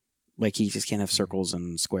 Like he just can't have circles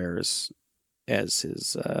and squares as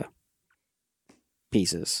his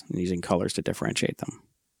pieces, and using colors to differentiate them.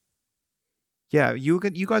 Yeah, you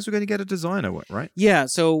guys were going to get a designer, right? Yeah,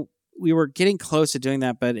 so we were getting close to doing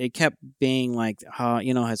that, but it kept being like,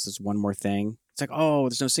 has this one more thing. It's like, oh,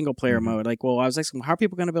 there's no single player mode. Like, well, I was like, how are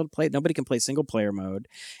people going to be able to play it? Nobody can play single player mode.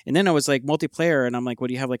 And then I was like, multiplayer, and I'm like, well,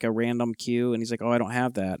 do you have like a random queue? And he's like, oh, I don't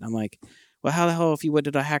have that. And I'm like, well, how the hell, if you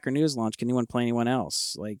did a Hacker News launch, can anyone play anyone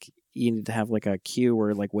else? Like, you need to have like a queue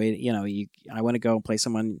where like, wait, I want to go and play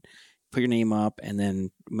someone, put your name up, and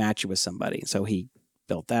then match you with somebody. So he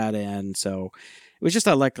built that in. So it was just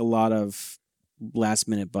a lot of last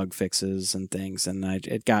minute bug fixes and things. And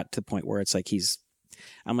it got to the point where it's like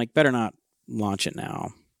I'm like, better not launch it now.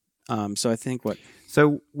 So I think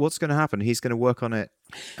So what's going to happen? He's going to work on it,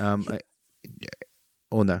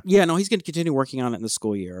 or no? Yeah, no, he's going to continue working on it in the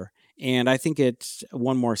school year, and I think it's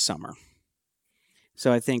one more summer.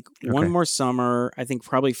 So I think one more summer. I think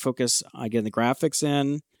probably focus on getting the graphics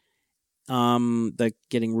in,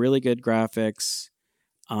 getting really good graphics,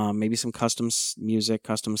 maybe some custom music,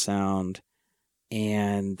 custom sound,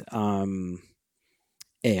 and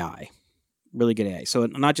AI. Really good AI. So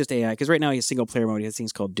not just AI, because right now he has single player mode. He has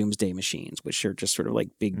things called Doomsday Machines, which are just sort of like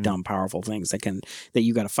big, dumb, powerful things that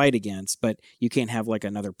you got to fight against, but you can't have like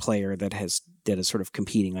another player that is sort of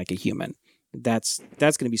competing like a human. That's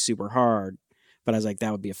going to be super hard. But I was like,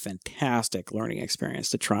 that would be a fantastic learning experience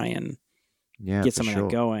to try and get some of that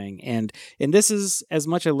going. And this is as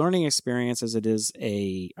much a learning experience as it is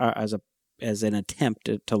as an attempt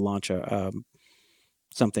to launch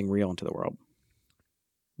something real into the world.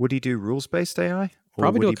 Would he do rules-based AI?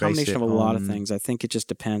 Probably do a combination of a lot of things. I think it just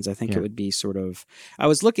depends. I think it would be sort of... I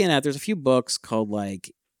was looking at... There's a few books called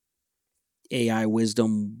like AI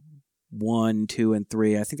Wisdom 1, 2, and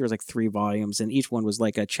 3. I think there was like 3 volumes, and each one was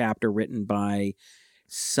like a chapter written by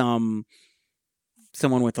someone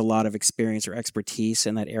with a lot of experience or expertise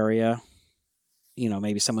in that area.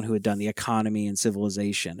 Maybe someone who had done the economy and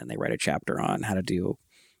civilization, and they write a chapter on how to do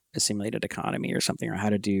a simulated economy or something, or how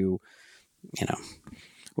to do,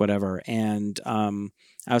 whatever. And I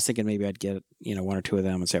was thinking maybe I'd get, 1 or 2 of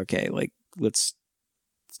them and say, okay, like, let's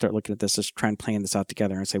start looking at this, just try and plan this out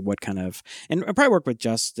together and say what kind of, and I'll probably work with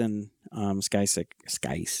Justin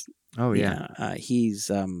Skice. Oh yeah. He's,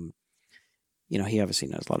 he obviously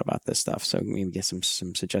knows a lot about this stuff, so maybe get some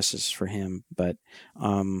suggestions for him. But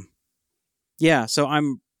yeah, so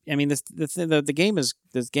the game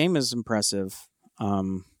is impressive.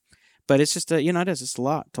 But it's just it's a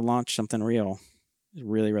lot to launch something real. It's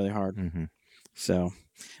really, really hard. Mm-hmm. So,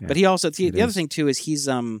 yeah, but he also the other thing too is he's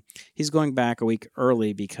going back a week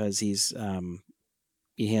early because it's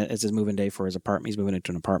his moving day for his apartment. He's moving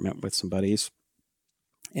into an apartment with some buddies,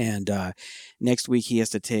 and next week he has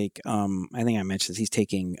to take. I think I mentioned this, he's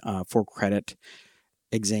taking 4 credit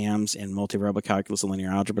exams in multivariable calculus and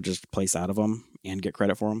linear algebra, just to place out of them and get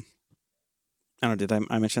credit for them. I don't know. Did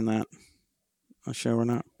I mention that? On show or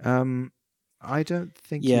not? I don't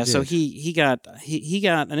think. Yeah, so he got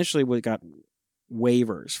initially got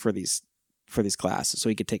waivers for these classes, so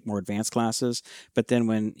he could take more advanced classes. But then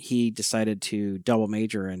when he decided to double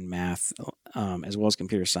major in math as well as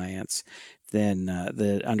computer science, then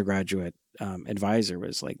the undergraduate advisor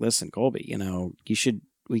was like, "Listen, Colby,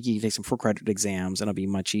 we can take some 4 credit exams, and it'll be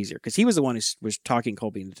much easier." Because he was the one who was talking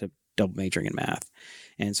Colby into double majoring in math.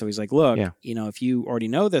 And so he's like, look, if you already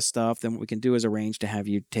know this stuff, then what we can do is arrange to have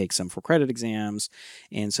you take some 4 credit exams.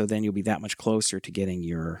 And so then you'll be that much closer to getting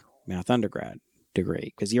your math undergrad.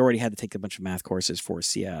 degree because he already had to take a bunch of math courses for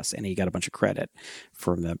CS, and he got a bunch of credit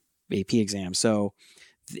from the AP exam. So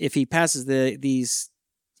if he passes these,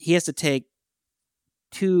 he has to take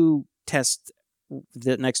 2 tests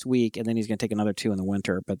the next week, and then he's going to take another 2 in the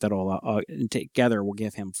winter. But that'll together will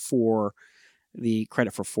give him the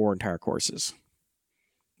credit for 4 entire courses,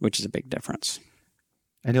 which is a big difference.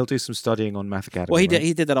 And he'll do some studying on Math Academy. Well, he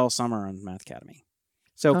right? did that all summer on Math Academy.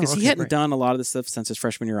 So, because he hadn't done a lot of this stuff since his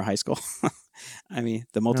freshman year of high school. I mean,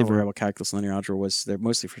 the multivariable calculus, linear algebra they're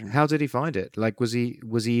mostly freshman. How did he find it? Like, was he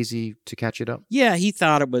easy to catch it up? Yeah, he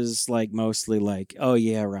thought it was like mostly like, oh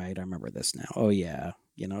yeah, right, I remember this now. Oh yeah,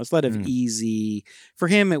 it's a lot of easy. For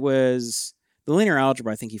him, it was the linear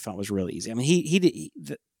algebra. I think he found was really easy. I mean,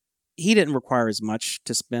 he didn't require as much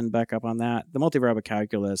to spend back up on that. The multivariable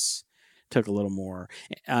calculus took a little more.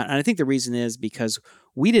 And I think the reason is because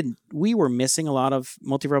we were missing a lot of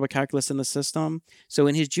multivariable calculus in the system. So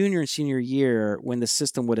in his junior and senior year, when the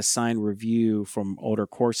system would assign review from older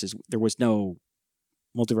courses, there was no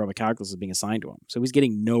multivariable calculus being assigned to him. So he was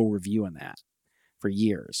getting no review in that for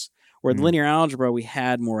years. Where the linear algebra, we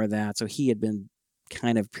had more of that. So he had been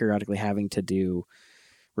kind of periodically having to do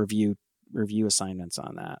review assignments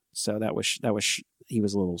on that. So he stayed a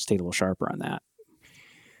little sharper on that.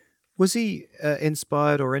 Was he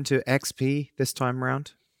inspired or into XP this time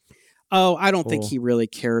around? Oh, I don't think he really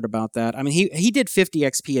cared about that. I mean, he did 50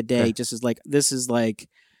 XP a day, just as he's like,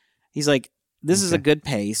 this is a good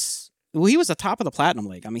pace. Well, he was the top of the Platinum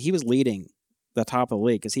League. I mean, he was leading the top of the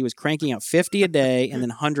league because he was cranking out 50 a day and then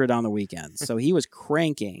 100 on the weekends. So he was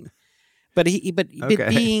cranking, but he's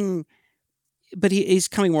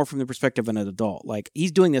coming more from the perspective of an adult. Like,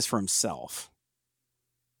 he's doing this for himself.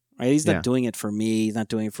 Right? He's not doing it for me. He's not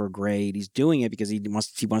doing it for a grade. He's doing it because he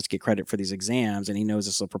wants to get credit for these exams, and he knows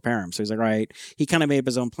this will prepare him. So he's like, all right. He kind of made up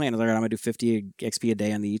his own plan. He's like, all right, I'm going to do 50 XP a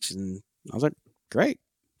day on each. And I was like, great.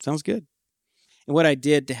 Sounds good. And what I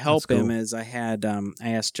did to help him is I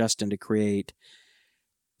asked Justin to create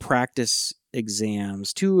practice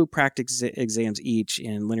exams, 2 practice exams each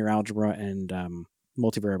in linear algebra and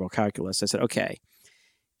multivariable calculus. I said, okay,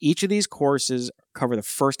 each of these courses cover the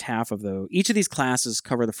first half of each of these classes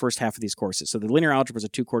cover the first half of these courses. So the linear algebra is a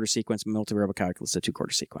 2-quarter sequence, multivariable calculus is a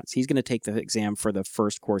 2-quarter sequence. He's going to take the exam for the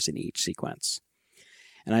first course in each sequence.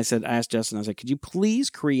 And I asked Justin, I was like, could you please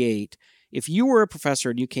create, if you were a professor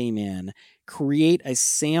and you came in, create a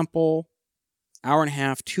sample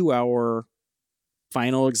 1.5, 2-hour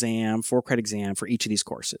final exam, 4-credit exam for each of these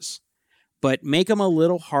courses, but make them a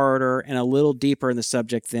little harder and a little deeper in the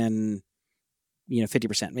subject than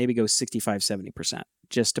 50%, maybe go 65, 70%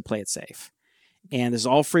 just to play it safe. And this is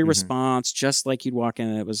all free response, just like you'd walk in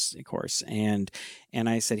and it was a course. And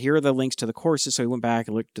I said, here are the links to the courses. So he went back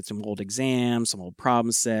and looked at some old exams, some old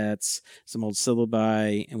problem sets, some old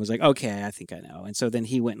syllabi, and was like, okay, I think I know. And so then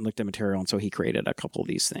he went and looked at material. And so he created a couple of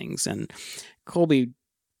these things. And Colby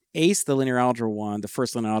aced the linear algebra one, the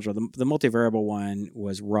first linear algebra. The multivariable one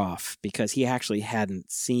was rough because he actually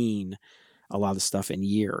hadn't seen a lot of the stuff in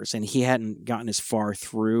years, and he hadn't gotten as far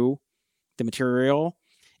through the material.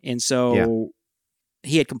 And so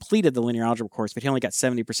he had completed the linear algebra course, but he only got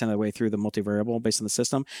 70% of the way through the multivariable based on the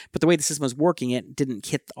system. But the way the system was working, it didn't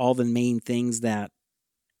hit all the main things that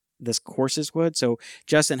this courses would. So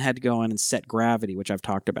Justin had to go on and set gravity, which I've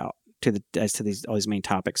talked about all these main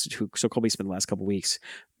topics. So Colby spent the last couple of weeks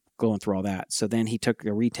going through all that. So then he took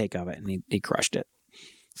a retake of it and he crushed it.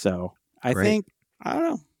 So I think, I don't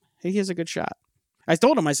know, he has a good shot. I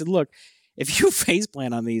told him, I said, look, if you face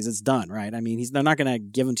plan on these, it's done, right? I mean, they're not going to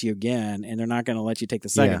give them to you again, and they're not going to let you take the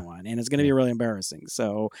second one, and it's going to be really embarrassing.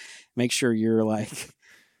 So make sure you're like,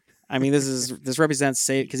 I mean, this represents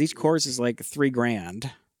save, because each course is like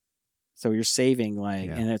 $3,000. So you're saving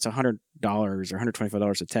and it's $100 or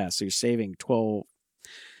 $125 a test. So you're saving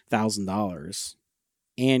 $12,000,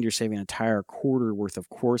 and you're saving an entire quarter worth of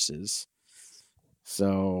courses.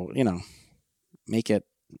 So, make it.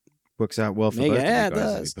 Works out well for both of you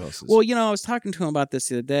guys. Well, I was talking to him about this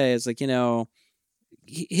the other day. It's like,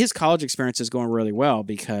 his college experience is going really well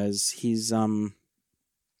because he's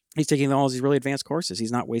taking all these really advanced courses.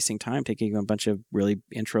 He's not wasting time taking a bunch of really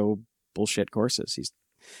intro bullshit courses.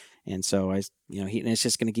 And so and it's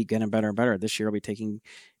just going to keep getting better and better. This year I'll be taking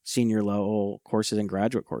senior level courses and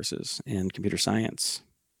graduate courses in computer science.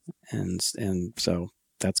 And so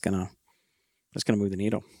that's going to move the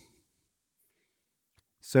needle.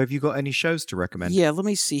 So have you got any shows to recommend? Yeah, let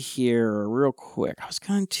me see here real quick. I was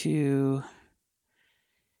going to...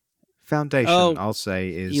 Foundation, I'll say,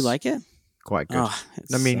 is... You like it? Quite good. Oh,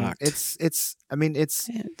 I mean, sucked.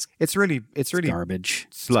 it's really garbage.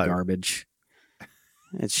 Slow. It's garbage.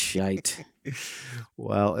 It's shite.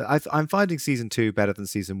 Well, I'm finding season 2 better than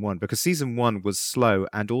season 1 because season 1 was slow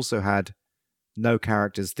and also had no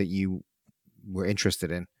characters that you were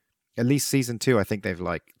interested in. At least season 2, I think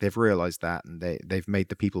they've realized that and they've made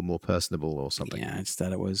the people more personable or something. Yeah, it's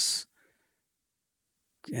that it was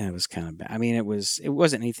kind of bad. I mean, it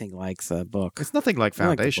wasn't anything like the book. It's nothing like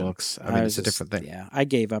Foundation. I like the books. I mean, it's a different thing. Yeah, I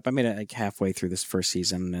gave up. I made it like halfway through this first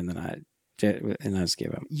season, and then I just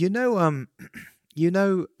gave up. You know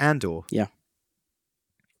Andor. Yeah.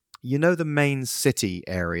 You know the main city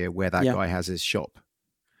area where that guy has his shop.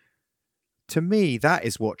 To me, that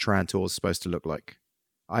is what Trantor is supposed to look like.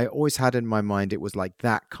 I always had in my mind it was like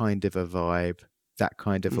that kind of a vibe, that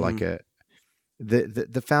kind of like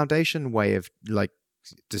the Foundation way of like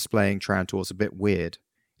displaying Trantor is a bit weird.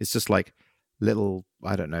 It's just like little,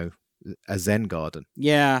 I don't know, a Zen garden.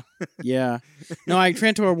 Yeah. No,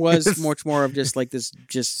 Trantor was much more of just like this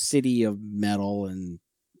just city of metal and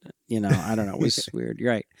I don't know. It was weird.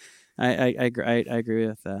 You're right. I agree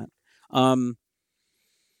with that.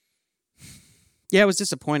 Yeah, it was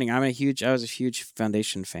disappointing. I was a huge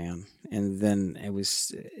Foundation fan, and then it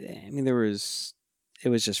was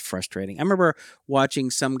just frustrating. I remember watching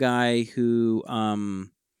some guy who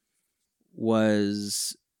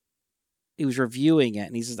was reviewing it,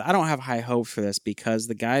 and he says, I don't have high hopes for this because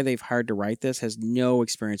the guy they've hired to write this has no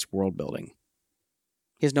experience world building.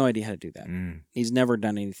 He has no idea how to do that. He's never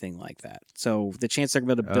done anything like that. So the chance they're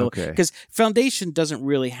going to build, because Foundation doesn't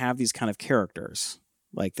really have these kind of characters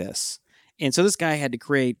like this. And so this guy had to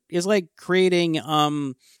create, it's like creating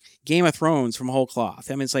Game of Thrones from whole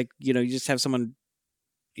cloth. I mean, it's like, you just have someone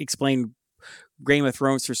explain Game of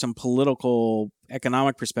Thrones through some political,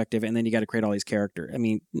 economic perspective, and then you got to create all these characters. I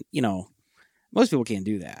mean, most people can't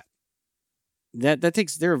do that.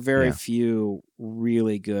 There are very few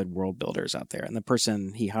really good world builders out there. And the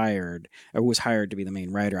person he hired, or was hired to be the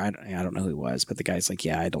main writer, I don't know who he was, but the guy's like,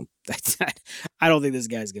 I don't think this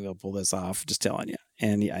guy's going to pull this off. Just telling you.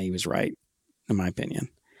 And he was right, in my opinion.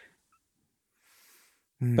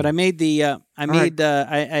 But I made I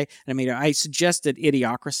suggested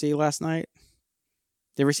Idiocracy last night.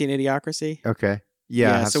 You ever seen Idiocracy? Okay.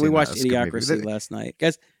 Yeah. So we watched Idiocracy last night.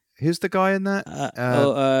 Guys, who's the guy in that?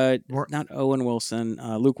 Not Owen Wilson,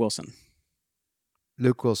 Luke Wilson.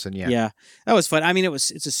 Luke Wilson, yeah. Yeah. That was fun. I mean,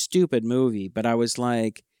 it's a stupid movie, but I was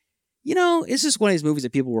like, it's just one of these movies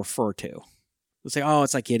that people refer to. They'll say, oh,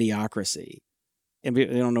 it's like Idiocracy. And they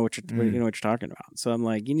don't know what you're talking about. So I'm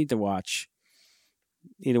like, you need to watch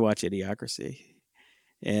Idiocracy.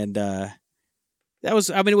 And it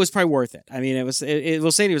was probably worth it. I mean, it was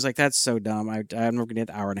saying he was like, that's so dumb. I'm never going to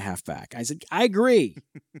get an hour and a half back. I said, I agree.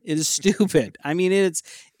 It is stupid. I mean, it's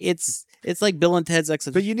like Bill and Ted's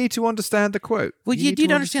Excellent. But you need to understand the quote. Well, you need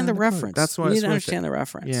to understand the reference. That's why you need to understand the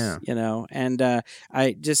reference. Yeah. And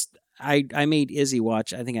I made Izzy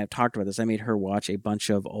watch, I think I've talked about this. I made her watch a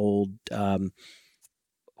bunch of old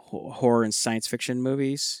horror and science fiction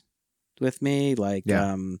movies with me, like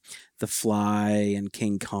The Fly and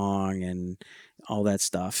King Kong and all that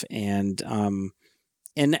stuff, and all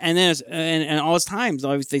those times,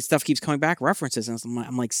 obviously stuff keeps coming back, references, and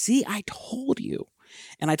I'm like, see, I told you,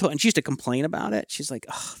 and she used to complain about it. She's like,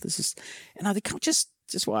 oh, this is, and I think just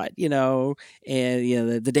what, and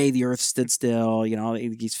the day the Earth stood still, all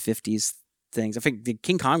these 50s things. I think the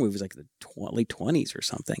King Kong movie was like the late 20s or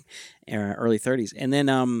something, early 30s, and then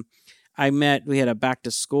we had a back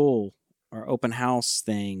to school or open house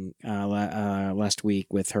thing last week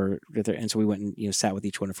with her, and so we went and sat with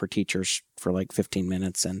each one of her teachers for like 15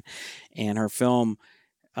 minutes, and her film,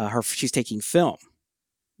 she's taking film,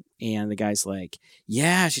 and the guy's like,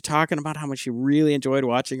 yeah, she's talking about how much she really enjoyed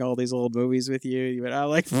watching all these old movies with you. And I'm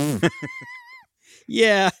like,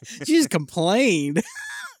 yeah, she just complained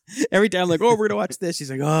every time, like, oh, we're gonna watch this. She's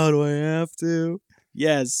like, oh, do I have to?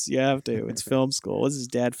 Yes, you have to. It's film school. This is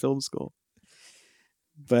dad film school.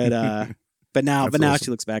 But now awesome.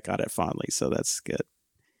 She looks back on it fondly, so that's good.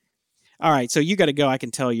 All right, so you got to go. I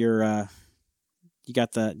can tell you're. You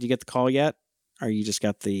get the call yet, or you just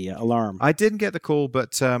got the alarm? I didn't get the call,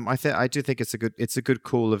 but I do think it's a good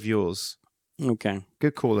call of yours. Okay.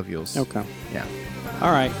 Good call of yours. Okay. Yeah.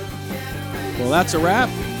 All right. Well, that's a wrap.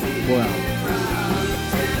 Well.